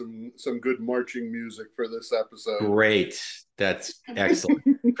find some good marching music for this episode. Great. That's excellent.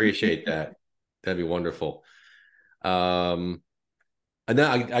 Appreciate that. That'd be wonderful. And then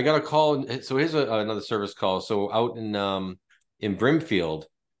I got a call. So here's another service call. So out in Brimfield,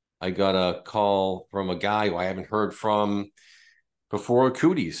 I got a call from a guy who I haven't heard from before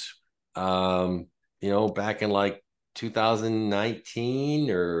Cooties. Back in like 2019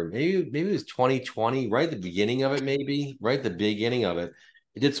 or maybe it was 2020, right at the beginning of it, maybe right at the beginning of it.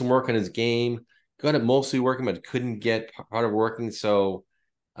 He did some work on his game, got it mostly working, but couldn't get part of working. So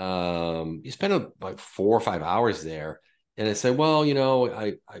you spent like 4 or 5 hours there. And I said, well,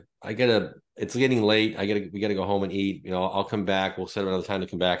 I gotta, it's getting late. We gotta go home and eat. I'll come back. We'll set another time to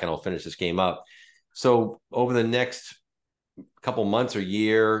come back and I'll finish this game up. So over the next couple months or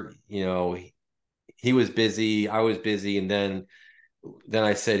year, he was busy, I was busy, and then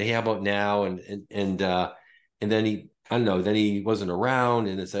I said, hey, how about now? And then I don't know, then he wasn't around,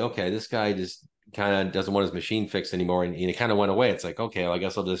 and it's like, okay, this guy just kind of doesn't want his machine fixed anymore, and it kind of went away. It's like, okay, well, I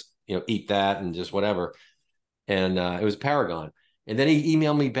guess I'll just eat that and just whatever. And it was Paragon. And then he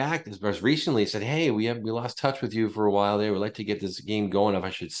emailed me back as recently, said, hey, we lost touch with you for a while there. We'd like to get this game going, if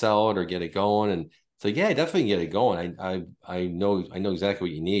I should sell it or get it going. And it's like, yeah, definitely get it going. I know exactly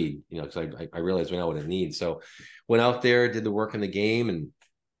what you need, because I realize we know what it needs. So went out there, did the work in the game, and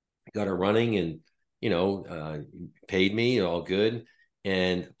got it running, and paid me, all good,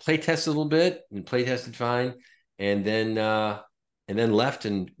 and play tested a little bit and play tested fine, and then left.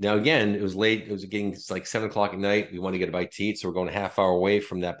 And now again, it was late. It was getting like 7 o'clock at night. We wanted to get a bite to eat, so we're going a half hour away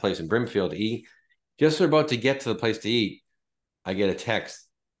from that place in Brimfield to eat. Just about to get to the place to eat, I get a text.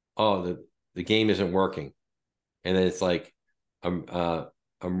 Oh, the game isn't working, and then it's like, I'm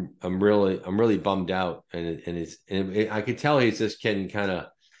really bummed out, and I could tell he's just getting kind of,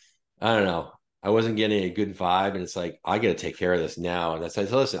 I don't know. I wasn't getting a good vibe, and it's like, I got to take care of this now. And I said,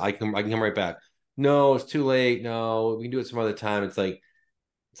 listen, I can come right back. No, it's too late. No, we can do it some other time. It's like,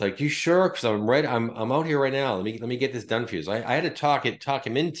 you sure? Because I'm out here right now. Let me get this done for you. So I had to talk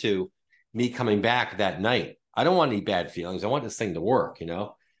him into me coming back that night. I don't want any bad feelings. I want this thing to work,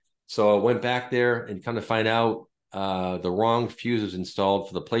 So I went back there, and come to find out, the wrong fuse was installed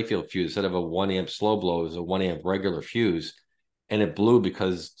for the playfield fuse. Instead of a 1 amp slow blow, it was a 1 amp regular fuse. And it blew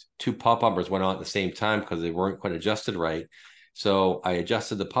because 2 pop bumpers went on at the same time because they weren't quite adjusted right. So I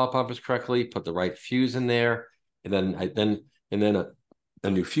adjusted the pop bumpers correctly, put the right fuse in there, and then a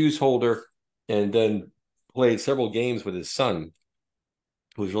new fuse holder, and then played several games with his son,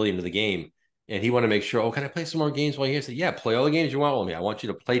 who was really into the game. And he wanted to make sure, oh, can I play some more games while you're here? I said, yeah, play all the games you want with me. I want you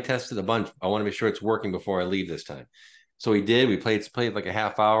to play test it a bunch. I want to make sure it's working before I leave this time. So he did. We played like a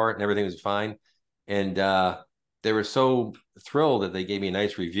half hour, and everything was fine. And they were so thrilled that they gave me a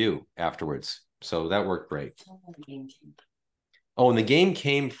nice review afterwards. So that worked great. Oh, and the game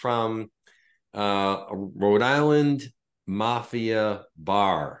came from a Rhode Island mafia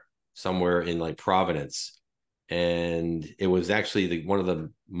bar somewhere in like Providence. And it was actually one of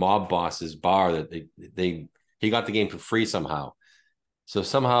the mob bosses' bar that he got the game for free somehow. So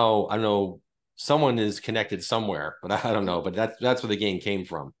somehow, I don't know, someone is connected somewhere, but I don't know. But that's where the game came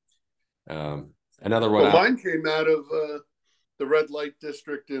from. Mine came out of the red light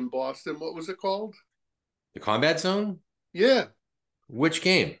district in Boston. What was it called? The Combat Zone? Yeah. Which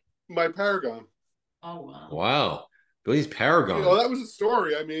game? My Paragon. Oh, wow. Wow. Billy's Paragon. That was a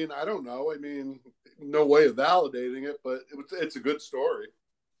story. I mean, I don't know. I mean, no way of validating it, but it's a good story.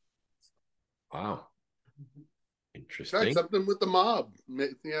 Wow. Interesting. That's something with the mob.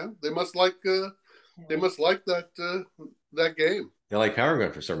 Yeah, they must like that game. They like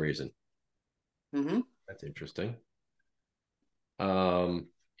Paragon for some reason. Mm-hmm. That's interesting.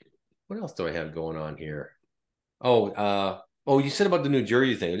 What else do I have going on here? You said about the New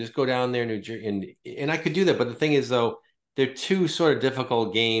Jersey thing. I'll just go down there, New Jersey, and I could do that. But the thing is, though, they're two sort of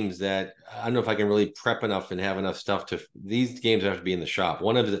difficult games that I don't know if I can really prep enough and have enough stuff to. These games have to be in the shop.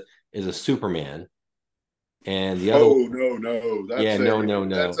 One of it is a Superman, and the other. Oh no! No.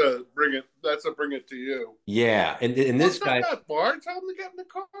 That's a bring it to you. Yeah, and this guy. Not bar. Tell him to get in the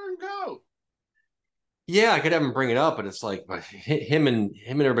car and go. Yeah, I could have him bring it up, but it's like him and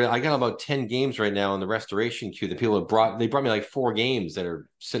everybody. I got about 10 games right now in the restoration queue that people have brought. They brought me like 4 games that are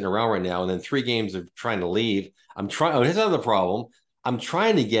sitting around right now, and then 3 games are trying to leave. I'm trying. Oh, here's another problem. I'm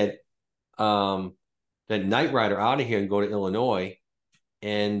trying to get that Knight Rider out of here and go to Illinois,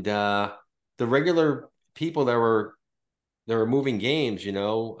 and the regular people that were moving games,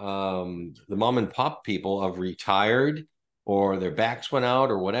 the mom and pop people have retired or their backs went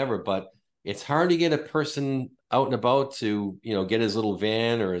out or whatever, but it's hard to get a person out and about to, get his little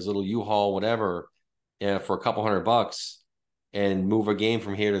van or his little U-Haul, whatever, for a couple $100 and move a game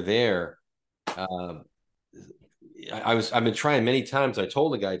from here to there. I've been trying many times. I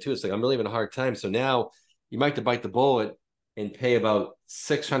told the guy too, it's like, I'm really having a hard time. So now you might have to bite the bullet and pay about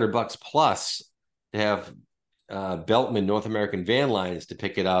 $600 plus to have Beltman North American Van Lines to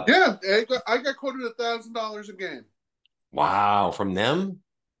pick it up. Yeah, I got quoted $1,000 a game. Wow, from them?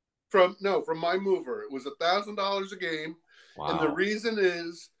 From my mover. It was $1,000 a game, and the Wow. reason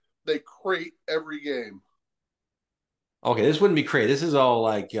is they crate every game. Okay, this wouldn't be crate. This is all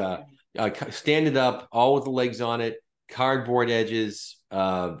like standing up, all with the legs on it, cardboard edges,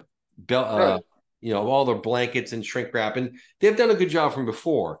 belt, Right. all their blankets and shrink wrap, and they've done a good job from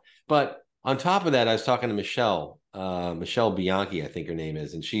before. But on top of that, I was talking to Michelle Bianchi, I think her name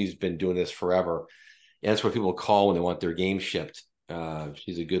is, and she's been doing this forever. And that's what people call when they want their game shipped.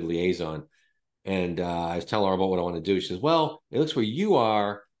 She's a good liaison. And I was telling her about what I want to do. She says, well, it looks where you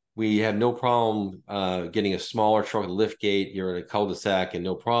are. We have no problem getting a smaller truck, a lift gate. You're in a cul-de-sac and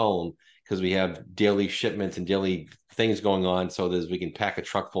no problem because we have daily shipments and daily things going on. So we can pack a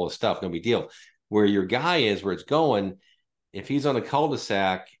truck full of stuff. No big deal. Where your guy is, where it's going, if he's on a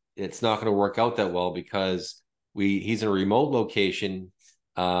cul-de-sac, it's not going to work out that well because he's in a remote location.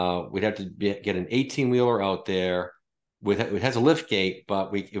 We'd have to get an 18-wheeler out there it has a lift gate,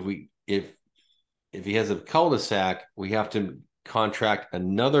 but if he has a cul-de-sac, we have to contract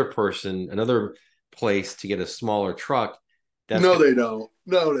another place to get a smaller truck. They don't.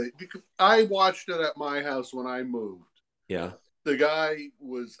 Because I watched it at my house when I moved. Yeah. The guy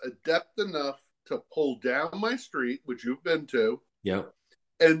was adept enough to pull down my street, which you've been to. Yeah.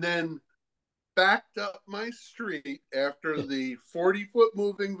 And then backed up my street after the 40-foot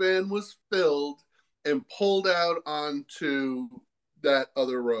moving van was filled and pulled out onto that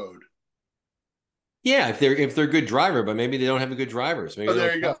other road. Yeah, if they're a good driver, but maybe they don't have a good drivers. Maybe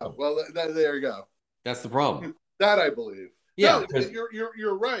there you go. Well, there you go. That's the problem. That I believe. Yeah, no,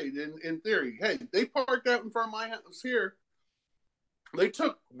 you're right. In theory, hey, they parked out in front of my house here. They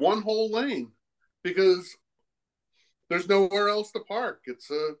took one whole lane because there's nowhere else to park.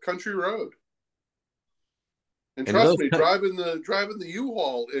 It's a country road. And trust me, driving the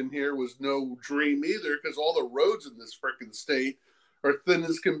U-Haul in here was no dream either because all the roads in this freaking state are thin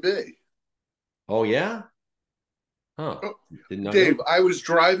as can be. Oh, yeah? Huh. Oh, Dave, I was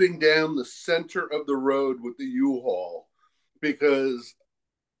driving down the center of the road with the U-Haul because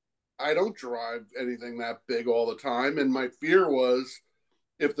I don't drive anything that big all the time. And my fear was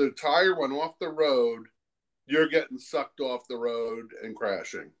if the tire went off the road, you're getting sucked off the road and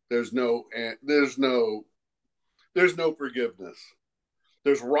crashing. There's no forgiveness.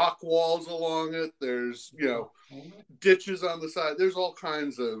 There's rock walls along it. There's, ditches on the side. There's all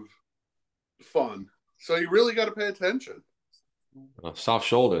kinds of fun. So you really got to pay attention. A soft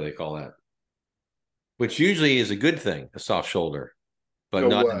shoulder, they call that. Which usually is a good thing, a soft shoulder. But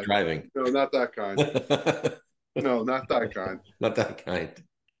not in driving. No, not that kind. No, not that kind. Not that kind.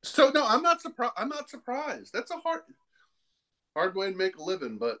 So no, I'm not surprised. That's a hard way to make a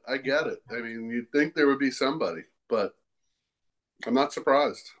living, but I get it. I mean, you'd think there would be somebody, but I'm not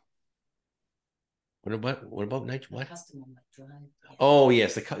surprised. What about night? What? Oh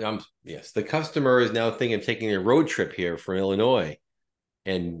yes, the customer is now thinking of taking a road trip here from Illinois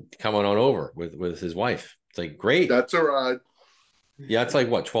and coming on over with his wife. It's like great. That's a ride. Yeah, it's like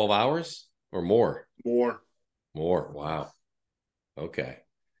what, 12 hours or more? More. Wow. Okay.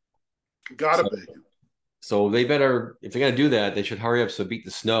 Gotta be. So they better, if they're gonna do that, they should hurry up so beat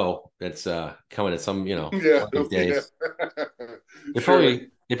the snow that's coming at some, days. Yeah. They probably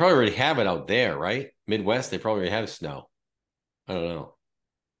already have it out there, right? Midwest, they probably already have snow. I don't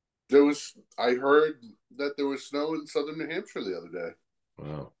know. I heard that there was snow in southern New Hampshire the other day.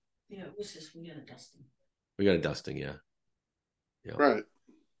 Wow. Yeah, it was just we got a dusting. We got a dusting, yeah. Right.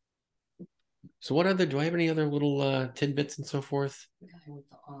 So do I have any other little tidbits and so forth? The guy with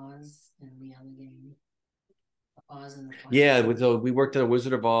the Oz and the other game. The Oz and the we worked in a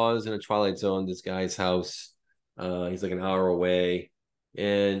Wizard of Oz in a Twilight Zone, this guy's house. He's like an hour away.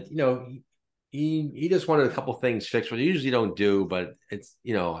 And he just wanted a couple things fixed, which I usually don't do, but it's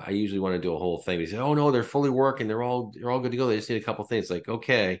I usually want to do a whole thing. He said, "Oh no, they're fully working, they're all good to go. They just need a couple things." Like,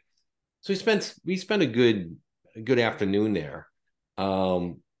 okay. So we spent a good afternoon there.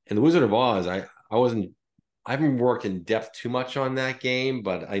 And the Wizard of Oz, I haven't worked in depth too much on that game,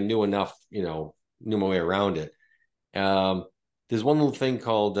 but I knew enough, knew my way around it. There's one little thing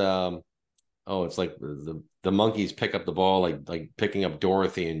called it's like the monkeys pick up the ball, like picking up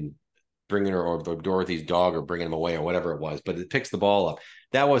Dorothy and bringing her, or Dorothy's dog, or bringing him away, or whatever it was. But it picks the ball up.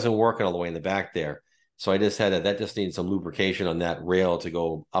 That wasn't working all the way in the back there, so I just had that just needed some lubrication on that rail to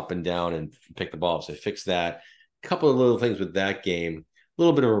go up and down and pick the ball up. So I fixed that. A couple of little things with that game. A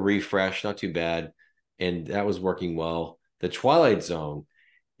little bit of a refresh, not too bad, and that was working well. The Twilight Zone,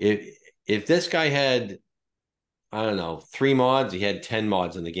 if this guy had, I don't know, 3 mods, he had 10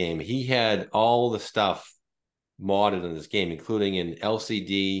 mods in the game. He had all the stuff modded in this game, including an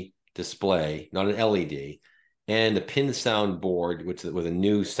LCD display, not an LED, and the pin sound board, which with a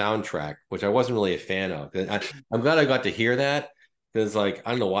new soundtrack, which I wasn't really a fan of. I'm glad I got to hear that because, like, I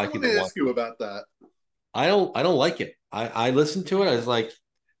don't know why I want people to want. ask you about that. I don't like it. I listened to it. I was like,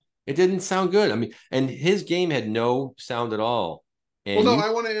 it didn't sound good. I mean, and his game had no sound at all. Well, And no, I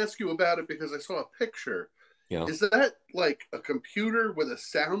want to ask you about it because I saw a picture. you know, Is that like a computer with a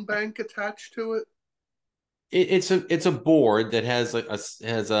sound bank attached to it? it's a board that has like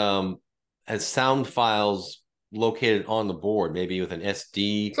has sound files located on the board, maybe with an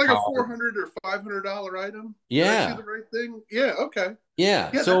SD It's like a card. $400 or $500 item. Did I see Yeah, the right thing? Yeah. Okay. yeah. Yeah,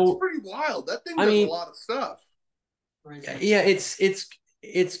 that's So pretty wild. That thing I does a mean, lot of stuff. yeah,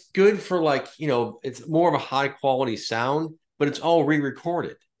 it's good for, like, it's more of a high quality sound, but it's all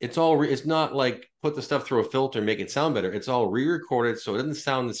re-recorded. It's not like put the stuff through a filter and make it sound better. It's all re-recorded, so it doesn't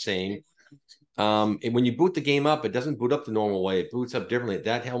sound the same. And when you boot the game up, it doesn't boot up the normal way. It boots up differently.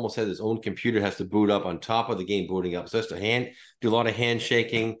 That almost has its own computer, has to boot up on top of the game booting up. So it has to do a lot of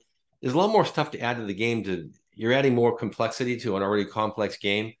handshaking. There's a lot more stuff to add to the game. You're adding more complexity to an already complex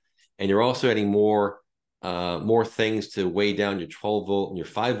game, and you're also adding more things to weigh down your 12 volt and your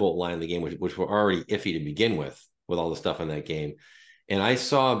 5 volt line in the game, which were already iffy to begin with all the stuff in that game. And I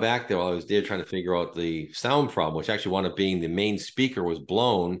saw back there while I was there trying to figure out the sound problem, which actually wound up being the main speaker was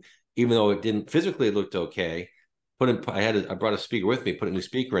blown, even though it didn't physically, it looked okay. I brought a speaker with me, put a new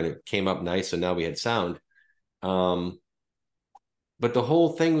speaker in, it came up nice, and now we had sound. But the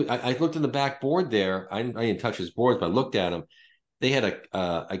whole thing, I looked in the back board there. I didn't touch his boards, but I looked at them. They had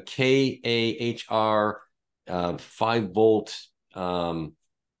a KAHR 5 volt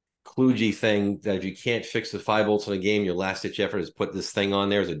kludgy thing that if you can't fix the 5 volts in a game, your last ditch effort is put this thing on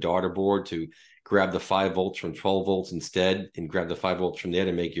there as a daughter board to grab the 5 volts from 12 volts instead, and grab the 5 volts from there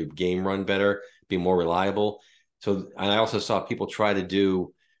to make your game run better, be more reliable. So, and I also saw people try to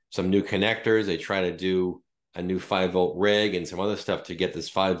do some new connectors. They try to do a new 5 volt rig and some other stuff to get this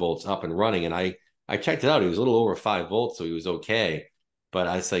 5 volts up and running. And I checked it out. He was a little over 5 volts, so he was okay. But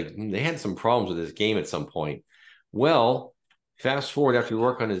I was like, they had some problems with this game at some point. Well, fast forward after we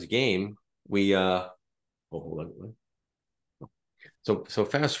work on his game, we hold on. So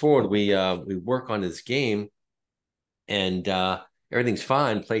fast forward, we work on his game, and everything's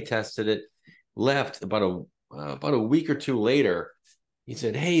fine. Play tested it, left about a week or two later. He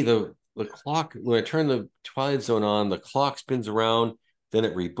said, "Hey, the clock, when I turn the Twilight Zone on, the clock spins around, then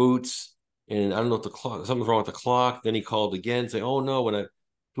it reboots, and I don't know if something's wrong with the clock." Then he called again, say, "Oh no, when I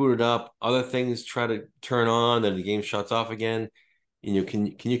boot it up, other things try to turn on, then the game shuts off again.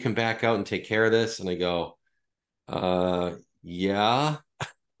 Can you come back out and take care of this?" And I go, yeah.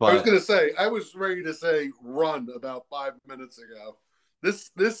 I was going to say, I was ready to say run about 5 minutes ago. This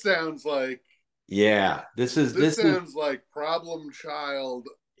sounds like, yeah, this sounds like Problem Child.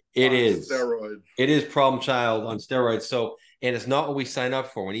 It on is steroids. It is Problem Child on steroids. So, and it's not what we signed up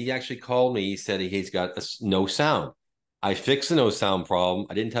for. When he actually called me, he said he's got no sound. I fixed the no sound problem.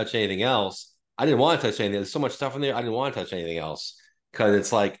 I didn't touch anything else. I didn't want to touch anything. There's so much stuff in there. I didn't want to touch anything else because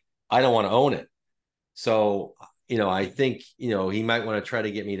it's like, I don't want to own it. So, I think, he might want to try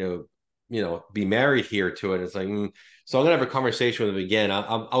to get me to, be married here to it. It's like, so I'm going to have a conversation with him again.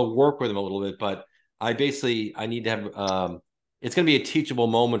 I'll work with him a little bit, but I need to have, it's going to be a teachable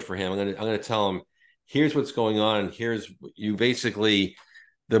moment for him. I'm going to tell him, here's what's going on. Here's you basically,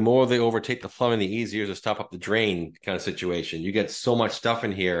 the more they overtake the plumbing, the easier to stop up the drain kind of situation. You get so much stuff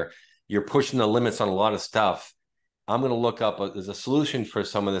in here. You're pushing the limits on a lot of stuff. I'm going to look up, there's a solution for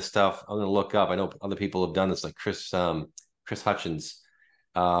some of this stuff. I'm going to look up. I know other people have done this, like Chris Hutchins,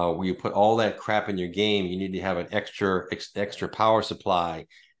 where you put all that crap in your game. You need to have an extra power supply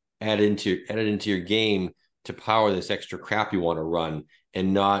added into your game to power this extra crap you want to run,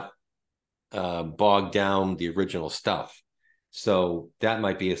 and not bog down the original stuff. So that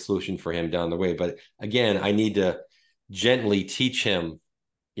might be a solution for him down the way. But again, I need to gently teach him,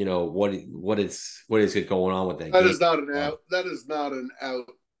 what is going on with that That game. is not an out. That is not an out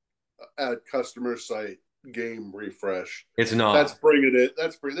at customer site game refresh. It's not. That's bringing it.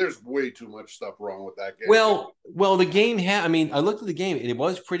 There's way too much stuff wrong with that game. Well, the game had. I mean, I looked at the game. It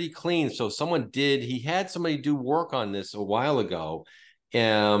was pretty clean. So he had somebody do work on this a while ago.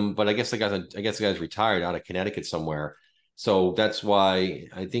 But I guess the guy's retired out of Connecticut somewhere. So that's why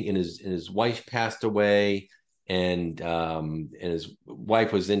I think his wife passed away, and his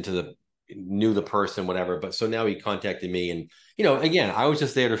wife was knew the person, whatever. But so now he contacted me, and again, I was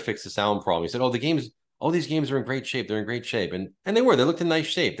just there to fix the sound problem. He said, "Oh, all these games are in great shape. They're in great shape," and they were. They looked in nice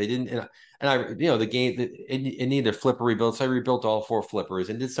shape. They didn't, and I, the game it needed a flipper rebuild, so I rebuilt all 4 flippers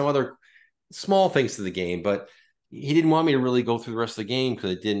and did some other small things to the game, but he didn't want me to really go through the rest of the game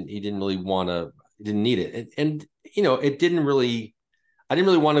because he didn't really want to didn't need it. And you know, it didn't really. I didn't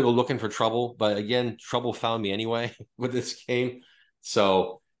really want to go looking for trouble, but again, trouble found me anyway with this game.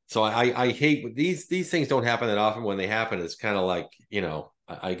 So I hate these things don't happen that often. When they happen, it's kind of like, you know,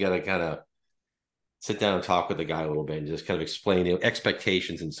 I gotta kind of sit down and talk with the guy a little bit and just kind of explain, you know,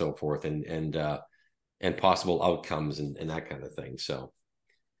 expectations and so forth, and possible outcomes and that kind of thing. So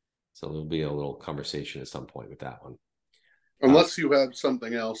there'll be a little conversation at some point with that one. Unless you have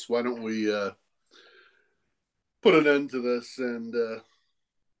something else, why don't we put an end to this? And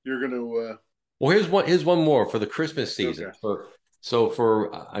you're going to. Well, here's one more for the Christmas season. Okay.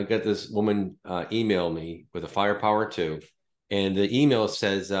 I got this woman email me with a Firepower 2, and the email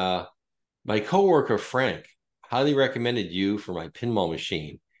says, my coworker Frank highly recommended you for my pinball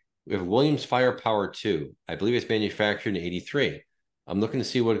machine. We have Williams Firepower 2. I believe it's manufactured in '83. I'm looking to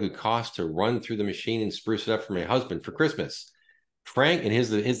see what it could cost to run through the machine and spruce it up for my husband for Christmas. Frank, and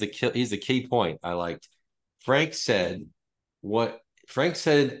here's the key point I liked. Frank said what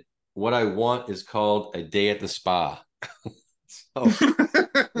I want is called a day at the spa. So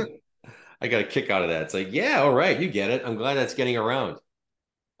I got a kick out of that. It's like, yeah, all right, you get it. I'm glad that's getting around.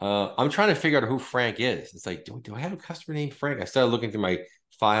 I'm trying to figure out who Frank is. It's like, do I have a customer named Frank? I started looking through my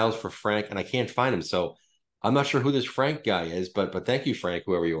files for Frank, and I can't find him. So I'm not sure who this Frank guy is, but thank you, Frank,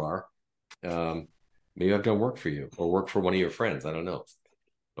 whoever you are. Maybe I've done work for you or work for one of your friends. I don't know,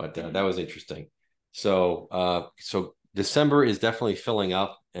 but that was interesting. So December is definitely filling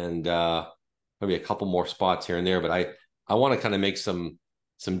up, and maybe a couple more spots here and there. But I want to kind of make some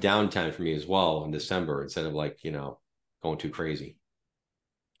downtime for me as well in December instead of, like, you know, going too crazy.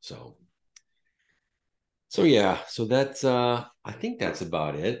 So yeah. So that's I think that's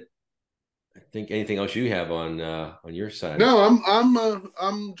about it. I think anything else you have on your side? No,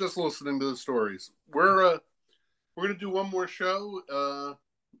 I'm just listening to the stories. We're gonna do one more show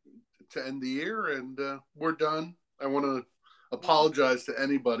to end the year, and we're done. I want to apologize to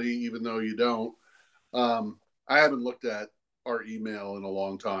anybody, even though you don't. I haven't looked at our email in a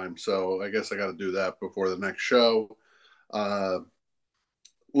long time, so I guess I got to do that before the next show.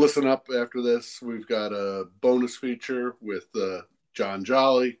 Listen up after this. We've got a bonus feature with Jon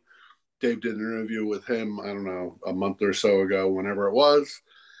Jolly. Dave did an interview with him, I don't know, a month or so ago, whenever it was.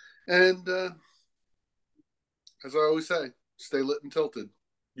 And as I always say, stay lit and tilted.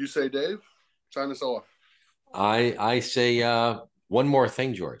 You say, Dave, sign us off. I say one more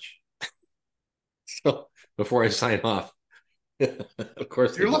thing, George. So before I sign off, of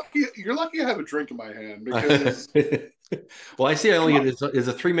course you're lucky. You're lucky I have a drink in my hand because. Well, I see. I only get there's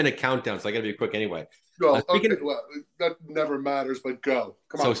a 3-minute countdown, so I got to be quick anyway. Well, well, that never matters, but go.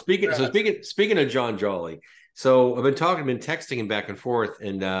 Come on. Speaking of Jon Jolly, so I've been texting him back and forth,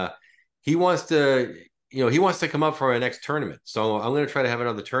 and he wants to come up for our next tournament. So I'm going to try to have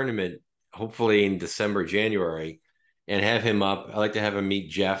another tournament, hopefully in December, January, and have him up. I like to have him meet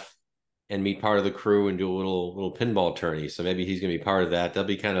Jeff and meet part of the crew and do a little pinball tourney. So maybe he's going to be part of that. That'll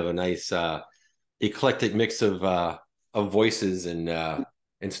be kind of a nice eclectic mix of voices and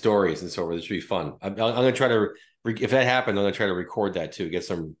stories and so forth. It should be fun. I'm going to try to, if that happens, I'm going to try to record that too, get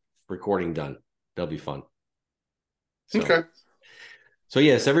some recording done. That'll be fun. So, okay. So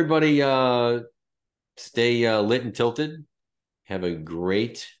yes, everybody stay lit and tilted. Have a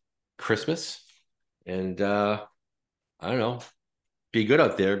great Christmas. And I don't know, be good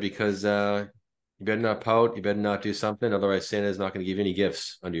out there, because you better not pout. You better not do something. Otherwise, Santa's not going to give you any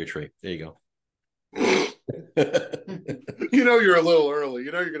gifts under your tree. There you go. You know you're a little early.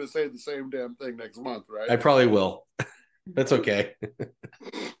 You know you're going to say the same damn thing next month, right? I probably will. That's okay.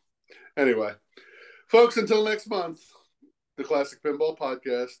 Anyway, folks, until next month, the Classic Pinball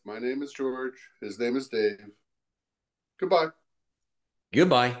Podcast. My name is George. His name is Dave. Goodbye.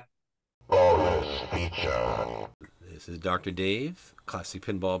 Goodbye. This is Dr. Dave, Classic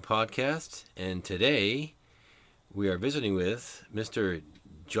Pinball Podcast, and today we are visiting with Mr.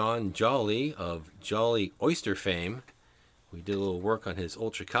 Jon Jolly of Jolly Oyster fame. We did a little work on his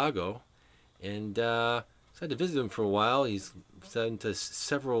Old Chicago, and decided to visit him for a while. He's sent us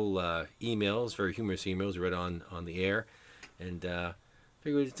several emails, very humorous emails, read on the air, and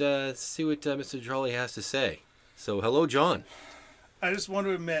figured see what Mr. Jolly has to say. So, hello, John. I just want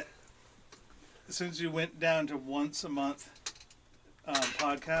to admit, since you went down to once a month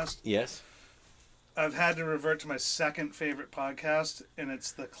podcast, yes, I've had to revert to my second favorite podcast, and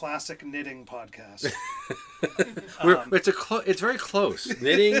it's the Classic Knitting Podcast. It's very close.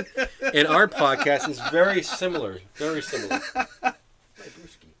 Knitting and our podcast is very similar. Very similar.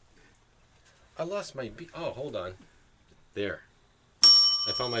 I lost my beer. Oh, hold on. There.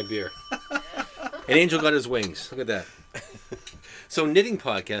 I found my beer. An angel got his wings. Look at that. So knitting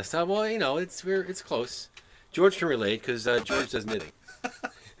podcast. Well, you know, it's close. George can relate because George does knitting.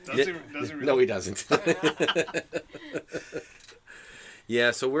 Does he really? No, he doesn't.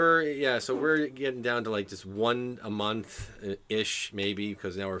 Yeah, so we're getting down to like just one a month ish maybe,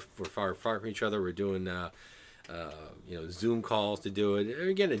 because now we're far from each other. We're doing you know, Zoom calls to do it.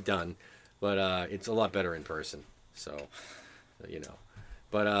 We're getting it done, but it's a lot better in person. So you know,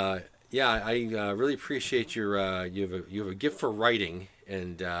 but yeah, I really appreciate your you have a gift for writing,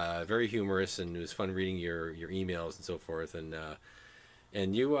 and very humorous, and it was fun reading your emails and so forth,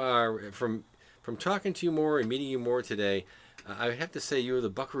 and you are from talking to you more and meeting you more today. I have to say you're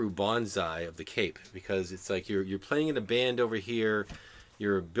the Buckaroo Bonsai of the Cape, because it's like you're playing in a band over here,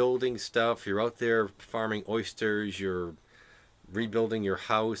 you're building stuff, you're out there farming oysters, you're rebuilding your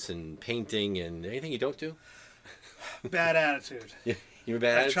house and painting, and anything you don't do? Bad attitude. Yeah, you're a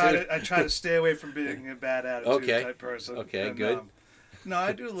bad attitude? I try to stay away from being a bad attitude type person. Okay, and, good. No,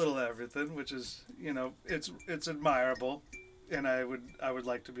 I do a little everything, which is, you know, it's admirable, and I would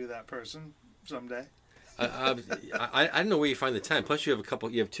like to be that person someday. I don't know where you find the time. Plus, you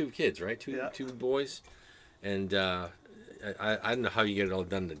have two kids, right? Two boys, and I don't know how you get it all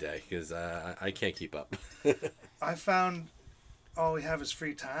done today, because I can't keep up. I found all we have is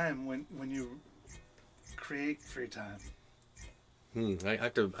free time when you create free time. I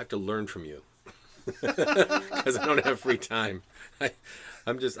have to learn from you, because I don't have free time. And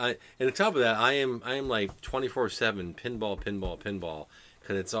on top of that, I am like 24/7 pinball.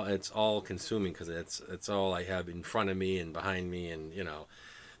 Because it's all consuming, because it's all I have in front of me and behind me, and you know,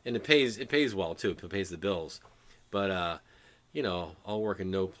 and it pays well too. It pays the bills, but you know, all work and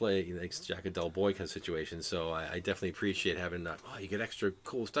no play, like Jack a dull boy kind of situation. So I definitely appreciate having you get extra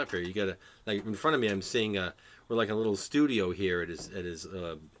cool stuff here. You got like in front of me, I'm seeing we're like a little studio here at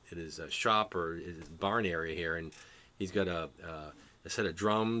his shop or his barn area here, and he's got a set of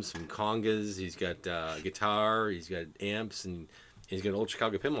drums, some congas. He's got a guitar. He's got amps, and he's got an old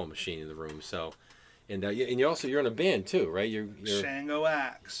Chicago pinball machine in the room. So, and you're in a band too, right? You're Shango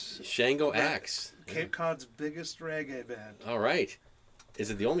Axe. Shango Axe. Cape Cod's biggest reggae band. All right. Is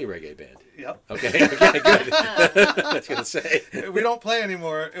it the only reggae band? Yep. Okay, good. I was gonna say we don't play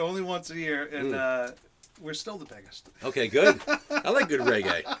anymore. Only once a year, and we're still the biggest. Okay, good. I like good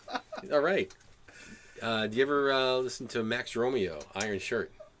reggae. All right. Do you ever listen to Max Romeo, Iron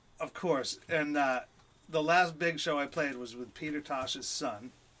Shirt? Of course, and. The last big show I played was with Peter Tosh's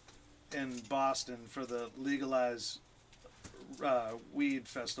son in Boston for the legalized weed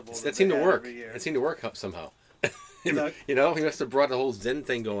festival. That seemed to work. It seemed to work somehow. You know, he must have brought the whole Zen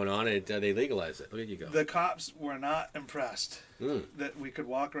thing going on, and they legalized it. Look at you go. The cops were not impressed that we could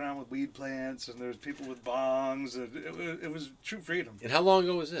walk around with weed plants, and there was people with bongs, and it was true freedom. And how long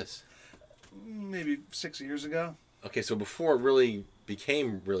ago was this? Maybe 6 years ago. Okay, so before it really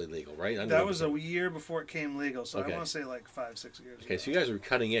became really legal, right? That was a year before it came legal, so okay. I want to say like 5-6 years ago. So you guys are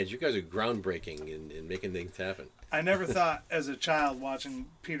cutting edge. You guys are groundbreaking in making things happen. I never thought as a child watching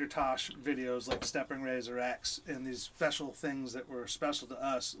Peter Tosh videos like Stepping Razor X and these special things that were special to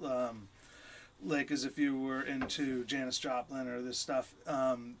us, like as if you were into Janis Joplin or this stuff,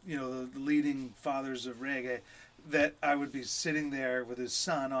 you know, the leading fathers of reggae, that I would be sitting there with his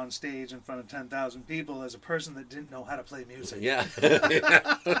son on stage in front of 10,000 people as a person that didn't know how to play music. Yeah.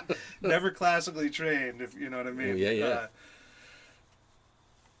 Never classically trained, if you know what I mean. Yeah.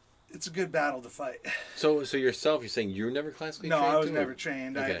 It's a good battle to fight. So yourself, you're saying you were never classically trained? No, I was never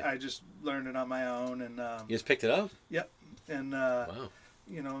trained. Okay. I just learned it on my own. And you just picked it up? Yep. And, wow.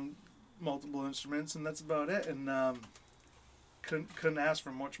 You know, multiple instruments, and that's about it. And couldn't ask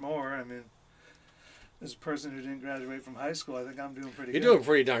for much more. I mean, as a person who didn't graduate from high school, I think I'm doing pretty good. You're doing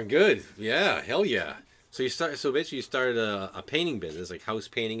pretty darn good. Yeah, hell yeah. So basically you started a painting business, like house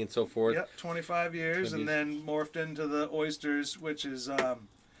painting and so forth. Yep, 25 years, and then morphed into the oysters, which is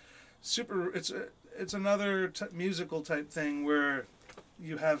super. It's another musical type thing where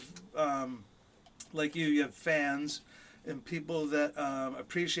you have like you have fans and people that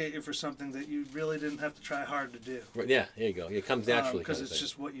appreciate you for something that you really didn't have to try hard to do. Yeah, there you go. It comes naturally. Because it's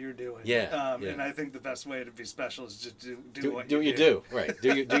just what you're doing. Yeah, And I think the best way to be special is just do what you do. Right.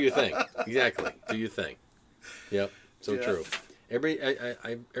 Do your thing. Exactly. Do your thing. Yep. So true.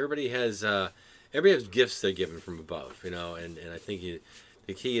 Everybody has gifts they're given from above, you know, and I think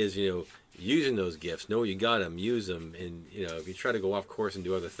the key is, you know, using those gifts. Know you got them, use them, and you know, if you try to go off course and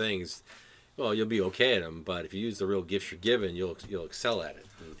do other things, well, you'll be okay at them, but if you use the real gifts you're given, you'll excel at it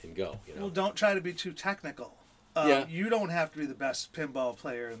and go. You know? Well, don't try to be too technical. You don't have to be the best pinball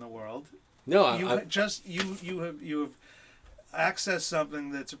player in the world. No, you have access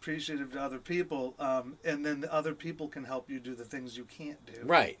something that's appreciative to other people, and then the other people can help you do the things you can't do.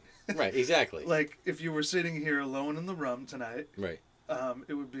 Right. Right. Exactly. Like if you were sitting here alone in the room tonight, right.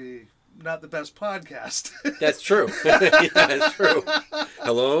 It would be not the best podcast. That's true. Yeah, that's true.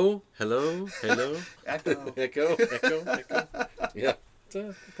 Hello, hello, hello. Echo. Echo, echo, echo. Yeah, that's a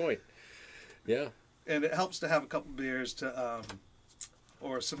good point. Yeah. And it helps to have a couple beers to,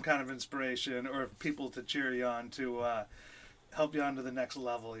 or some kind of inspiration, or people to cheer you on to help you on to the next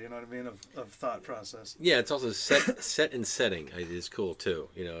level. You know what I mean, of thought process. Yeah, it's also set and setting is cool too.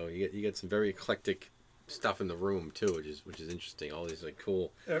 You know, you get some very eclectic stuff in the room too, which is interesting. All these like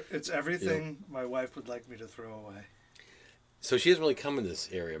cool. It's everything my wife would like me to throw away. So she doesn't really come in this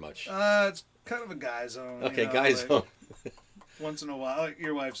area much. It's kind of a guy zone. Okay, you know, guy zone. Once in a while, like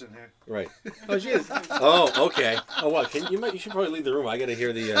your wife's in here. Right. Oh, she is. Oh, okay. Oh, what? You should probably leave the room. I got to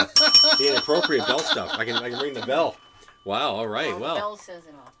hear the inappropriate bell stuff. I can ring the bell. Wow. All right. Well. The bell says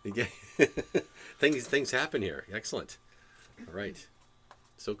it all. Things happen here. Excellent. All right.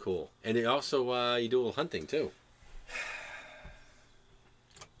 So cool. And it also you do a little hunting too.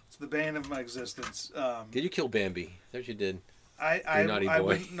 It's the bane of my existence. Did you kill Bambi? Is that what you did? I naughty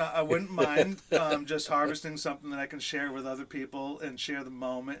boy. wouldn't mind just harvesting something that I can share with other people and share the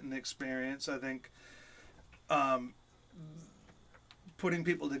moment and the experience. I think putting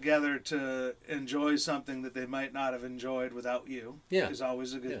people together to enjoy something that they might not have enjoyed without you is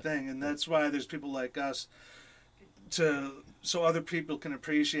always a good thing. And that's why there's people like us so other people can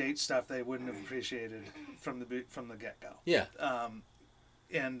appreciate stuff they wouldn't have appreciated from the get-go. Yeah.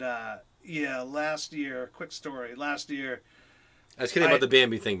 Last year, quick story. Last year, I was kidding about the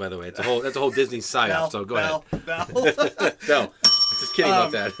Bambi thing, by the way. That's a whole Disney psyop. So go ahead. No, just kidding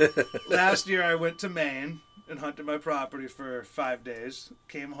about that. Last year, I went to Maine and hunted my property for 5 days.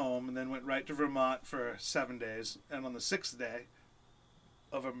 Came home and then went right to Vermont for 7 days. And on the 6th day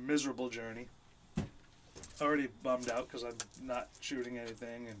of a miserable journey, already bummed out because I'm not shooting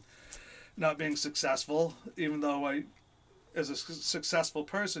anything and not being successful. Even though as a successful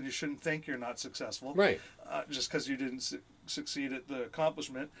person, you shouldn't think you're not successful. Right. Just because you didn't succeed at the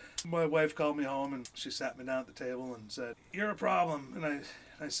accomplishment. My wife called me home and she sat me down at the table and said, "You're a problem." And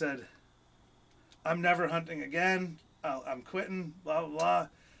I said, "I'm never hunting again. I'm quitting, blah, blah, blah."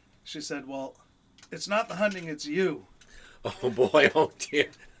 She said, "Well, it's not the hunting, it's you." Oh, boy. Oh,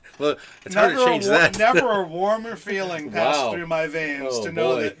 dear. Well, it's hard to change that. Never a warmer feeling passed through my veins to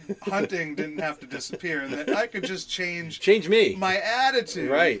know that hunting didn't have to disappear and that I could just change me, my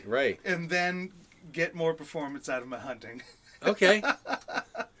attitude. Right. And then get more performance out of my hunting. Okay.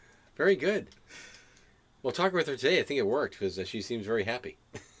 Very good. Well, talking with her today, I think it worked because she seems very happy.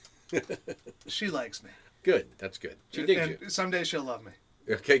 She likes me. Good. That's good. She digs you. Someday she'll love me.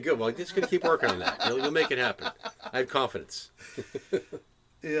 Okay, good. Well, just going to keep working on that. You'll make it happen. I have confidence.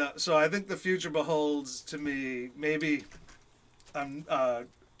 Yeah, so I think the future beholds to me maybe a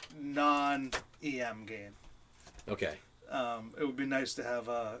non-EM game. Okay. It would be nice to have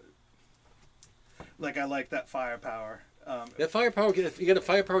I like that firepower. That firepower, you got a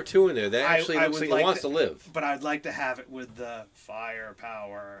firepower 2 in there. That actually looks like it wants to live. But I'd like to have it with the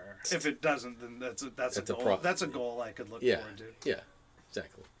firepower. If it doesn't, then that's a goal. That's a goal I could look forward to. Yeah,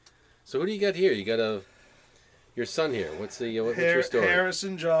 exactly. So who do you got here? You got your son here. What's your story?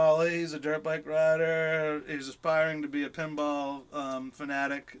 Harrison Jolly. He's a dirt bike rider. He's aspiring to be a pinball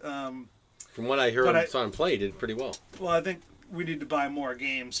fanatic. From what I heard, saw him play, he did pretty well. Well, I think we need to buy more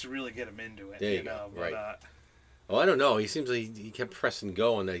games to really get him into it. There you go. Right. Well, I don't know. He seems like he kept pressing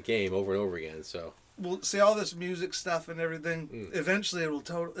go on that game over and over again. So. Well, see all this music stuff and everything. Eventually,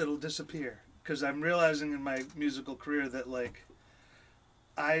 it'll disappear because I'm realizing in my musical career that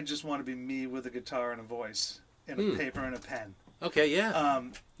I just want to be me with a guitar and a voice and a paper and a pen. Okay, yeah.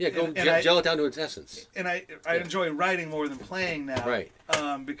 Gel it down to its essence. And I enjoy writing more than playing now. Right.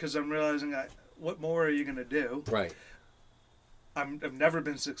 Because I'm realizing what more are you going to do? Right. I've never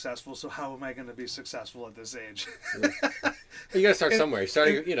been successful, so how am I going to be successful at this age? You got to start somewhere.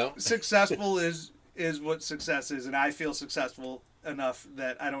 Successful is what success is, and I feel successful enough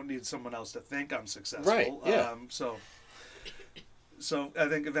that I don't need someone else to think I'm successful. Right. Yeah. So I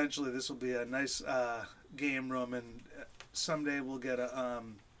think eventually this will be a nice game room, and someday we'll get a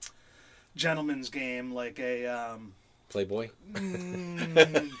gentleman's game like a Playboy.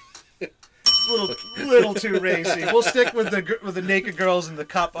 Little too racy. We'll stick with the naked girls in the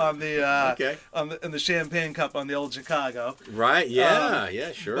cup on the in the champagne cup on the old Chicago. Right.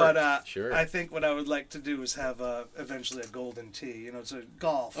 Yeah. Sure. But sure. I think what I would like to do is have eventually a golden tee. It's a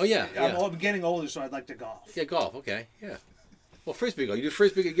golf. Oh yeah. I'm getting older, so I'd like to golf. Yeah, golf. Okay. Yeah. Well, frisbee golf. You do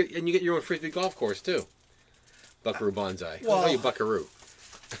frisbee, and you get your own frisbee golf course too. Buckaroo Banzai. Well, Oh, you Buckaroo.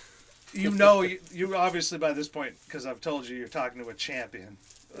 You know, you obviously by this point, because I've told you, you're talking to a champion.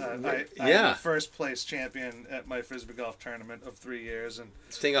 I'm the first place champion at my Frisbee golf tournament of 3 years, and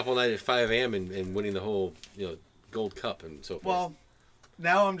staying up all night at 5 a.m. and winning the whole, gold cup and so forth. Well,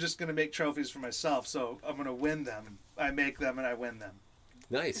 now I'm just going to make trophies for myself, so I'm going to win them. I make them and I win them.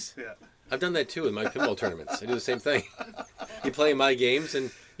 Nice. Yeah. I've done that too in my pinball tournaments. I do the same thing. You play my games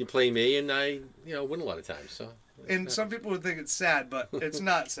and you play me, and I, win a lot of times. So. And some people would think it's sad, but it's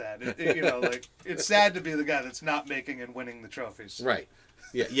not sad. It's sad to be the guy that's not making and winning the trophies. Right.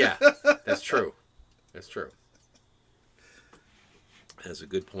 Yeah. That's true. That's true. That's a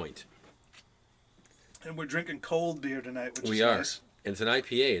good point. And we're drinking cold beer tonight, which we is are. Nice. And it's an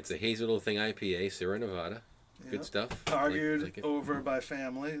IPA. It's a hazy little thing IPA, Sierra Nevada. Yep. Good stuff. Argued like over by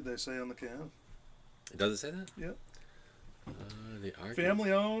family, they say on the can. Does it say that? Yep.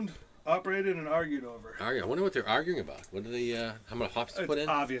 Family owned, operated, and argued over. I wonder what they're arguing about. What do they? How many hops to put in?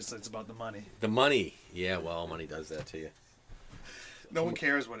 Obviously, it's about the money. The money. Yeah, well, money does that to you. No one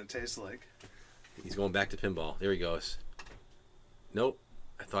cares what it tastes like. He's going back to pinball. There he goes. Nope.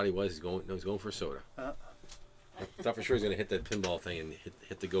 I thought he was. He's going for soda. I thought for sure he was going to hit that pinball thing and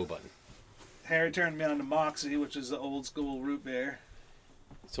hit the go button. Harry turned me on to Moxie, which is the old school root beer.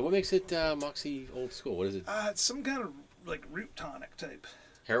 So what makes it Moxie old school? What is it? It's some kind of like root tonic type.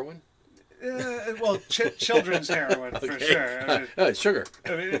 Heroin? Well, children's heroin for sure. I mean, it's sugar.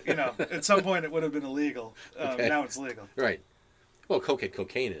 I mean, at some point it would have been illegal. Okay. Now it's legal. Right. Well, Coke had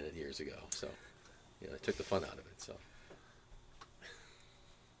cocaine in it years ago, so they took the fun out of it. So.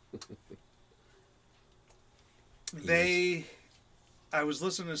 I was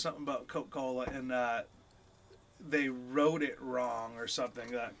listening to something about Coca-Cola, and they wrote it wrong or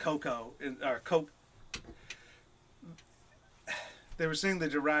something. Coke. They were saying they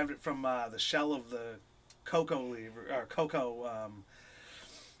derived it from the shell of the cocoa leaf or cocoa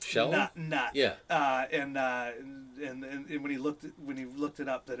shell nut. Yeah. And when he looked it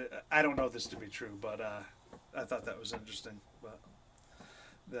up, I don't know this to be true, but I thought that was interesting. But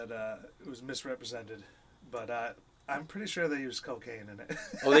that it was misrepresented. But I'm pretty sure they used cocaine in it.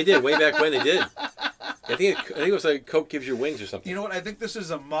 Oh, they did way back when. They did. I think it was like Coke gives you wings or something. You know what? I think this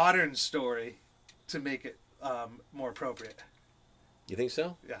is a modern story to make it more appropriate. You think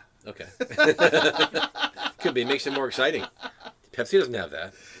so? Yeah. Okay. Could be. It makes it more exciting. Pepsi doesn't have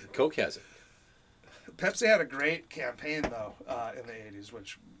that. Coke has it. Pepsi had a great campaign, though, in the 80s,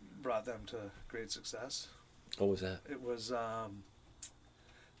 which brought them to great success. What was that? It was, what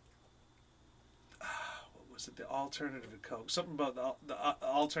was it? The alternative Coke. Something about the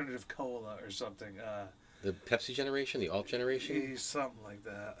alternative cola or something. The Pepsi generation? The alt generation? Something like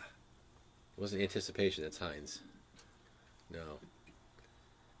that. It wasn't Anticipation. That's Heinz. No.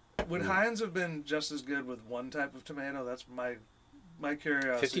 Would Heinz have been just as good with one type of tomato? That's my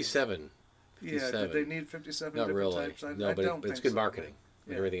curiosity. 57. Yeah, did they need 57 Not different really. types? No, but it's good so. marketing.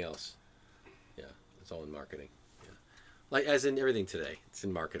 Like everything else. Yeah, it's all in marketing. Yeah. Like as in everything today, it's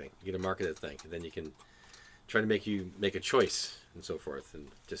in marketing. You got to market a thing, and then you can try to make a choice and so forth, and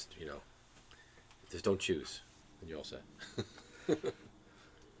just just don't choose, and you're all set.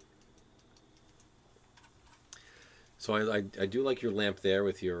 So I do like your lamp there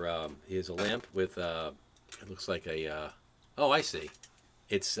with your here's a lamp with it looks like a oh, I see,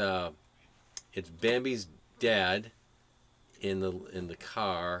 it's Bambi's dad in the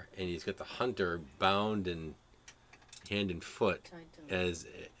car, and he's got the hunter bound and hand and foot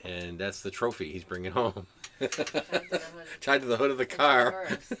and that's the trophy he's bringing home. Tied to the hood of the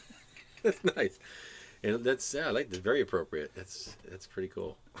car. That's nice. And that's I like that. Very appropriate. That's pretty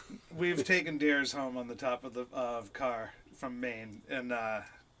cool. We've taken deers home on the top of the car from Maine, and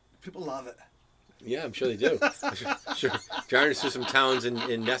people love it. Yeah, I'm sure they do. Sure. If you're honest with some towns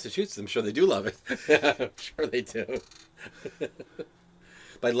in Massachusetts, I'm sure they do love it. I'm sure they do.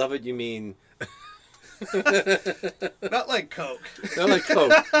 By love it, you mean not like Coke. Not like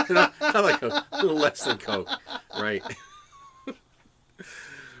Coke. Not like Coke. A little less than Coke, right?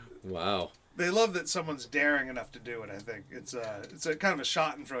 Wow. They love that someone's daring enough to do it. I think it's a kind of a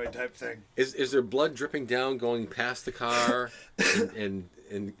Schadenfreude type thing. Is there blood dripping down going past the car, and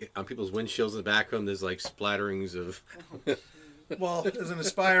on people's windshields in the back of them? There's like splatterings of. Well, as an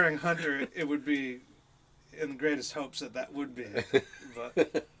aspiring hunter, it would be in the greatest hopes that would be,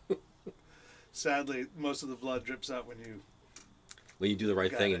 but sadly, most of the blood drips out when you. When you do the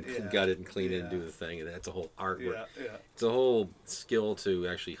right thing and gut it and clean it and do the thing, and that's a whole artwork. Yeah. It's a whole skill to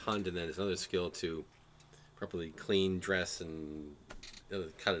actually hunt, and then it's another skill to properly clean, dress, and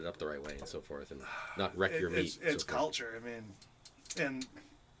cut it up the right way and so forth, and not wreck your meat. It's culture. I mean, and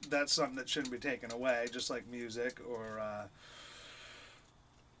that's something that shouldn't be taken away, just like music or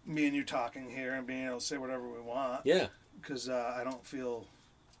me and you talking here and being able to say whatever we want. Yeah. Because I don't feel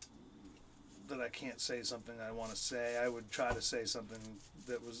that I can't say something I want to say. I would try to say something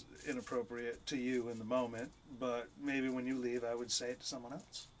that was inappropriate to you in the moment, but maybe when you leave, I would say it to someone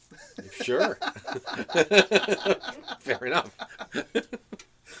else. Sure. Fair enough.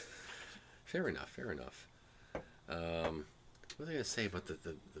 Fair enough. What was I going to say about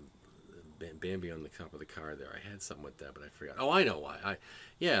the Bambi on the top of the car there? I had something with that, but I forgot. Oh, I know why.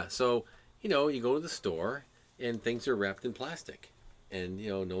 So, you go to the store and things are wrapped in plastic. And,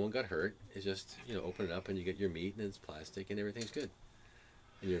 no one got hurt. It's just, open it up and you get your meat and it's plastic and everything's good.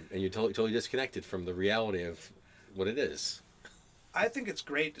 And you're totally disconnected from the reality of what it is. I think it's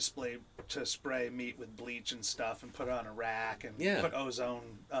great to spray meat with bleach and stuff and put it on a rack and put ozone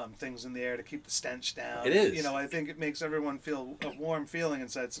things in the air to keep the stench down. It is. I think it makes everyone feel a warm feeling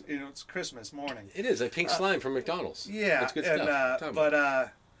inside. It's Christmas morning. It is like pink slime from McDonald's. Yeah, that's good stuff. But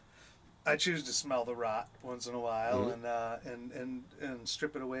I choose to smell the rot once in a while and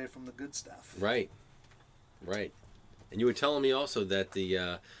strip it away from the good stuff. Right. And you were telling me also that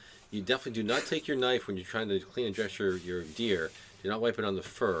you definitely do not take your knife when you're trying to clean and dress your deer. Do not wipe it on the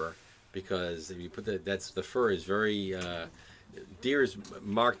fur, because if you put the fur is very deers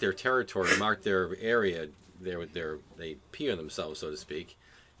mark their territory, mark their area. They pee on themselves, so to speak,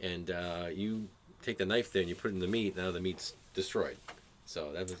 and you take the knife there and you put it in the meat. Now the meat's destroyed.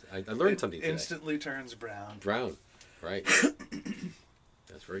 So I learned something today. Instantly turns brown. Brown, right?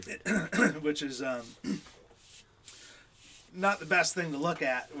 That's very good. Which is not the best thing to look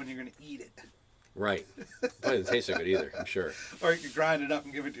at when you're going to eat it. Right. Probably doesn't taste so good either, I'm sure. Or you could grind it up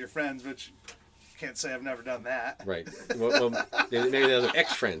and give it to your friends, which can't say I've never done that. Right. Well maybe they're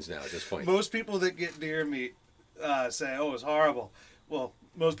ex-friends now at this point. Most people that get deer meat say, "Oh, it's horrible." Well,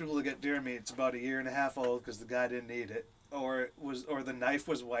 most people that get deer meat, it's about 1.5 years old because the guy didn't eat it, or the knife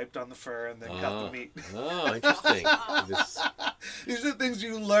was wiped on the fur and then cut the meat. Oh, interesting. These are things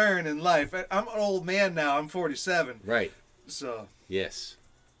you learn in life. I'm an old man now. I'm 47. Right. So. Yes,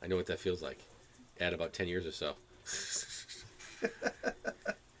 I know what that feels like. Add about 10 years or so.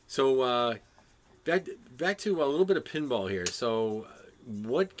 So back to a little bit of pinball here. So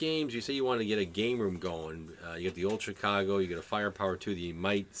what games, you say you want to get a game room going. You got the Old Chicago, you got a Firepower 2 that you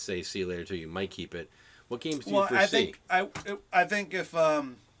might say see you later too, you might keep it. What games do you foresee? I think if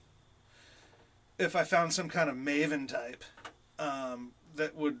I found some kind of Maven type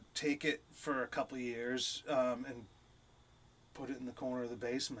that would take it for a couple of years and put it in the corner of the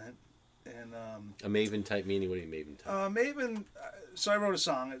basement. And a Maven type meaning? What do you mean Maven type? Maven. So I wrote a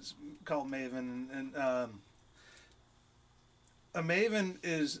song. It's called Maven, and a Maven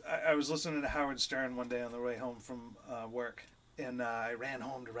is. I was listening to Howard Stern one day on the way home from work, and I ran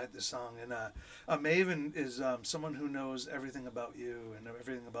home to write this song. And a Maven is someone who knows everything about you and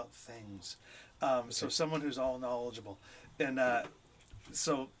everything about things. So someone who's all knowledgeable, and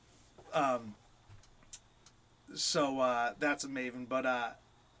so that's a Maven, but.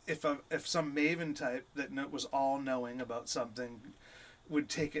 If some Maven type that was all knowing about something would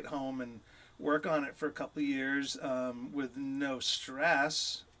take it home and work on it for a couple of years with no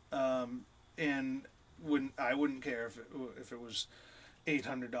stress, and I wouldn't care if it was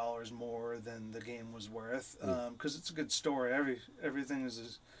 $800 more than the game was worth, because it's a good story. Everything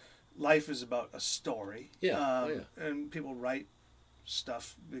life is about a story. Yeah. And people write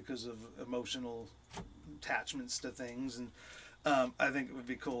stuff because of emotional attachments to things, and I think it would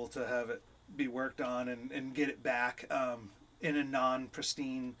be cool to have it be worked on and get it back in a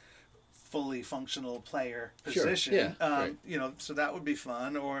non-pristine, fully functional player position. Sure. Yeah, right. So that would be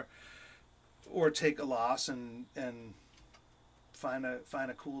fun. Or take a loss and find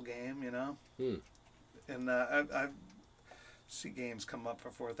a cool game. And I see games come up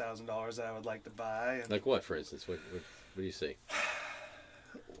for $4,000 that I would like to buy. And like what, for instance? What do you see?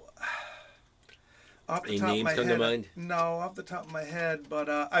 Any names come to mind? No, off the top of my head, but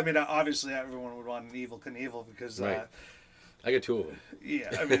I mean, obviously everyone would want an Evel Knievel because right. I got 2 of them.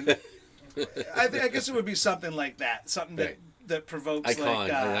 Yeah, I mean, I guess it would be something like that, something that provokes an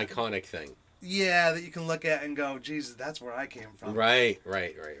iconic thing. Yeah, that you can look at and go, Jesus, that's where I came from. Right.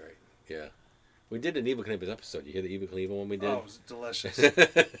 Yeah, we did an Evel Knievel episode. You hear the Evel Knievel one we did? Oh, it was delicious.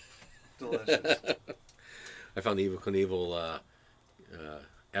 Delicious. I found the Evel Knievel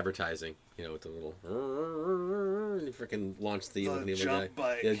advertising, with the little and you freaking launched the jump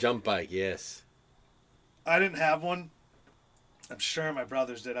bike. Yeah, jump bike, yes. I didn't have one. I'm sure my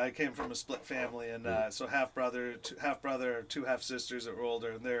brothers did. I came from a split family, and so half brother, 2 half sisters that were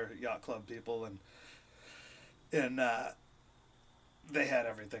older, and they're yacht club people, and they had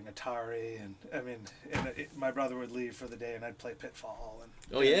everything, Atari, and I mean, my brother would leave for the day, and I'd play Pitfall.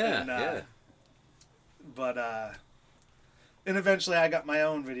 And eventually I got my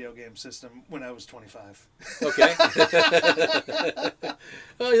own video game system when I was 25. Okay.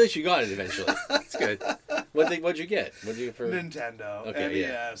 Well, at least you got it eventually. That's good. What'd you get? What'd you get for Nintendo, okay,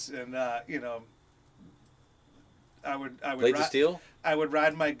 NES, and you know, I would Blades of Steel? I would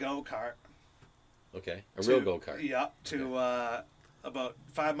ride my go-kart. Okay, real go-kart. Yeah, about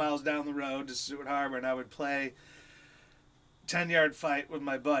 5 miles down the road to Stewart Harbor, and I would play 10-yard fight with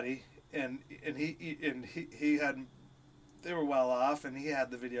my buddy, and he had. They were well off, and he had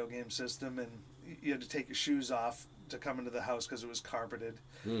the video game system, and you had to take your shoes off to come into the house because it was carpeted,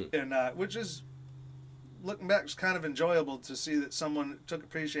 and which is, looking back, was kind of enjoyable to see that someone took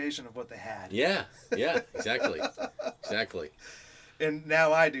appreciation of what they had. Yeah, exactly. And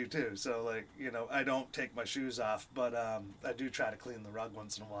now I do too. So, like, you know, I don't take my shoes off, but I do try to clean the rug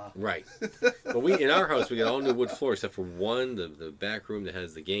once in a while. Right. Well, in our house we got all new wood floors except for one. The back room that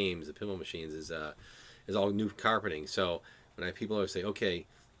has the games, the pinball machines, is all new carpeting. So when people always say, okay,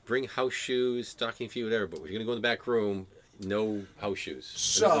 bring house shoes, stocking feet, whatever, but we're going to go in the back room, no house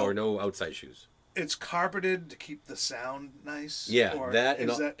shoes or no outside shoes. It's carpeted to keep the sound nice? Yeah, or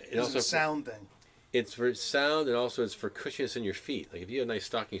is it a sound thing? It's for sound, and also it's for cushioning in your feet. Like if you have nice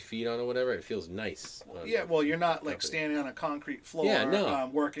stocking feet on or whatever, it feels nice. Yeah, well, you're not like standing on a concrete floor,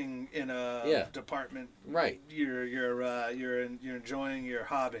 working in a department. Right. You're enjoying your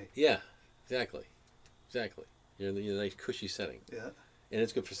hobby. Yeah, exactly. You're in a nice cushy setting. Yeah. And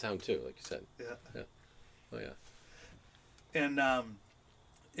it's good for sound too, like you said. Yeah. Oh yeah.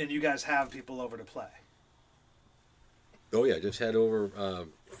 And you guys have people over to play. Oh yeah, just had over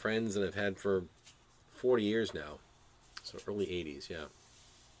friends that I've had for 40 years now, so early 80s, yeah.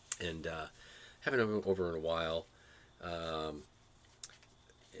 And haven't been over in a while. And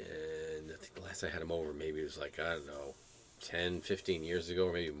I think the last I had them over, maybe it was like, I don't know, 10, 15 years ago,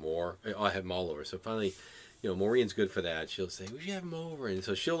 or maybe more. I have them all over. So finally, you know, Maureen's good for that. She'll say, we should have them over. And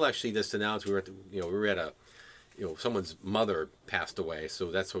so she'll actually just announce we were at a, someone's mother passed away. So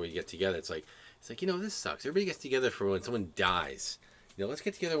that's where we get together. It's like, this sucks. Everybody gets together for when someone dies. Let's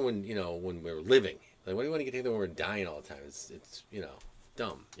get together when we're living. Like, why do you want to get together when we're dying all the time? It's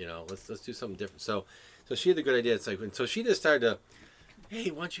dumb. Let's do something different. So she had a good idea. It's like, and so she just started to, hey,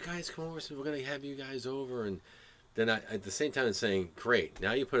 why don't you guys come over? So we're going to have you guys over. And then I, at the same time, saying, great,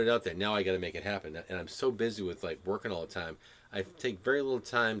 now you put it out there. Now I got to make it happen. And I'm so busy with like working all the time. I take very little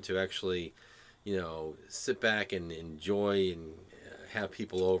time to actually, sit back and enjoy and have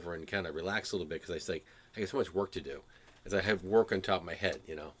people over and kind of relax a little bit, because I got so much work to do, as I have work on top of my head.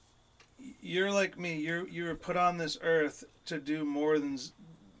 You're like me. You were put on this earth to do more than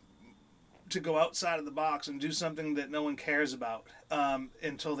to go outside of the box and do something that no one cares about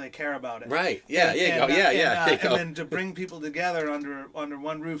until they care about it. Right. Yeah. And then to bring people together under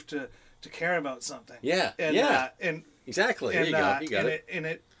one roof to care about something. Yeah. And exactly. And, there you go. You got it.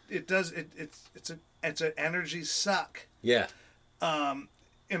 And it's an energy suck. Yeah.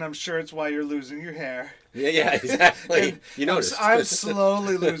 And I'm sure it's why you're losing your hair. Yeah, exactly. You noticed. I'm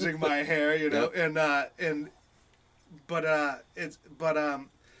slowly losing my hair, Yep. But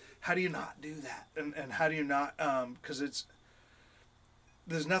how do you not do that? And how do you not? Because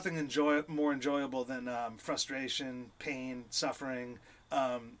there's nothing more enjoyable than frustration, pain, suffering,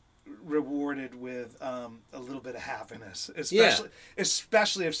 rewarded with a little bit of happiness.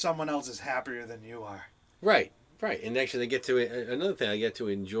 Especially if someone else is happier than you are. Right. And actually, another thing, I get to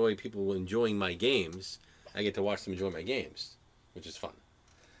enjoy people enjoying my games. I get to watch them enjoy my games, which is fun,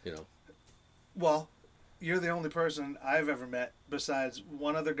 Well, you're the only person I've ever met besides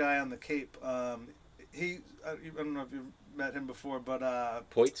one other guy on the Cape. I don't know if you've met him before, but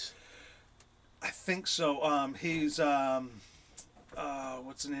Poitz? I think so. He's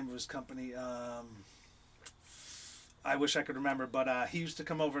what's the name of his company? I wish I could remember, but he used to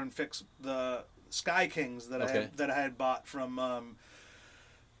come over and fix the Sky Kings that I had bought from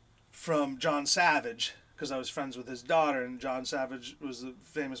John Savage, because I was friends with his daughter, and John Savage was a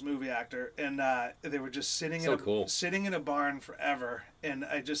famous movie actor, and they were just sitting in a barn forever, and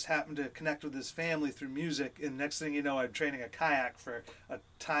I just happened to connect with his family through music, and next thing you know, I'm training a kayak for a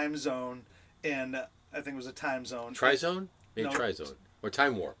time zone, and I think it was a time zone. Tri-zone? Maybe no, Tri-zone. Or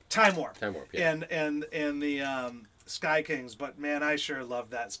Time Warp. Time Warp, yeah. And the Sky Kings, but man, I sure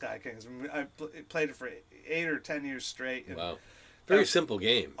loved that Sky Kings. I played it for 8 or 10 years straight. And wow. Very simple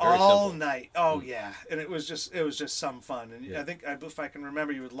game. All night. Oh yeah, and it was just some fun. And I think, if I can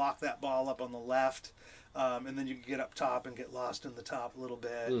remember, you would lock that ball up on the left, and then you could get up top and get lost in the top a little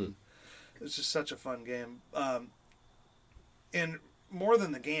bit. It's just such a fun game. And more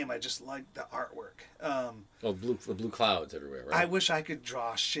than the game, I just like the artwork. Blue clouds everywhere, right? I wish I could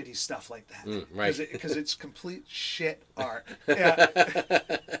draw shitty stuff like that. Right. Because it's complete shit art. Yeah.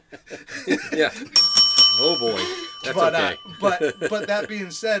 Yeah. Oh boy. That's okay. But that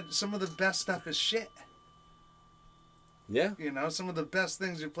being said, some of the best stuff is shit. Yeah. You know, some of the best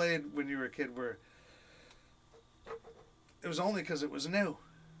things you played when you were a kid were. It was only because it was new.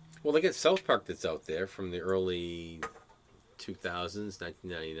 Well, they get South Park that's out there from the early 2000s,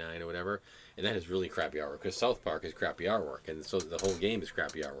 1999 or whatever, and that is really crappy artwork because South Park is crappy artwork, and so the whole game is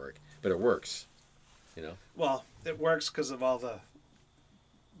crappy artwork, but it works, you know. Well, it works because of all the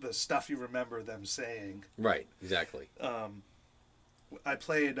stuff you remember them saying. Right, exactly. I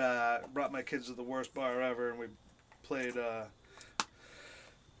played, brought my kids to the worst bar ever, and we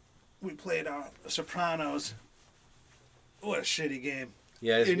played Sopranos. What a shitty game.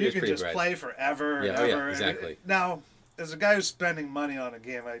 Yeah, and you can just play forever and ever. Yeah, exactly. Now, as a guy who's spending money on a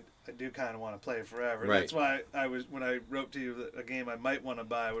game, I do kind of want to play it forever. Right. That's why when I wrote to you that a game I might want to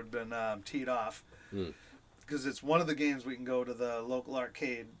buy would have been Teed Off. Because it's one of the games we can go to the local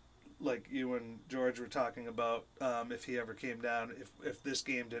arcade, like you and George were talking about. If he ever came down, if this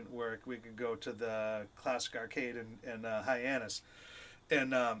game didn't work, we could go to the classic arcade in Hyannis.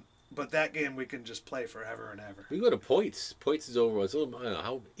 And but that game we can just play forever and ever. We go to Poits. Poits is over. It's a little, I don't know,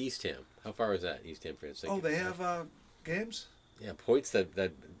 how Eastham. How far is that? Eastham, for instance. Oh, they have games. Yeah, Poits that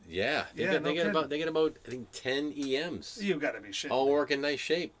yeah. They get about I think 10 EMs. You got to be shitting. All work in nice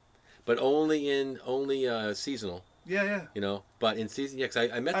shape, but only seasonal. Yeah. You know, but in season, yeah. Cause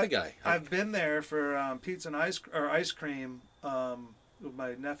I met the guy. I've been there for pizza and ice cream with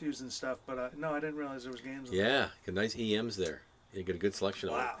my nephews and stuff. But no, I didn't realize there was games. Yeah, got nice EMs there. You get a good selection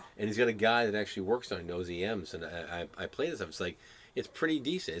of it. And he's got a guy that actually works on those EMs, and I play this stuff. It's like it's pretty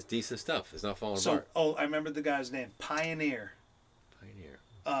decent. It's decent stuff. It's not falling apart. Oh, I remember the guy's name, Pioneer.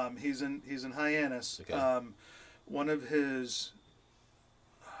 He's in Hyannis. Okay. One of his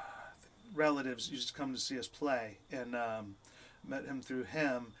relatives used to come to see us play, and met him through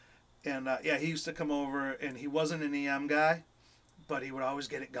him. And he used to come over, and he wasn't an EM guy, but he would always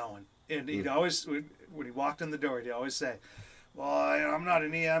get it going. And he'd always, when he walked in the door, he'd always say, "Well, I'm not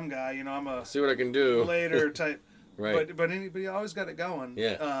an EM guy. You know, I'm a see what I can do later type." Right. But he always got it going.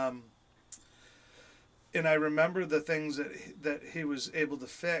 Yeah. And I remember the things that he was able to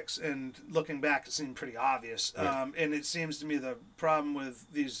fix, and looking back, it seemed pretty obvious. Right. And it seems to me the problem with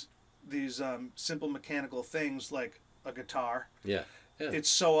these simple mechanical things like a guitar. Yeah. It's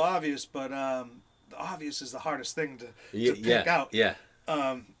so obvious, but the obvious is the hardest thing to pick out. Yeah.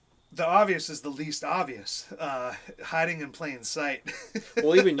 The obvious is the least obvious, hiding in plain sight.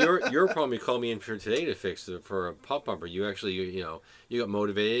 Well, even your problem, you called me in for today to fix for a pop bumper. You actually, you got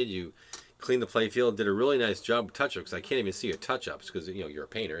motivated. You cleaned the play field, did a really nice job with touch-ups. I can't even see your touch-ups because you're a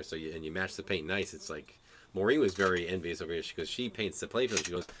painter, so you match the paint nice. It's like Maureen was very envious over here because she paints the play field.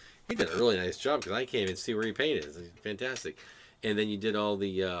 She goes, "He did a really nice job because I can't even see where he painted. It's fantastic." And then you did all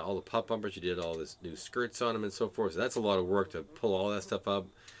the pop bumpers. You did all this new skirts on them and so forth. So that's a lot of work to pull all that stuff up.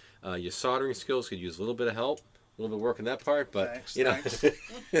 Your soldering skills could use a little bit of help, a little bit of work on that part, but thanks.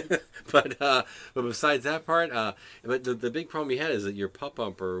 but besides that part, but the big problem you had is that your pop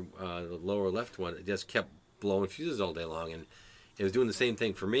bumper, the lower left one, it just kept blowing fuses all day long, and it was doing the same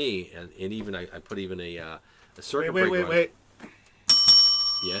thing for me. And even I put even a circuit breaker on. Wait.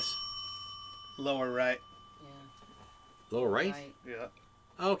 Yes. Lower right. Lower right? Yeah.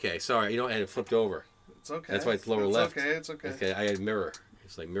 Okay, sorry. I had it flipped over. It's okay. That's why it's lower left. It's okay. Okay, I had mirror.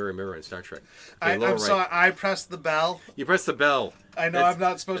 It's like mirror in Star Trek. Okay, I'm sorry. I pressed the bell. You pressed the bell. I know I'm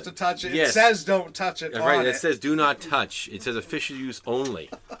not supposed to touch it. Yes. It says don't touch it. Right. It says do not touch. It says official use only.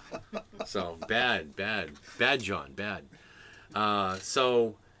 So bad, John, bad.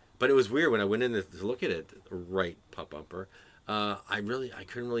 But it was weird when I went in to look at it, right pop bumper. I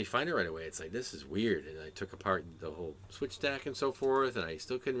couldn't really find it right away. It's like, this is weird. And I took apart the whole switch stack and so forth, and I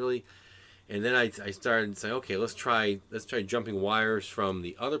still couldn't really. And then I started saying, okay, let's try jumping wires from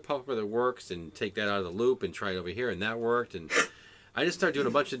the other pumper that works and take that out of the loop and try it over here, and that worked. And I just started doing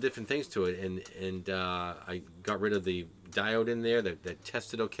a bunch of different things to it, and I got rid of the diode in there that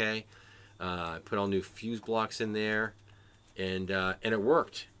tested okay. I put all new fuse blocks in there, and it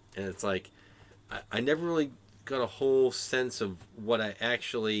worked. And it's like I never really got a whole sense of what I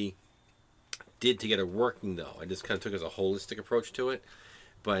actually did to get it working, though. I just kind of took it as a holistic approach to it.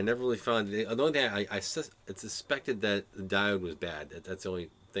 But I never really found the only thing I suspected that the diode was bad. That's the only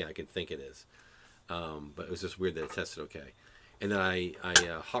thing I could think it is. But it was just weird that it tested okay. And then I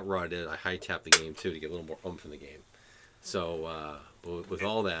hot rodded it. I high tapped the game too to get a little more oomph in the game. So with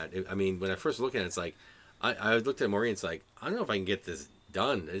all that, when I first look at it, it's like I looked at Maureen. It's like, I don't know if I can get this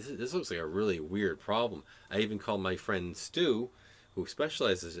done. This looks like a really weird problem. I even called my friend Stu, who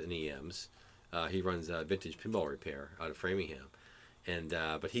specializes in EMs. He runs vintage pinball repair out of Framingham, and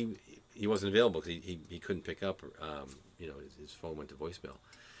but he wasn't available because he couldn't pick up. His phone went to voicemail.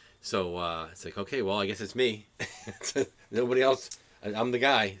 So it's like, okay, well, I guess it's me. Nobody else. I'm the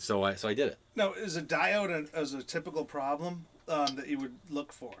guy. So I did it. Now, is a diode as a typical problem that you would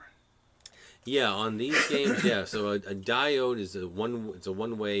look for? Yeah, on these games, yeah. So a diode is it's a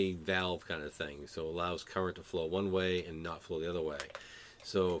one-way valve kind of thing. So it allows current to flow one way and not flow the other way.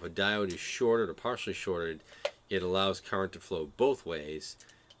 So if a diode is shorted or partially shorted, it allows current to flow both ways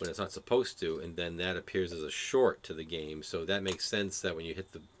when it's not supposed to, and then that appears as a short to the game. So that makes sense that when you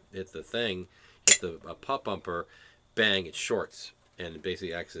hit the pop bumper, bang, it shorts. And it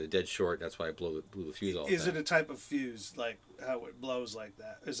basically acts as a dead short. That's why I blew the fuse all the time. Is it a type of fuse, like how it blows like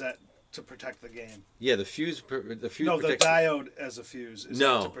that? Is that to protect the game? Yeah, the fuse. No, the diode as a fuse. Is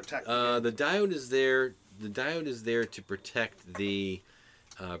that to protect the game? The diode is there. The diode is there to protect the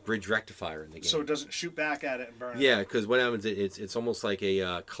bridge rectifier in the game. So it doesn't shoot back at it and burn it. Yeah, because what happens? It's almost like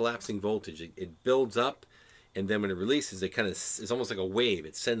a collapsing voltage. It builds up, and then when it releases, it's almost like a wave.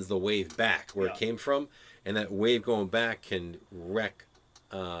 It sends the wave back where it came from. And that wave going back can wreck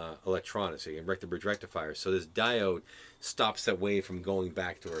electronics. It can wreck the bridge rectifier. So this diode stops that wave from going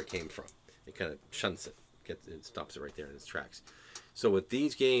back to where it came from. It kind of shunts it. It stops it right there in its tracks. So with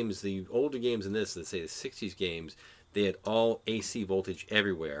these games, the older games in this, let's say the 60s games, they had all AC voltage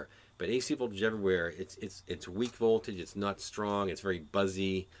everywhere. But AC voltage everywhere, it's weak voltage. It's not strong. It's very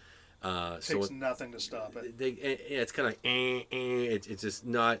buzzy. It takes nothing to stop it. It's kind of it's just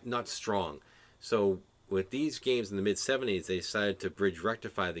not strong. So with these games in the mid-70s, they decided to bridge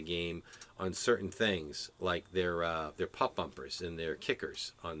rectify the game on certain things, like their pop bumpers and their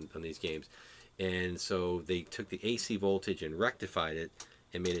kickers on these games. And so they took the AC voltage and rectified it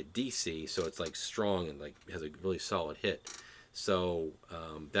and made it DC, so it's like strong and like has a really solid hit. So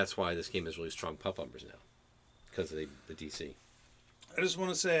that's why this game has really strong pop bumpers now, because of the DC. I just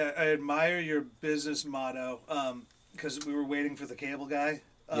want to say I admire your business motto, because we were waiting for the cable guy.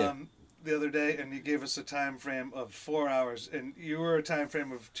 The other day, and you gave us a time frame of 4 hours, and you were a time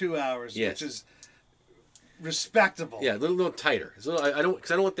frame of 2 hours, which is respectable. Yeah, a little tighter. I don't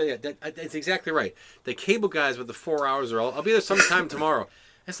want that. That's exactly right. The cable guys with the 4 hours I'll be there sometime tomorrow.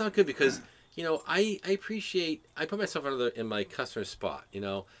 That's not good because I appreciate. I put myself in my customer spot.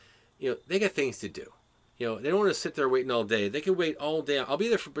 They got things to do. They don't want to sit there waiting all day. They can wait all day. I'll be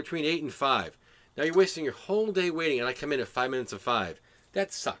there for between 8 and 5. Now you're wasting your whole day waiting, and I come in at 5 minutes of 5.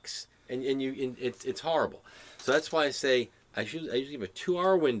 That sucks. And it's horrible. So that's why I say I usually give a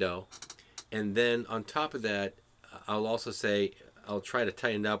 2-hour window, and then on top of that, I'll also say I'll try to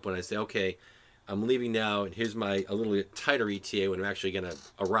tighten it up when I say, okay, I'm leaving now, and here's a little bit tighter ETA when I'm actually going to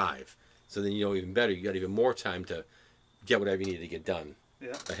arrive. So then even better, you got even more time to get whatever you need to get done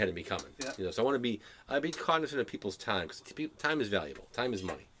ahead of me coming. Yeah. So I be cognizant of people's time, because time is valuable. Time is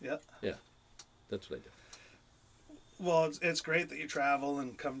money. Yeah. That's what I do. Well, it's great that you travel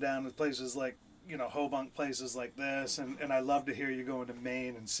and come down to places like, Hobunk, places like this, and I love to hear you going to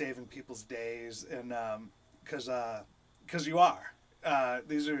Maine and saving people's days, and because you are.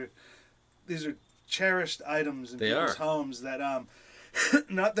 These are cherished items in people's homes that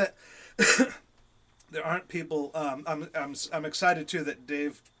not that there aren't people. I'm excited too that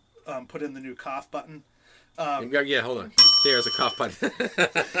Dave put in the new cough button. Yeah, hold on. There's a cough button.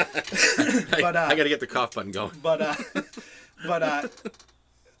 But I got to get the cough button going. But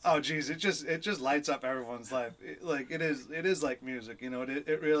oh geez, it just lights up everyone's life. It is like music,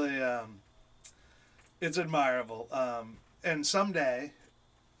 It really it's admirable. And someday,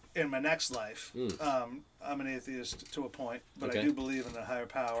 in my next life, I'm an atheist to a point, but I do believe in a higher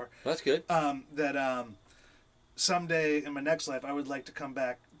power. That's good. Someday in my next life, I would like to come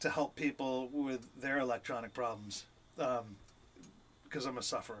back to help people with their electronic problems, because I'm a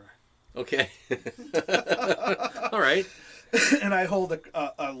sufferer. Okay. All right. And I hold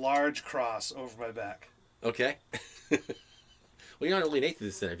a large cross over my back. Okay. Well, you're not really an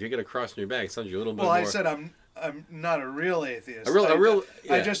atheist then. If you get a cross in your back, it sounds you a little bit more... Well, I said I'm not a real atheist. Yeah.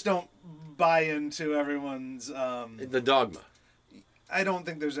 I just don't buy into everyone's... the dogma. I don't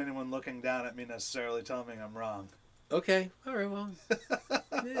think there's anyone looking down at me necessarily telling me I'm wrong. Okay, all right, well,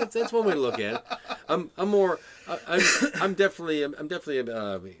 that's one way to look at it. I'm definitely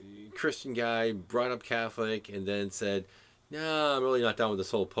a Christian guy, brought up Catholic, and then said, no, I'm really not down with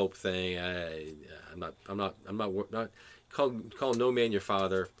this whole Pope thing. I'm not call no man your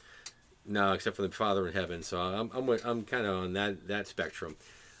father. No, except for the Father in heaven. So I'm kind of on that spectrum.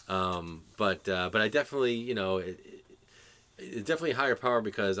 But I definitely, it's definitely higher power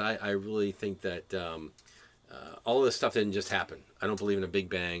because I really think that all this stuff didn't just happen. I don't believe in a Big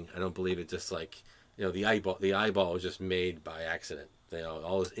Bang. I don't believe it just like, the eyeball was just made by accident.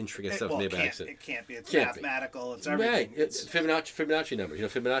 All this intricate stuff made by accident. It can't be. It's mathematical. It's everything. Right. It's Fibonacci numbers. You know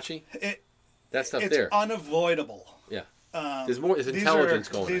Fibonacci? That stuff it's there. It's unavoidable. Yeah. There's intelligence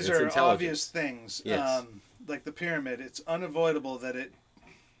going on. These are obvious things. Yes. Like the pyramid, it's unavoidable that it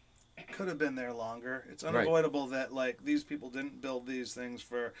could have been there longer. It's unavoidable that like these people didn't build these things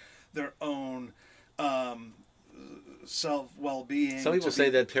for their own well-being. Some people say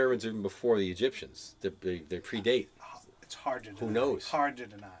that pyramids are even before the Egyptians. They predate. It's hard to deny. Who knows? Hard to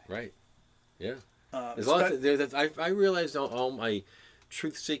deny. Right. Yeah. There's a lot of, I realized all my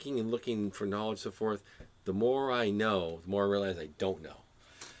truth-seeking and looking for knowledge and so forth, the more I know, the more I realize I don't know.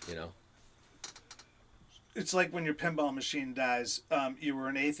 It's like when your pinball machine dies, you were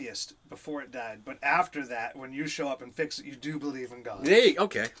an atheist before it died, but after that, when you show up and fix it, you do believe in God. Hey,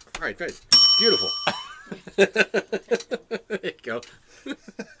 okay. All right, great. Beautiful. There you go.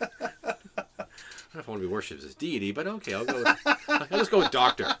 I don't know if I want to be worshipped as deity, but okay, I'll just go with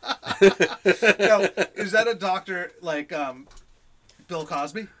doctor. Now, is that a doctor like Bill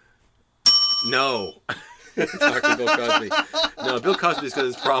Cosby? No. Dr. Bill Cosby. No, Bill Cosby's got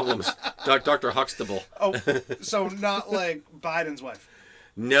his problems. Dr. Huxtable. Oh, so not like Biden's wife?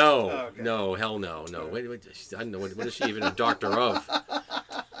 No. Oh, okay. No, hell no. No. Wait, I don't know. What is she even a doctor of?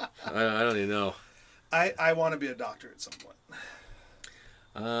 I don't even know. I want to be a doctor at some point.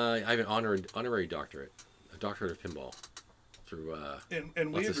 I have an honorary doctorate, a doctorate of pinball, through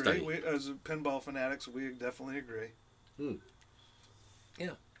and we agree. We, as pinball fanatics, we definitely agree. Yeah.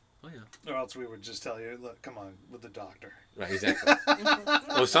 Oh yeah. Or else we would just tell you, look, come on with the doctor. Right.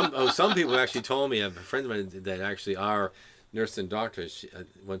 Exactly. Some people actually told me. I have a friend of mine that actually are nurses and doctors.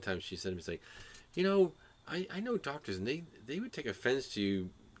 One time she said to me, "It's like, I know doctors, and they would take offense to you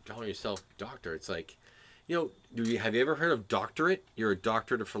calling yourself doctor. It's like." Have you ever heard of doctorate? You're a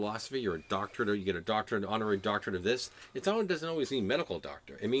doctorate of philosophy. You're a doctorate, or you get a doctorate, honorary doctorate of this. It doesn't always mean medical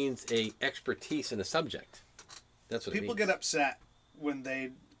doctor. It means a expertise in a subject. That's what people it means. Get upset when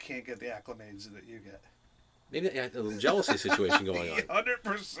they can't get the acclimates that you get. Maybe a little jealousy situation going on.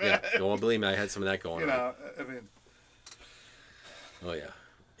 100%. Yeah, don't believe me. I had some of that going on. I mean. Oh yeah.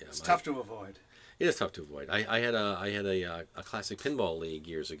 It's tough to avoid. It is tough to avoid. I had a classic pinball league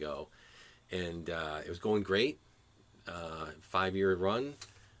years ago. And it was going great, 5-year run,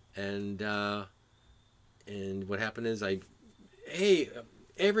 and what happened is hey,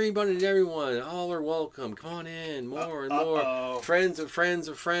 everybody and everyone, all are welcome. Come on in, more and more. Friends of friends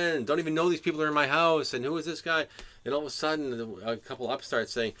of friends. Don't even know these people are in my house. And who is this guy? And all of a sudden, a couple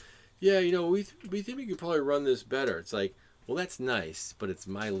upstarts saying, "Yeah, we think we could probably run this better." It's like, well, that's nice, but it's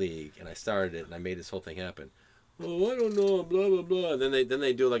my league, and I started it, and I made this whole thing happen. Oh, I don't know, blah blah blah. And then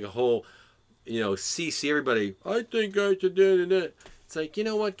they do like a whole. CC everybody. I think I should do it. It's like, you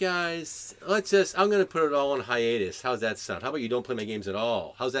know what, guys? I'm going to put it all on hiatus. How's that sound? How about you don't play my games at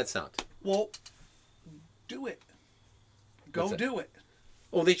all? How's that sound? Well, do it. Go do it.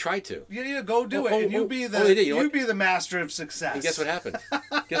 Oh, they tried to. Yeah, go do it. And you be the master of success. And guess what happened?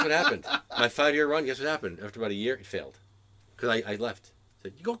 My 5-year run, guess what happened? After about a year, it failed. Because I left. I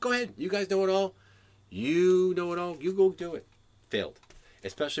said, go ahead. You guys know it all. You know it all. You go do it. Failed.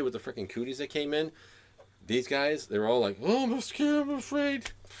 Especially with the freaking cooties that came in. These guys, they're all like, "Oh, I'm scared, I'm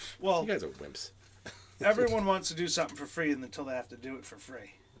afraid." Well, you guys are wimps. Everyone wants to do something for free until they have to do it for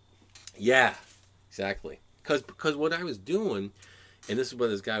free. Yeah, exactly. Because what I was doing, and this is where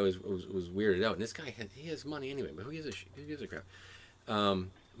this guy was weirded out. And this guy he has money anyway, but who gives a crap?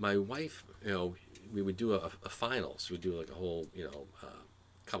 My wife, we would do a finals. We'd do like a whole,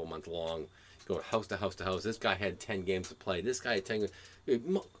 couple month long. Go house to house to house. This guy had 10 games to play. This guy had 10.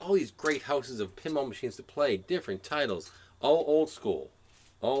 All these great houses of pinball machines to play, different titles, all old school,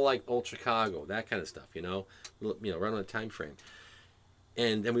 all like old Chicago, that kind of stuff. Right on a time frame.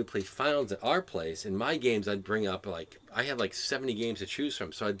 And then we played finals at our place. In my games, I'd bring up I had 70 games to choose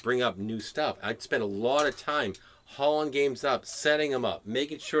from, so I'd bring up new stuff. I'd spend a lot of time hauling games up, setting them up,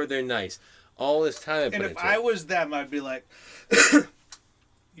 making sure they're nice. All this time. And if I was them, I'd be like.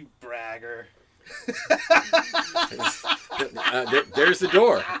 You bragger. There's the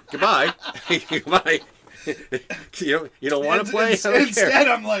door. Goodbye. Goodbye. you don't want to play? Instead,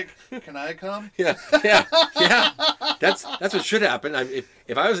 I'm like, can I come? Yeah. That's what should happen.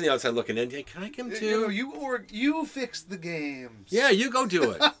 If I was on the outside looking in, hey, can I come too? You fix the games. Yeah, you go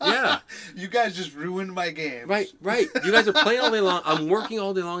do it. Yeah. You guys just ruined my games. Right. You guys are playing all day long. I'm working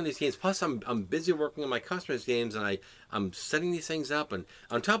all day long in these games. Plus, I'm busy working on my customers' games, and I'm setting these things up. And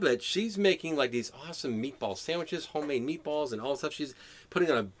on top of that, she's making like these awesome meatball sandwiches, homemade meatballs, and all stuff. She's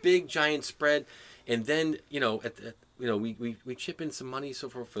putting on a big giant spread, and then we chip in some money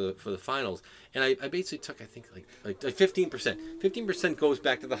for the finals. And I basically took, I think, like 15%. 15% goes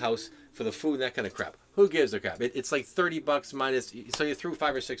back to the house for the food and that kind of crap. Who gives a crap? It's like $30 minus, so you threw $5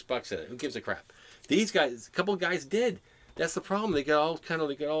 or $6 at it. Who gives a crap? These guys, a couple of guys did. That's the problem. They got all kind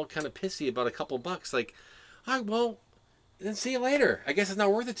of pissy about a couple bucks. Like, all right, well, then see you later. I guess it's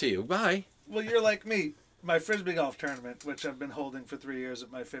not worth it to you. Bye. Well, you're like me. My Frisbee golf tournament, which I've been holding for 3 years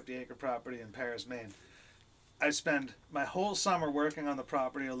at my 50-acre property in Paris, Maine. I spend my whole summer working on the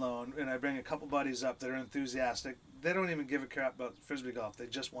property alone, and I bring a couple buddies up that are enthusiastic. They don't even give a crap about Frisbee golf. They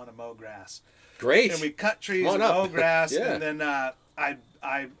just want to mow grass. Great. And we cut trees and mow grass, and then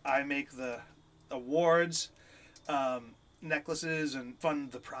I make the awards, necklaces, and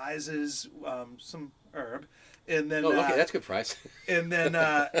fund the prizes, some herb. And then, okay, that's a good prize. And then,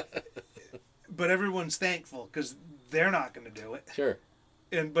 but everyone's thankful because they're not going to do it. Sure.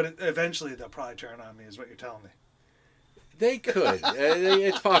 But eventually they'll probably turn on me, is what you're telling me. They could.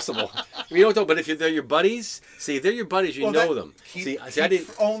 It's possible. You don't know, but if they're your buddies, they're your buddies, you know them. I didn't.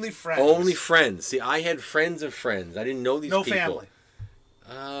 Only friends. Only friends. See, I had friends of friends. I didn't know these people. No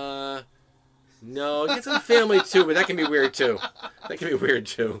family. No, get some family too, but that can be weird too.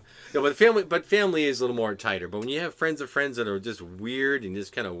 No, but family is a little more tighter. But when you have friends of friends that are just weird and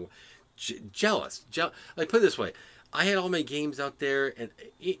just kind of jealous, like put it this way, I had all my games out there, and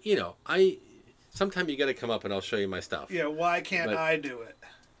sometime you got to come up and I'll show you my stuff. Yeah, why can't I do it?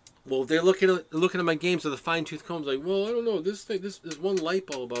 Well, they're looking at my games with a fine-tooth comb. Like, well, I don't know, this one light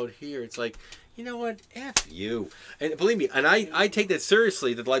bulb out here. It's like, you know what? F you. And believe me, and I take that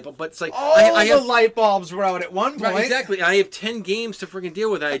seriously, the light bulb, but it's like... I have, the light bulbs were out at one point. Right, exactly. I have 10 games to freaking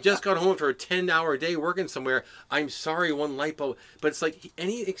deal with. I just got home for a 10-hour day working somewhere. I'm sorry, one light bulb. But it's like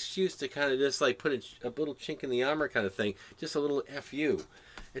any excuse to kind of just like put a little chink in the armor kind of thing. Just a little F you.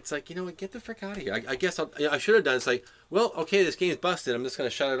 It's like, you know what? Get the frick out of here. I guess I should have done. It's like, well, okay, this game's busted. I'm just going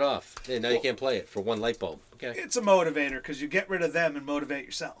to shut it off. And now you can't play it for one light bulb. Okay. It's a motivator because you get rid of them and motivate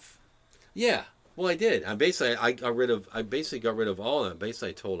yourself. Yeah. Well, I did. I got rid of all of them. Basically,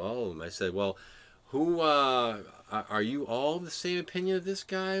 I told all of them. I said, well, who are you all the same opinion of this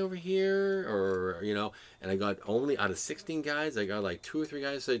guy over here? Or, and I got only out of 16 guys, I got like 2 or 3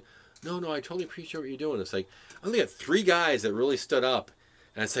 guys said, no, I totally appreciate what you're doing. It's like, I only got 3 guys that really stood up.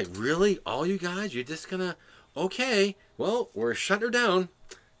 And it's like, really? All you guys? You're just going to... Okay, well, we're shutting her down.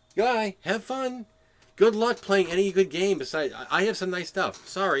 Guy, have fun. Good luck playing any good game. Besides, I have some nice stuff.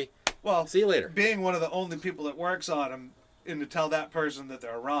 Sorry. Well, see you later. Being one of the only people that works on them, and to tell that person that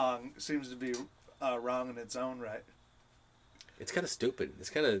they're wrong seems to be wrong in its own right. It's kind of stupid.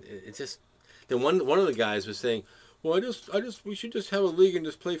 It's just... Then one of the guys was saying, well, we should just have a league and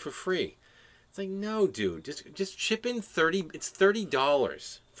just play for free. It's like, no, dude, just chip in $30. It's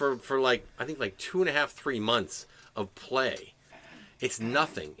 $30 for like, I think like 2.5, 3 months of play. It's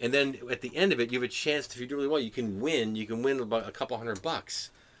nothing. And then at the end of it, you have a chance to, if you do really well, you can win about a couple $100.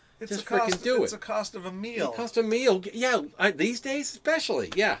 Just freaking do it. It's a cost of a meal. It's a cost of a meal. Yeah, these days especially.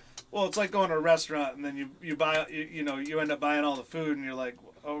 Yeah. Well, it's like going to a restaurant and then you buy, you end up buying all the food and you're like,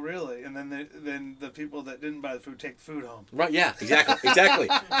 oh, really? And then the people that didn't buy the food take the food home. Right, yeah, exactly.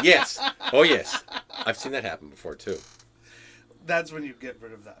 Yes. Oh, yes. I've seen that happen before, too. That's when you get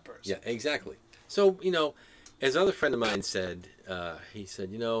rid of that person. Yeah, exactly. So, as another friend of mine said, he said,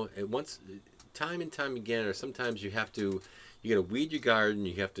 once, time and time again, or sometimes you got to weed your garden,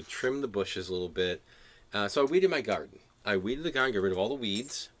 you have to trim the bushes a little bit. So I weeded my garden. I weeded the garden, got rid of all the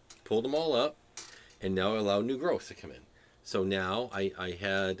weeds, pulled them all up, and now I allow new growth to come in. So now I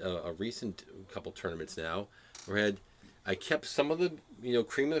had a recent couple tournaments now where I kept some of the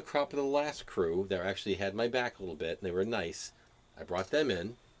cream of the crop of the last crew that actually had my back a little bit, and they were nice. I brought them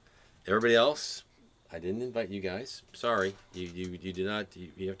in. Everybody else, I didn't invite you guys. Sorry, you did not.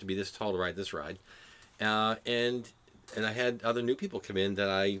 You have to be this tall to ride this ride. And I had other new people come in that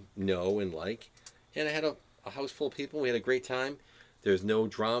I know and like, and I had a house full of people. We had a great time. There's no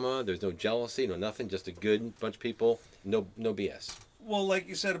drama. There's no jealousy. No nothing. Just a good bunch of people. No BS. Well, like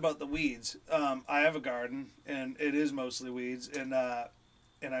you said about the weeds, I have a garden, and it is mostly weeds, and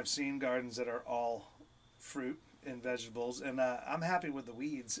I've seen gardens that are all fruit, in vegetables, and I'm happy with the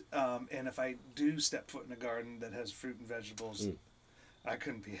weeds. And if I do step foot in a garden that has fruit and vegetables, I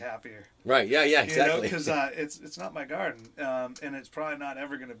couldn't be happier. Right? Yeah. Yeah. Exactly. Because it's not my garden, and it's probably not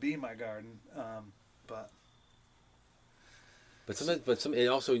ever going to be my garden. But sometimes, and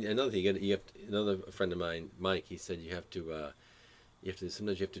also another thing, you have another friend of mine, Mike. He said you have to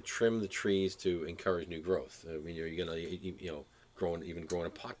sometimes you have to trim the trees to encourage new growth. I mean, you're gonna growing a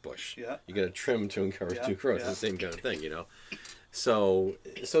pot bush. Yeah. You got to trim to encourage new growth. It's the same kind of thing, So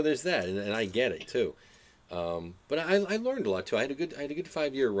there's that, and I get it too. But I learned a lot too. I had a good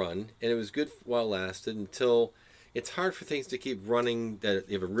 5-year run, and it was good while it lasted until it's hard for things to keep running. That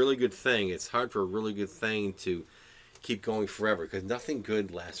you have a really good thing. It's hard for a really good thing to keep going forever because nothing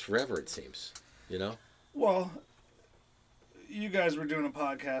good lasts forever. It seems, Well, you guys were doing a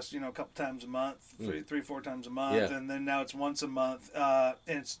podcast, a couple times a month, 3-4 times a month, and then now it's once a month, and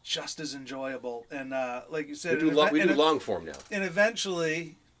it's just as enjoyable. And like you said, we do long form now. And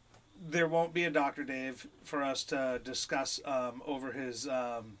eventually, there won't be a Dr. Dave for us to discuss over his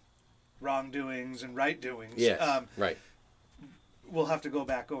wrongdoings and right doings. Yes, right. We'll have to go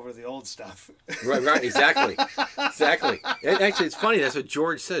back over the old stuff. Right, exactly. And actually, it's funny. That's what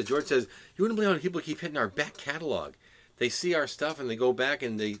George says. George says, you wouldn't believe how many people keep hitting our back catalog. They see our stuff and they go back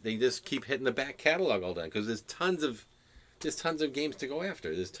and they just keep hitting the back catalog all the time because there's tons of games to go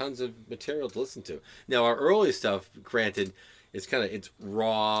after. There's tons of material to listen to. Now, our early stuff, granted, it's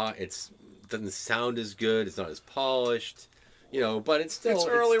raw. It doesn't sound as good. It's not as polished, but it's still... It's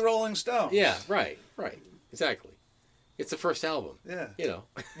early Rolling Stones. Yeah, right. Exactly. It's the first album. Yeah.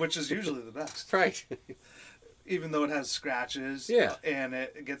 Which is usually the best. Right. Even though it has scratches. Yeah. And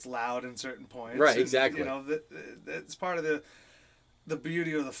it gets loud in certain points. Right, and, exactly. It's part of the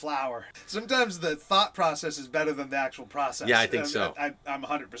beauty of the flower. Sometimes the thought process is better than the actual process. Yeah, I think so. I'm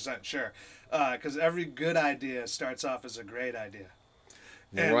 100% sure. Because every good idea starts off as a great idea.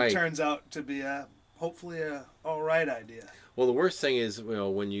 And it turns out to be hopefully a all right idea. Well, the worst thing is,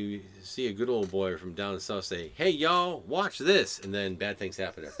 when you see a good old boy from down south say, "Hey, y'all, watch this," and then bad things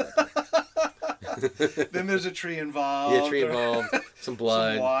happen after that. Then there's a tree involved. Yeah, tree involved, some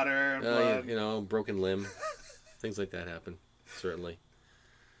blood, some water, and blood. Broken limb, things like that happen, certainly.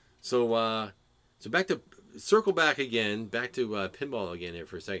 So, circle back to pinball again here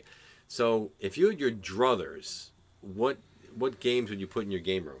for a second. So, if you had your druthers, what games would you put in your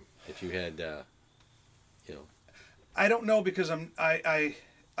game room if you had, I don't know because I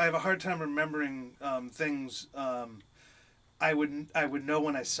have a hard time remembering things. I would know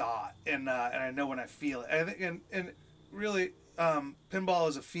when I saw it, and I know when I feel it. I think, and really, pinball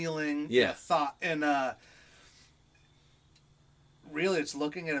is a feeling, a thought, and really, it's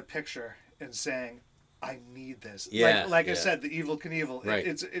looking at a picture and saying, "I need this." Yeah, like I said, the Evel Knievel. Right.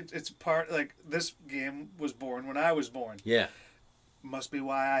 It's part like this game was born when I was born. Yeah. Must be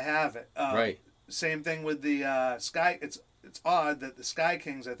why I have it. Right. Same thing with the Sky. It's odd that the Sky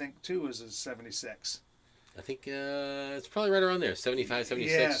Kings, I think, too, was a 76. I think it's probably right around there, 75,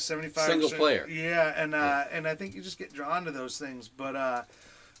 76. Yeah, 75. Single player. Yeah, and I think you just get drawn to those things. But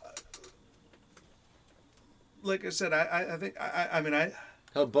like I said, I think I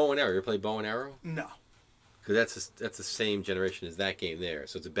How bow and arrow? You ever play bow and arrow? No. Because that's the same generation as that game there.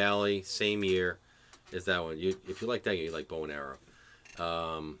 So it's a Bally, same year as that one. If you like that game, you like bow and arrow.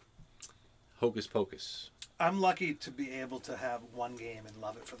 Hocus Pocus. I'm lucky to be able to have one game and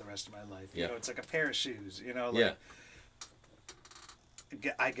love it for the rest of my life. Yeah. It's like a pair of shoes.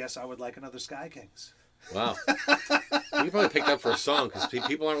 I guess I would like another Sky Kings. Wow. You probably picked up for a song because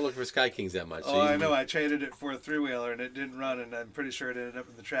people aren't looking for Sky Kings that much. So I know. I traded it for a three-wheeler and it didn't run, and I'm pretty sure it ended up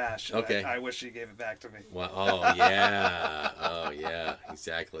in the trash. Okay. I wish she gave it back to me. Wow. Oh, yeah.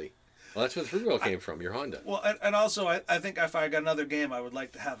 Exactly. Well, that's where the three-wheel came from, your Honda. Well, and also, I think if I got another game, I would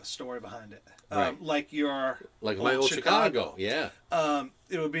like to have a story behind it. Right. Like my old Chicago. Yeah.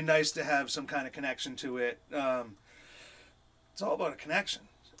 It would be nice to have some kind of connection to it. It's all about a connection.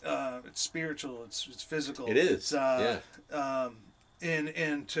 It's spiritual. It's physical. It is. And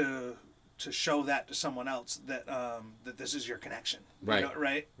to show that to someone else that this is your connection. Right.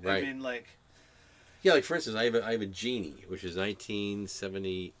 Right. I mean, like. Yeah, like for instance, I have a Genie, which is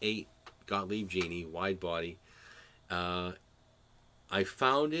 1978 Gottlieb Genie, wide body. I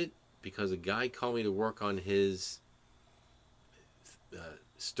found it because a guy called me to work on his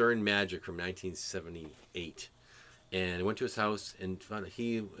Stern Magic from 1978, and I went to his house and found out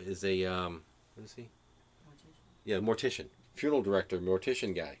he is a what is he? Mortician. Yeah, mortician, funeral director,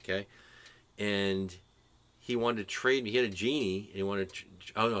 mortician guy. Okay, and he wanted to trade me. He had a Genie, and he wanted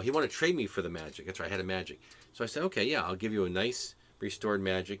to trade me for the Magic. That's right, I had a Magic. So I said, okay, yeah, I'll give you a nice restored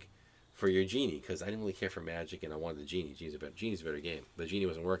Magic for your genie because I didn't really care for Magic and I wanted the genie. Genie's a better game. The genie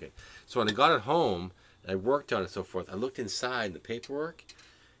wasn't working. So when I got it home, I worked on it and so forth. I looked inside the paperwork,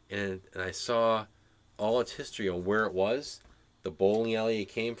 and I saw all its history on where it was, the bowling alley it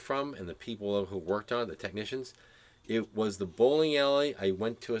came from, and the people who worked on it, the technicians. It was the bowling alley I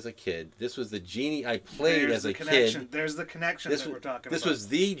went to as a kid. This was the genie I played as a kid. There's the connection that we're talking about. This was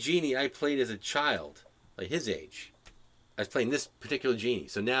the genie I played as a child, like his age. I was playing this particular genie.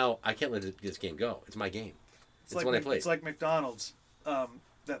 So now I can't let this game go. It's my game. It's like the one I played. It's like McDonald's,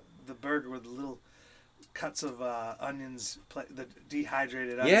 that the burger with the little cuts of onions, the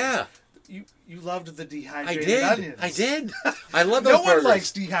dehydrated onions. Yeah. You loved the dehydrated onions. I did. I love those burgers. No one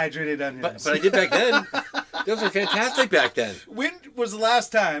likes dehydrated onions. But I did back then. Those were fantastic back then. When was the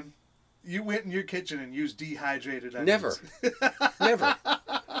last time you went in your kitchen and used dehydrated onions? Never.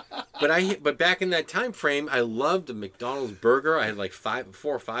 But back in that time frame, I loved the McDonald's burger. I had like 4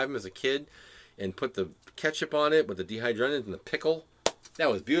 or 5 of them as a kid, and put the ketchup on it with the dehydrated onions and the pickle.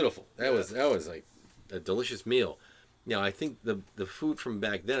 That was beautiful. That was like a delicious meal. Now I think the food from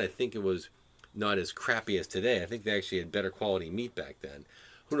back then, I think it was not as crappy as today. I think they actually had better quality meat back then.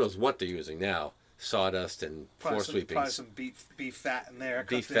 Who knows what they're using now? Sawdust and floor sweepings. Probably some beef fat in there.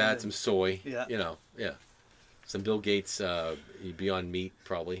 Beef fat, some soy. Yeah. Yeah. Some Bill Gates Beyond Meat,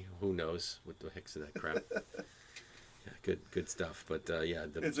 probably. Who knows what the heck's of that crap? Yeah, good stuff. But yeah,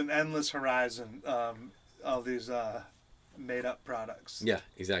 it's an endless horizon. All these made up products. Yeah,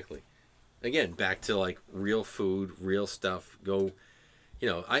 exactly. Again, back to like real food, real stuff. Go,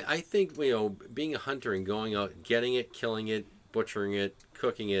 I think being a hunter and going out, getting it, killing it, butchering it,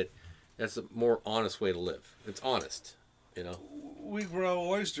 cooking it. That's a more honest way to live. It's honest, We grow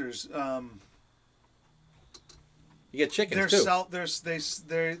oysters. You get chickens too.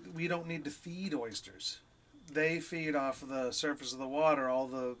 We don't need to feed oysters. They feed off of the surface of the water, all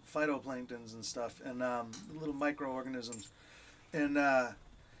the phytoplanktons and stuff, and little microorganisms, and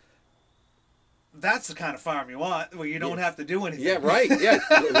that's the kind of farm you want, where you don't have to do anything. Yeah, right. Yeah,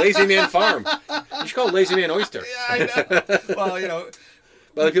 Lazy Man Farm. You should call it Lazy Man Oyster. Yeah, I know.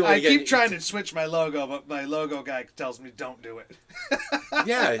 Well, I keep trying to switch my logo, but my logo guy tells me don't do it.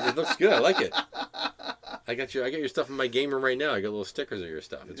 Yeah, it looks good. I like it. I got your stuff in my game room right now. I got little stickers of your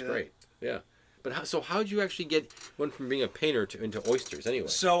stuff. It's great. Yeah. But how'd you actually went from being a painter into oysters anyway?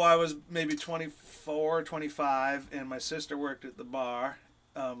 So I was maybe 24, 25, and my sister worked at the bar,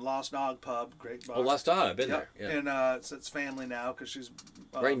 Lost Dog Pub, great bar. Oh, Lost Dog, I've been there. Yeah. And it's family now because she's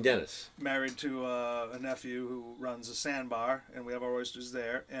right in Dennis. Married to a nephew who runs a sandbar, and we have our oysters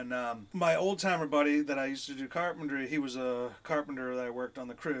there. And my old timer buddy that I used to do carpentry, he was a carpenter that I worked on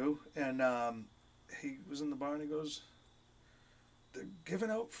the crew, and he was in the bar and he goes, "They're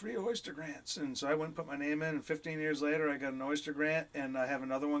giving out free oyster grants." And so I went and put my name in, and 15 years later I got an oyster grant, and I have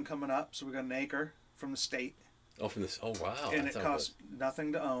another one coming up. So we got an acre from the state. Oh, oh wow. And it costs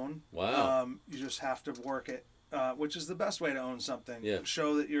nothing to own. Wow. You just have to work it, which is the best way to own something. Yeah.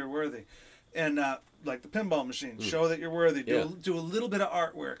 Show that you're worthy. And like the pinball machine, show that you're worthy. Do a little bit of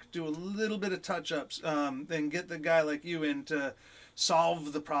artwork. Do a little bit of touch-ups. Then get the guy like you in to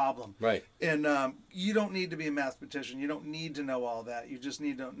solve the problem. Right. And you don't need to be a mathematician. You don't need to know all that. You just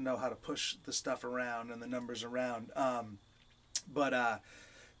need to know how to push the stuff around and the numbers around.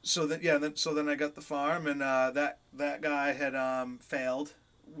 So then I got the farm, and that guy had failed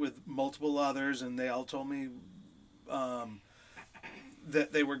with multiple others, and they all told me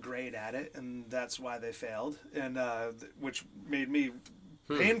that they were great at it, and that's why they failed, and which made me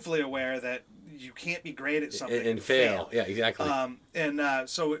painfully aware that you can't be great at something and fail. Yeah, exactly.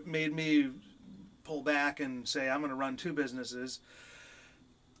 So it made me pull back and say, I'm going to run 2 businesses.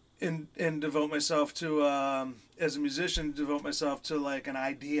 And devote myself to, as a musician, devote myself to like an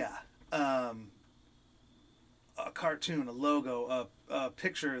idea, a cartoon, a logo, a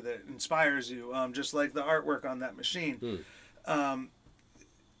picture that inspires you, just like the artwork on that machine.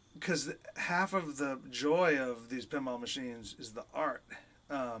 Because half of the joy of these pinball machines is the art.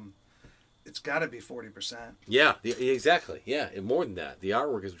 It's got to be 40%. Yeah, exactly. Yeah, and more than that. The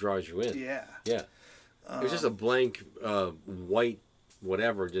artwork draws you in. Yeah. Yeah. It was just a blank white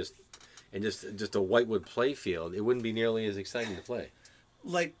whatever, just a whitewood play field. It wouldn't be nearly as exciting to play.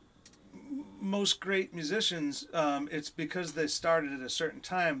 Like most great musicians, it's because they started at a certain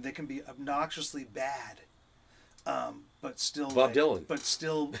time. They can be obnoxiously bad, but still Bob Dylan. But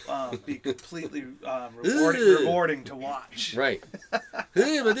still be completely rewarding to watch. Right. Bob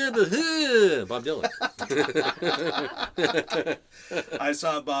Dylan. I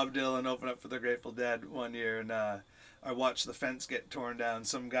saw Bob Dylan open up for the Grateful Dead one year, and I watched the fence get torn down.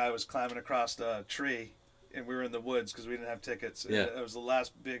 Some guy was climbing across a tree and we were in the woods because we didn't have tickets. Yeah. It was the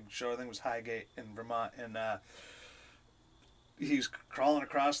last big show. I think it was Highgate in Vermont, and he's crawling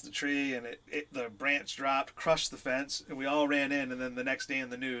across the tree, and the branch dropped, crushed the fence, and we all ran in. And then the next day in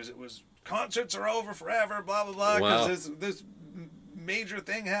the news, it was concerts are over forever, blah blah blah, because this major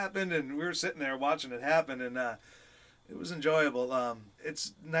thing happened, and we were sitting there watching it happen, and it was enjoyable.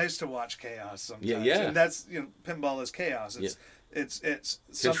 It's nice to watch chaos sometimes. Yeah. And that's, pinball is chaos. It's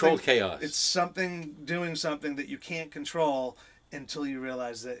controlled chaos. It's something doing something that you can't control until you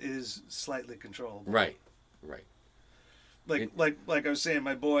realize that it is slightly controllable. Right. Like I was saying,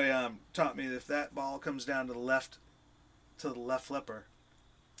 my boy taught me if that ball comes down to the left flipper,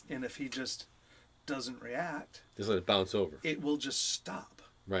 and if he just doesn't react, just let it bounce over. It will just stop.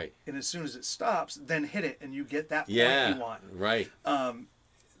 Right. And as soon as it stops, then hit it, and you get that point you want. Right.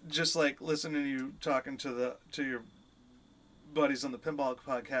 Just like listening to you talking to your buddies on the Pinball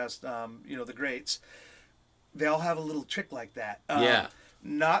podcast, the greats, they all have a little trick like that.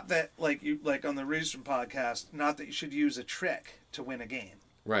 Not that like on the Reason podcast, not that you should use a trick to win a game.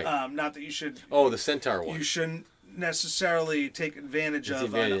 Right. Not that you should. Oh, the Centaur one. You shouldn't necessarily take advantage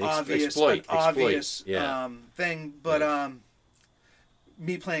of an exploit. thing, but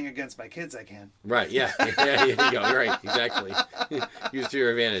me playing against my kids, I can. Right. Yeah. Yeah. You go. Right. Exactly. Use it to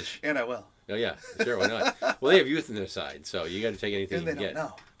your advantage. And I will. Oh yeah. Sure. Why not? Well, they have youth on their side, so you got to take anything and you can they get. Don't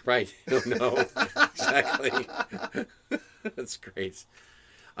know. Right. Don't know. Exactly. That's great.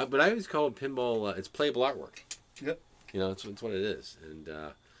 But I always call it pinball. It's playable artwork. Yep. It's what it is, and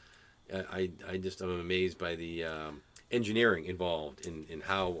I'm amazed by the engineering involved in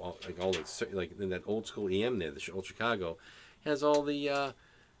how all the like in that old school EM there, the old Chicago, has all the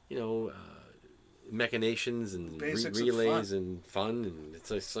machinations and relays and fun, and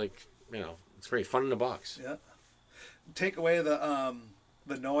it's like it's great fun in the box. Yeah. Take away the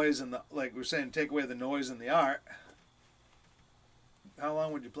noise and like we were saying, take away the noise and the art. How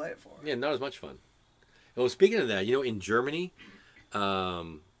long would you play it for? Yeah, not as much fun. Well, speaking of that, in Germany,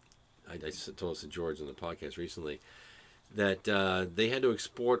 I told this to George on the podcast recently, that they had to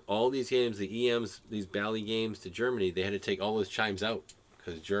export all these games, the EMs, these Bally games to Germany. They had to take all those chimes out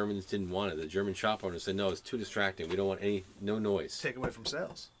because Germans didn't want it. The German shop owners said, no, it's too distracting. We don't want no noise. Take away from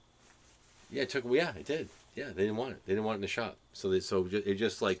sales. Yeah, it did. Yeah, they didn't want it. They didn't want it in the shop. So it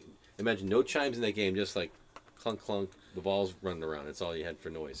just like, imagine no chimes in that game, just like clunk, clunk, the ball's running around. That's all you had for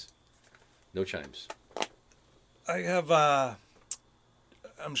noise. No chimes. I have,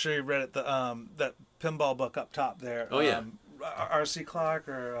 I'm sure you read it, that pinball book up top there. Oh, yeah. R.C. Clark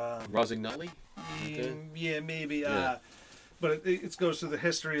or... Rosignoli? Yeah, maybe. Yeah. But it goes through the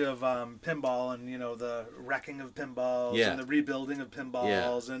history of pinball and, the wrecking of pinballs and the rebuilding of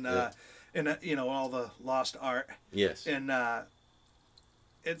pinballs and all the lost art. Yes. And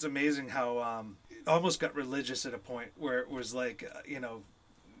it's amazing how it almost got religious at a point where it was like, it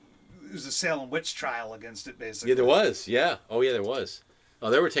was a Salem witch trial against it, basically. Yeah, there was. Yeah. Oh, yeah, there was. Oh,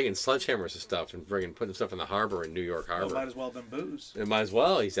 they were taking sledgehammers and stuff and putting stuff in the harbor in New York Harbor. Well, it might as well have been booze. It might as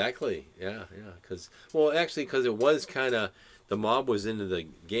well, exactly. Yeah. Because it was kind of, the mob was into the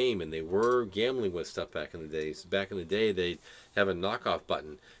game and they were gambling with stuff back in the days. Back in the day, they'd have a knockoff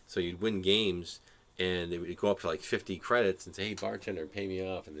button. So you'd win games and it would go up to like 50 credits and say, hey, bartender, pay me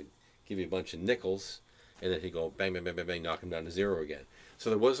off. And they'd give you a bunch of nickels. And then he'd go bang, bang, bang, bang, bang, knock him down to zero again. So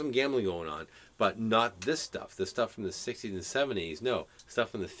there was some gambling going on, but not this stuff. The stuff from the 60s and 70s, no.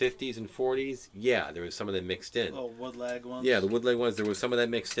 Stuff from the 50s and 40s, yeah, there was some of that mixed in. Little wood leg ones? Yeah, the wood leg ones, there was some of that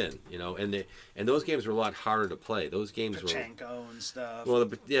mixed in, and those games were a lot harder to play. Those games Pachinko and stuff. Well,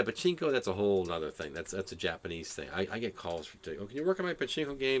 Pachinko, that's a whole other thing. That's a Japanese thing. I get calls for, can you work on my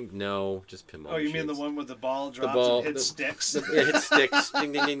Pachinko game? No, just pinball you machines. mean the one with the ball drops and hits sticks? Hit sticks,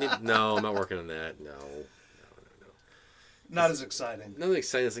 ding, ding, ding, ding. No, I'm not working on that, no. Not as exciting. Not as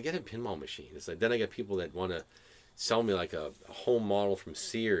exciting. It's like, get a pinball machine. It's like, then I get people that want to sell me like a home model from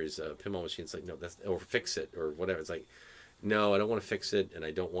Sears, a pinball machine. It's like, no, or fix it or whatever. It's like, no, I don't want to fix it and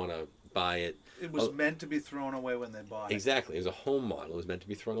I don't want to buy it. It was meant to be thrown away when they bought it. Exactly. It was a home model. It was meant to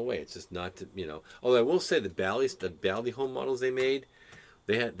be thrown away. It's just not to, Although I will say the Bally home models they made,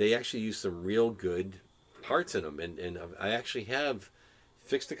 they actually used some real good parts in them. And I actually have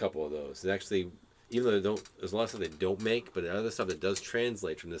fixed a couple of those. It actually... Even though there's a lot of stuff they don't make, but other stuff that does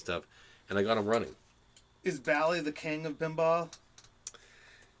translate from this stuff, and I got them running. Is Bally the king of pinball?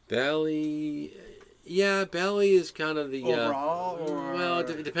 Bally is kind of the overall. Well,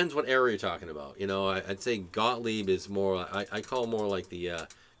 it depends what area you're talking about. I'd say Gottlieb is more. I call more like the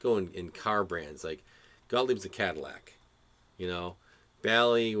go in car brands. Like Gottlieb's the Cadillac.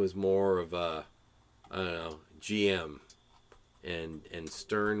 Bally was more of a GM, and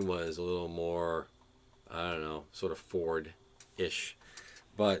Stern was a little more. I don't know, sort of Ford-ish.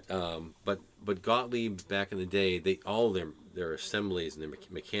 But Gottlieb back in the day, all their assemblies and their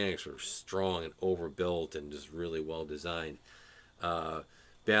mechanics were strong and overbuilt and just really well designed.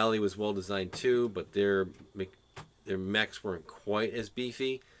 Bally was well designed too, but their mechs weren't quite as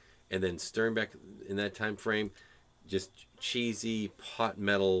beefy. And then Sternbeck in that time frame, just cheesy pot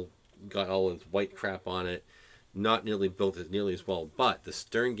metal, got all this white crap on it, not nearly built nearly as well. But the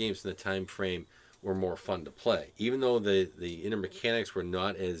Stern games in the time frame were more fun to play. Even though the inner mechanics were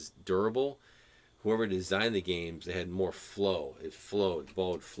not as durable, whoever designed the games, they had more flow. It flowed. The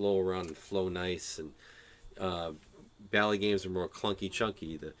ball would flow around and flow nice. And Bally games are more clunky,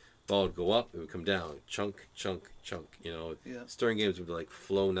 chunky. The ball would go up, it would come down. Chunk, chunk, chunk. You know, Stern games would like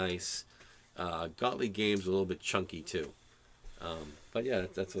flow nice. Gottlieb games were a little bit chunky too. But yeah,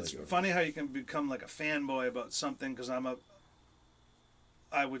 that's what it's funny how you can become like a fanboy about something, because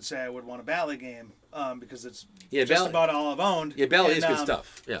I would say I would want a Bally game because it's just about all I've owned. Yeah, Bally is good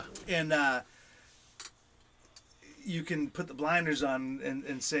stuff. Yeah. And you can put the blinders on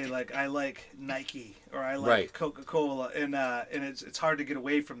and say, like, I like Nike or I like Coca-Cola, and it's hard to get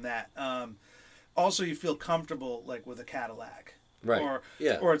away from that. Also, you feel comfortable, like, with a Cadillac. Right. Or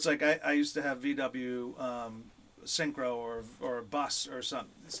it's like I used to have VW Synchro or a bus or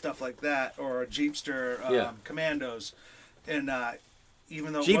stuff like that, or a Jeepster Commandos. And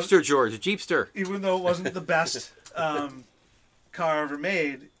even though Jeepster, George, a Jeepster. Even though it wasn't the best car ever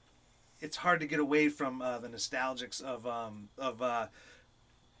made, it's hard to get away from the nostalgics of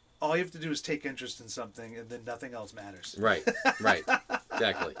all you have to do is take interest in something, and then nothing else matters. Right,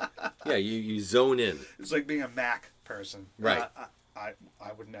 exactly. Yeah, you zone in. It's like being a Mac person. Right. I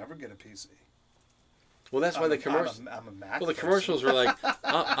would never get a PC. Well, that's why the commercials. I'm a Mac. Well, the commercials were like,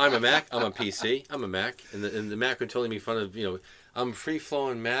 "I'm a Mac. I'm a PC. I'm a Mac," and the Mac would totally make fun of, you know, I'm free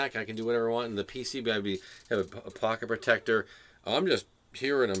flowing Mac. I can do whatever I want. And the PC, have a pocket protector. I'm just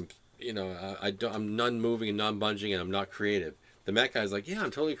here, and I'm non-moving and non-bunging, and I'm not creative. The Mac guy's like, yeah, I'm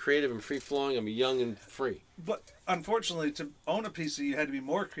totally creative and free flowing. I'm young and free. But unfortunately, to own a PC, you had to be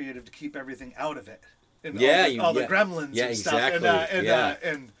more creative to keep everything out of it. And all the gremlins and stuff.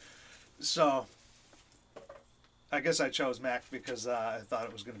 And so I guess I chose Mac because I thought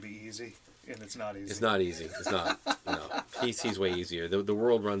it was going to be easy, and it's not easy. It's not easy. It's not. No, PC's way easier. The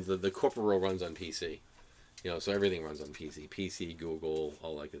world runs, the corporate world runs on PC. You know, so everything runs on PC. PC, Google,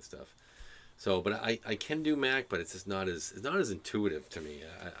 all that good stuff. So, but I can do Mac, but it's just not as intuitive to me.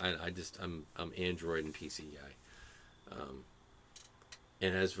 I'm Android and PC guy.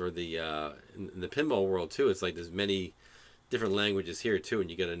 And as for the in the pinball world too, it's like there's many different languages here too,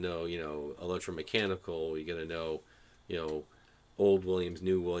 and you got to know, you know, electromechanical. You got to know, you know, old Williams,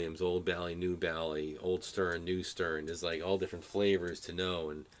 new Williams, old Bally, new Bally, old Stern, new Stern. There's like all different flavors to know,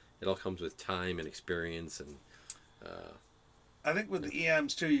 and it all comes with time and experience. And I think with the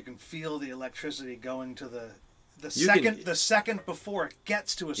EMs too, you can feel the electricity going to the second before it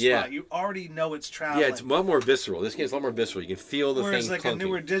gets to a spot. Yeah. You already know it's traveling. Yeah, it's a lot more visceral. This game's a lot more visceral. You can feel the Whereas thing. Whereas like clunking. a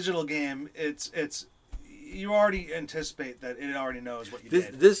newer digital game, it's you already anticipate that it already knows what you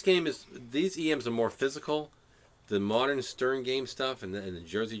did. This game is, these EMs are more physical. The modern Stern game stuff and the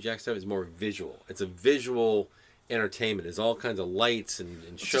Jersey Jack stuff is more visual. It's a visual entertainment. There's all kinds of lights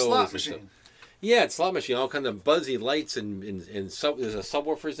and shows. A slot and machine. Stuff. Yeah, it's a slot machine. All kinds of buzzy lights and there's a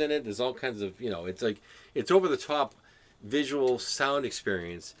subwoofers in it. There's all kinds of, you know, it's like, it's over the top visual sound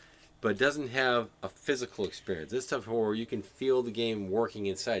experience, but it doesn't have a physical experience. This stuff where you can feel the game working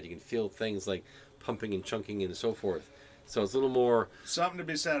inside. You can feel things like pumping and chunking and so forth. So it's a little more... Something to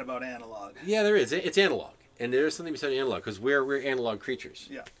be said about analog. Yeah, there is. It's analog. And there is something to be said about analog because we're analog creatures.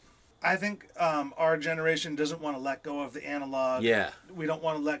 Yeah. I think our generation doesn't want to let go of the analog. Yeah. We don't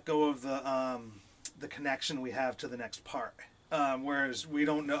want to let go of the connection we have to the next part. Whereas we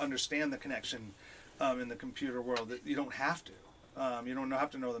don't understand the connection in the computer world. That you don't have to. You don't have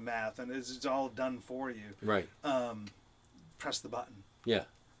to know the math, and it's all done for you. Right. Press the button. Yeah.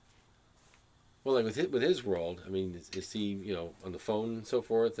 Well, like with his world, I mean, is he, you know, on the phone and so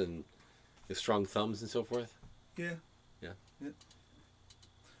forth, and his strong thumbs and so forth? Yeah. Yeah. Yeah.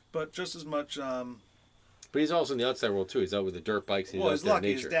 But just as much. But he's also in the outside world too. He's out with the dirt bikes. And he's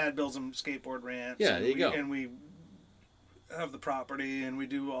lucky. His dad builds him skateboard ramps. Yeah, there you go. And we have the property, and we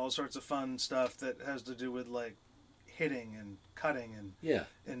do all sorts of fun stuff that has to do with like hitting and cutting and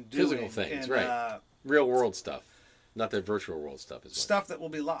and doing, physical things, and, right? Real world stuff, not that virtual world stuff as well. Stuff that will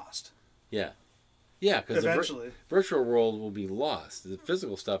be lost. Yeah. Yeah, because eventually the virtual world will be lost. The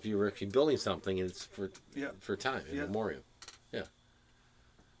physical stuff, you're actually building something, and it's for time and memoriam. Yeah,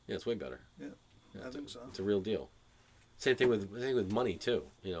 yeah, it's way better. Yeah, I think so. It's a real deal. Same thing with money too.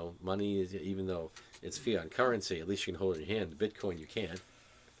 You know, money is, even though it's fiat currency, at least you can hold it in your hand. The Bitcoin you can't.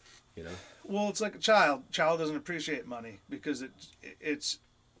 You know. Well, it's like a child. Child doesn't appreciate money because it's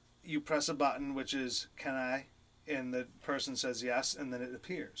you press a button which is can I, and the person says yes, and then it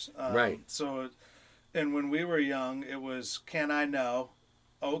appears. Right. So, and when we were young, it was can I no.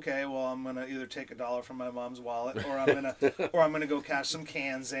 Okay, well, I'm gonna either take $1 from my mom's wallet, or I'm gonna go cash some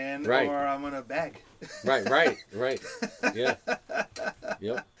cans in, right. or I'm gonna beg. Right. Yeah.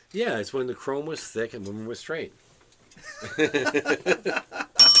 Yep. Yeah, it's when the chrome was thick and women were straight. Okay.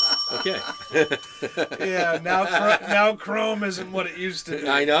 Yeah. Now chrome isn't what it used to be.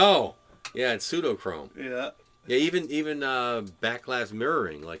 I know. Yeah, it's pseudochrome. Yeah. Yeah, even backglass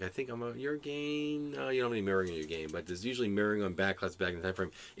mirroring. Like I think your game. You don't have any mirroring in your game, but there's usually mirroring on backglass back in the time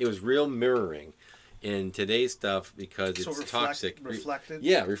frame. It was real mirroring. In today's stuff, because it's toxic. Reflected.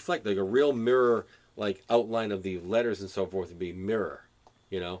 Yeah, reflect like a real mirror, like outline of the letters and so forth would be mirror.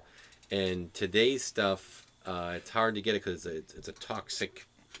 You know, and today's stuff, it's hard to get it because it's a toxic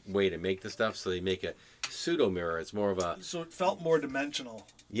way to make the stuff. So they make a pseudo mirror. It's more of a. So it felt more dimensional.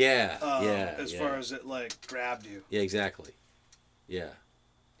 Yeah, as far as it like grabbed you. Yeah, exactly. Yeah,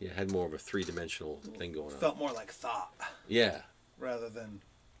 it had more of a 3-dimensional thing going on. Felt more like thought. Yeah. Rather than.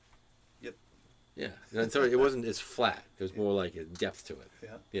 Yep. Yeah, and so it wasn't as flat. It was more like a depth to it.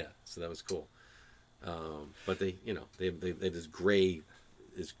 Yeah. Yeah, so that was cool. But they have this gray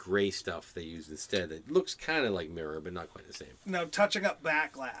stuff they use instead that looks kind of like mirror, but not quite the same. Now touching up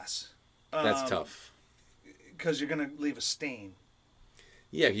back glass. That's tough. Because you're gonna leave a stain.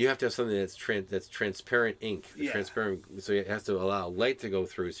 Yeah, you have to have something that's transparent ink. Yeah. Transparent, so it has to allow light to go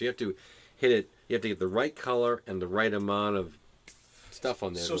through. So you have to hit it. You have to get the right color and the right amount of stuff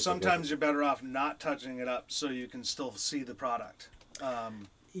on there. So sometimes you're better off not touching it up, so you can still see the product.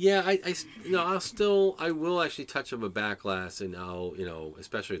 Yeah, I will actually touch up a back glass, and I'll,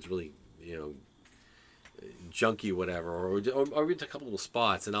 especially if it's really, junky, whatever, or just a couple little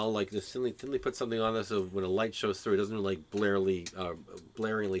spots, and I'll like just thinly put something on there so when a light shows through, it doesn't like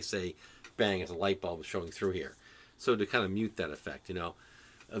blaringly say, bang, it's a light bulb showing through here. So to kind of mute that effect, The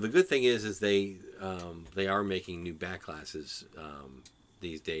good thing is they are making new back glasses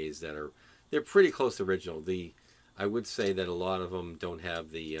these days they're pretty close to original. I would say that a lot of them don't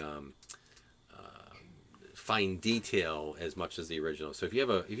have the fine detail as much as the original. So if you have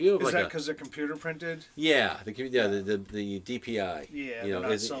is that because they're computer printed? Yeah, the DPI. Yeah,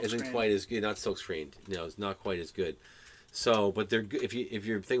 isn't quite as good. Not silk screened. It's not quite as good. So, but they're good. If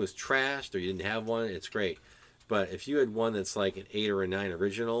your thing was trashed or you didn't have one, it's great. But if you had one that's like an 8 or a 9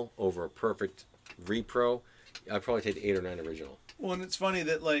 original over a perfect repro, I'd probably take the 8 or 9 original. Well, and it's funny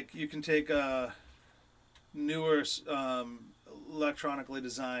that like you can take a newer electronically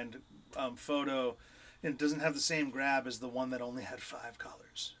designed photo, and it doesn't have the same grab as the one that only had 5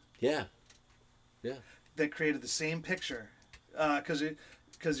 colors. Yeah. That created the same picture,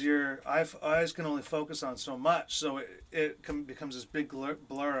 because your eyes can only focus on so much, so it becomes this big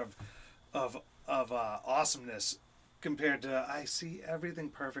blur of awesomeness compared to I see everything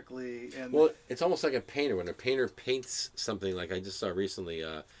perfectly. And well, it's almost like a painter. When a painter paints something, like I just saw recently,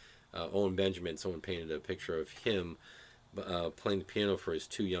 Owen Benjamin, someone painted a picture of him playing the piano for his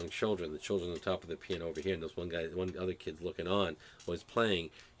 2 young children. The children on the top of the piano over here, and this one other kid's looking on, was playing,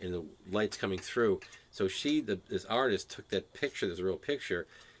 and the light's coming through. So this artist took that picture, this real picture,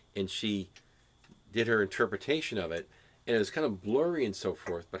 and she did her interpretation of it, and it was kind of blurry and so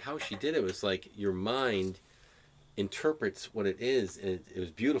forth, but how she did it was like your mind interprets what it is, and it was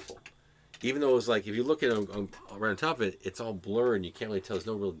beautiful. Even though it was like, if you look at it right on top of it, it's all blurred and you can't really tell.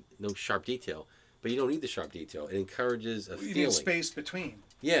 There's no sharp detail. But you don't need the sharp detail. It encourages a feeling. You need space between.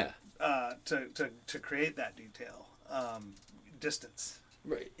 Yeah. To create that detail. Distance.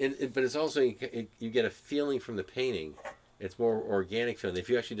 Right. But it's also, you get a feeling from the painting. It's more organic feeling. If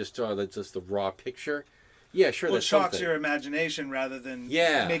you actually just saw just the raw picture, yeah, sure, it shocks your imagination rather than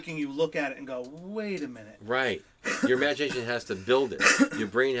making you look at it and go, wait a minute. Right. Your imagination has to build it. Your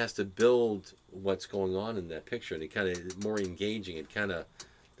brain has to build what's going on in that picture, and it kind of more engaging. It kind of,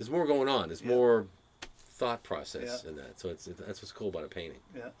 there's more going on. There's more thought process in that. So that's what's cool about a painting.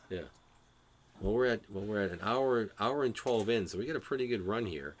 Yeah. Well, we're at an hour and 12 in, so we get a pretty good run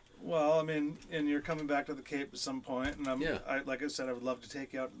here. Well, I mean, and you're coming back to the Cape at some point, and like I said, I would love to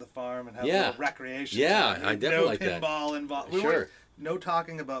take you out to the farm and have a little recreation. Yeah, I definitely like that. No pinball involved. Sure. No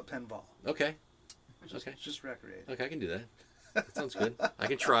talking about pinball. Okay. Just recreate. Okay, I can do that. That sounds good. I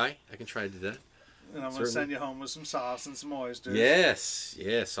can try to do that. And I'm going to send you home with some sauce and some oysters. Yes,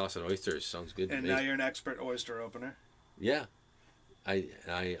 sauce and oysters. Sounds good to me. And now you're an expert oyster opener. Yeah.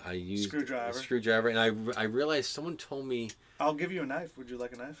 I used Screwdriver. a screwdriver, and I realized someone told me. I'll give you a knife. Would you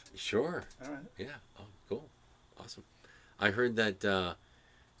like a knife? Sure. All right. Yeah. Oh, cool. Awesome. I heard that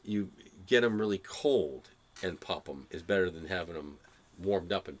you get them really cold and pop them is better than having them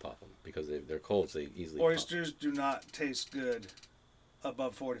warmed up and pop them because they're cold, so they easily Oysters do not taste good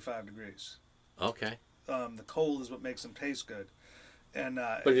above 45 degrees. Okay. The cold is what makes them taste good. And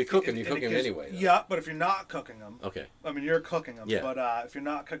but if you cook them, you cook them anyway. Though. Yeah, but if you're not cooking them, okay. I mean, you're cooking them. Yeah. But if you're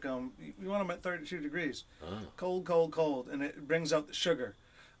not cooking them, you want them at 32 degrees. Oh. Cold, cold, cold, and it brings out the sugar,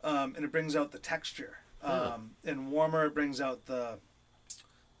 and it brings out the texture. And warmer, it brings out the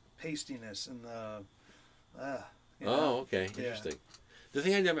pastiness and the. Okay, interesting. The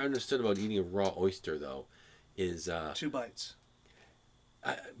thing I never understood about eating a raw oyster though, is 2 bites.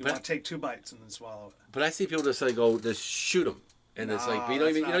 You want to take 2 bites and then swallow it. But I see people just like go, just shoot them. And it's like you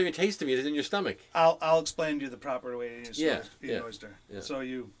don't even taste them. It's in your stomach. I'll explain to you the proper way to eat an oyster. Yeah. So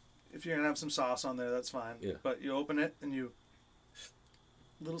if you're gonna have some sauce on there, that's fine. Yeah. But you open it and you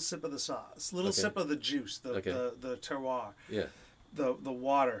little sip of the sauce, little sip of the juice, the terroir. Yeah. The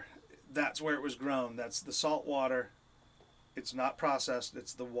water, that's where it was grown. That's the salt water. It's not processed.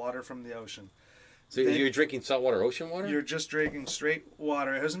 It's the water from the ocean. So you're drinking saltwater ocean water? You're just drinking straight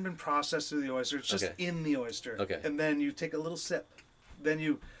water. It hasn't been processed through the oyster. It's just in the oyster. Okay. And then you take a little sip. Then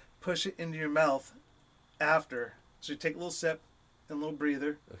you push it into your mouth after. So you take a little sip and a little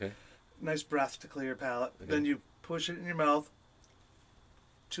breather. Okay. Nice breath to clear your palate. Okay. Then you push it in your mouth.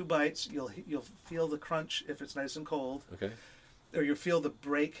 2 bites. You'll feel the crunch if it's nice and cold. Okay. Or you'll feel the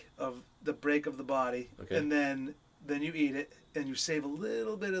break of the body. Okay. And then you eat it and you save a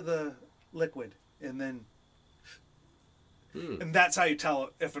little bit of the liquid. And then, and that's how you tell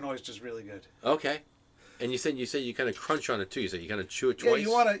if an oyster's really good. Okay, and you said you kind of crunch on it too. You said you kind of chew it twice.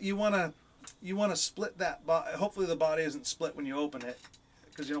 Yeah, you wanna split that. Hopefully the body isn't split when you open it,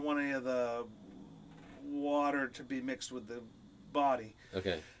 because you don't want any of the water to be mixed with the body.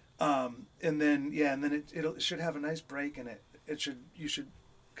 Okay. And then it should have a nice break in it. You should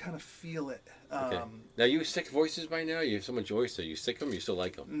kind of feel it. Okay. Now you sick of oysters by now? You have so much oyster. You sick of them? You still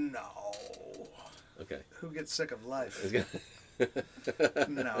like them? No. Okay. Who gets sick of life?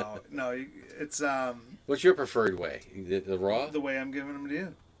 No. It's What's your preferred way? The raw? The way I'm giving them to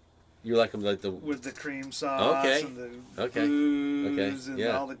you. You like them like with the cream sauce and the booze and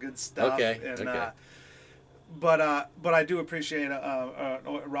all the good stuff. But I do appreciate a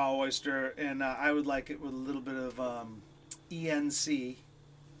raw oyster, and I would like it with a little bit of ENC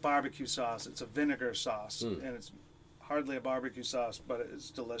barbecue sauce. It's a vinegar sauce, and it's hardly a barbecue sauce, but it's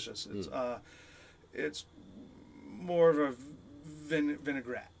delicious. It's more of a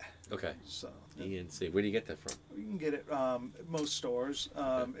vinaigrette. Okay. So ENC. Where do you get that from? You can get it at most stores.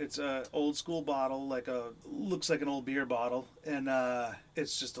 It's a old school bottle, looks like an old beer bottle, and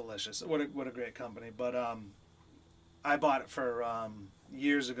it's just delicious. What a great company. But I bought it for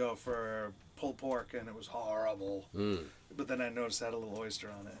years ago for pulled pork, and it was horrible. But then I noticed it had a little oyster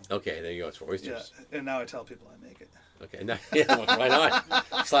on it. Okay, there you go. It's for oysters. Yeah, and now I tell people I make it. Okay, now, why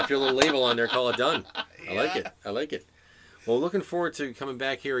not? Slap your little label on there, call it done. I like it. Well, looking forward to coming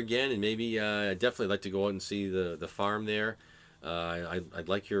back here again, and maybe I'd definitely like to go out and see the farm there. I'd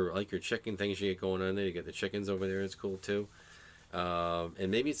like your chicken things you get going on there. You get the chickens over there; it's cool too.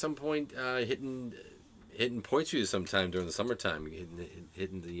 And maybe at some point hitting points for you sometime during the summertime,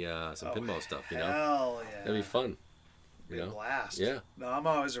 hitting the some pinball stuff. You know, hell yeah, that'd be fun. Blast. Yeah. No, I'm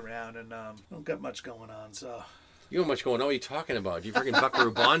always around, and don't got much going on, so. You got much going on. What are you talking about? You freaking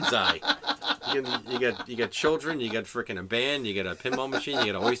Buckaroo Banzai. You got children. You got freaking a band. You got a pinball machine.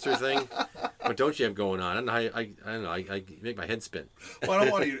 You got an oyster thing. What don't you have going on? I don't know. I make my head spin. Well,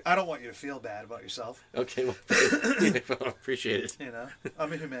 I don't want you to feel bad about yourself. Okay, well, I appreciate it. You know,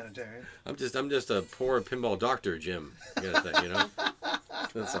 I'm a humanitarian. I'm just a poor pinball doctor, Jim. Kind of thing, you know.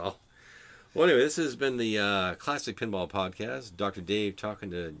 That's all. Well, anyway, this has been the Classic Pinball Podcast. Dr. Dave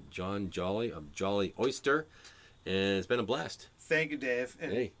talking to Jon Jolly of Jolly Oyster. And it's been a blast. Thank you, Dave.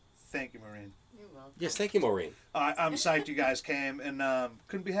 And hey. Thank you, Maureen. You're welcome. Yes, thank you, Maureen. I'm psyched you guys came, and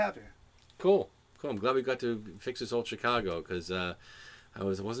couldn't be happier. Cool. I'm glad we got to fix this old Chicago, because I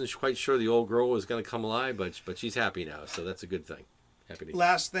wasn't quite sure the old girl was going to come alive, but she's happy now, so that's a good thing. Happy to.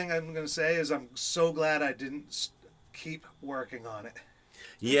 Last thing I'm going to say is I'm so glad I didn't keep working on it.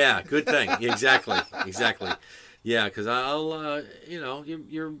 Yeah, good thing. Exactly. Yeah, because I'll,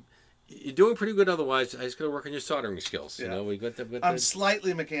 you're doing pretty good otherwise. I just got to work on your soldering skills. Yeah. You know, we got the. I'm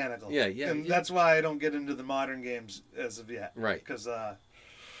slightly mechanical. Yeah. And that's why I don't get into the modern games as of yet. Right. Because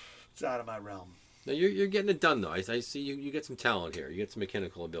it's out of my realm. No, you're getting it done though. I see you get some talent here. You get some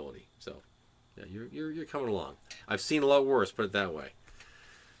mechanical ability. So. Yeah, you're coming along. I've seen a lot worse, put it that way.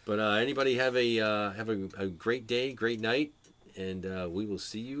 But anybody have a great day, great night, and we will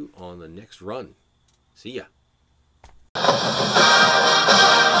see you on the next run. See ya.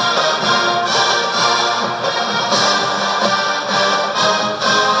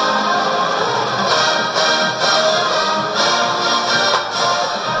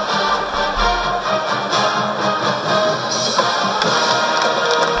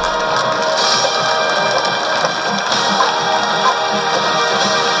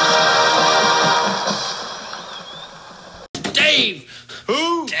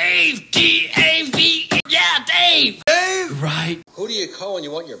 Who do you call when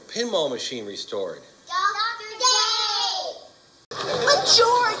you want your pinball machine restored? Dr. Dave! But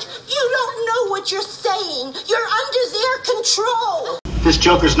George, you don't know what you're saying. You're under their control. This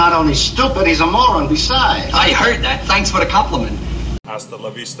joker's not only stupid, he's a moron besides. I heard that. Thanks for the compliment. Hasta la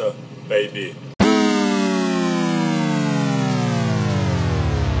vista, baby.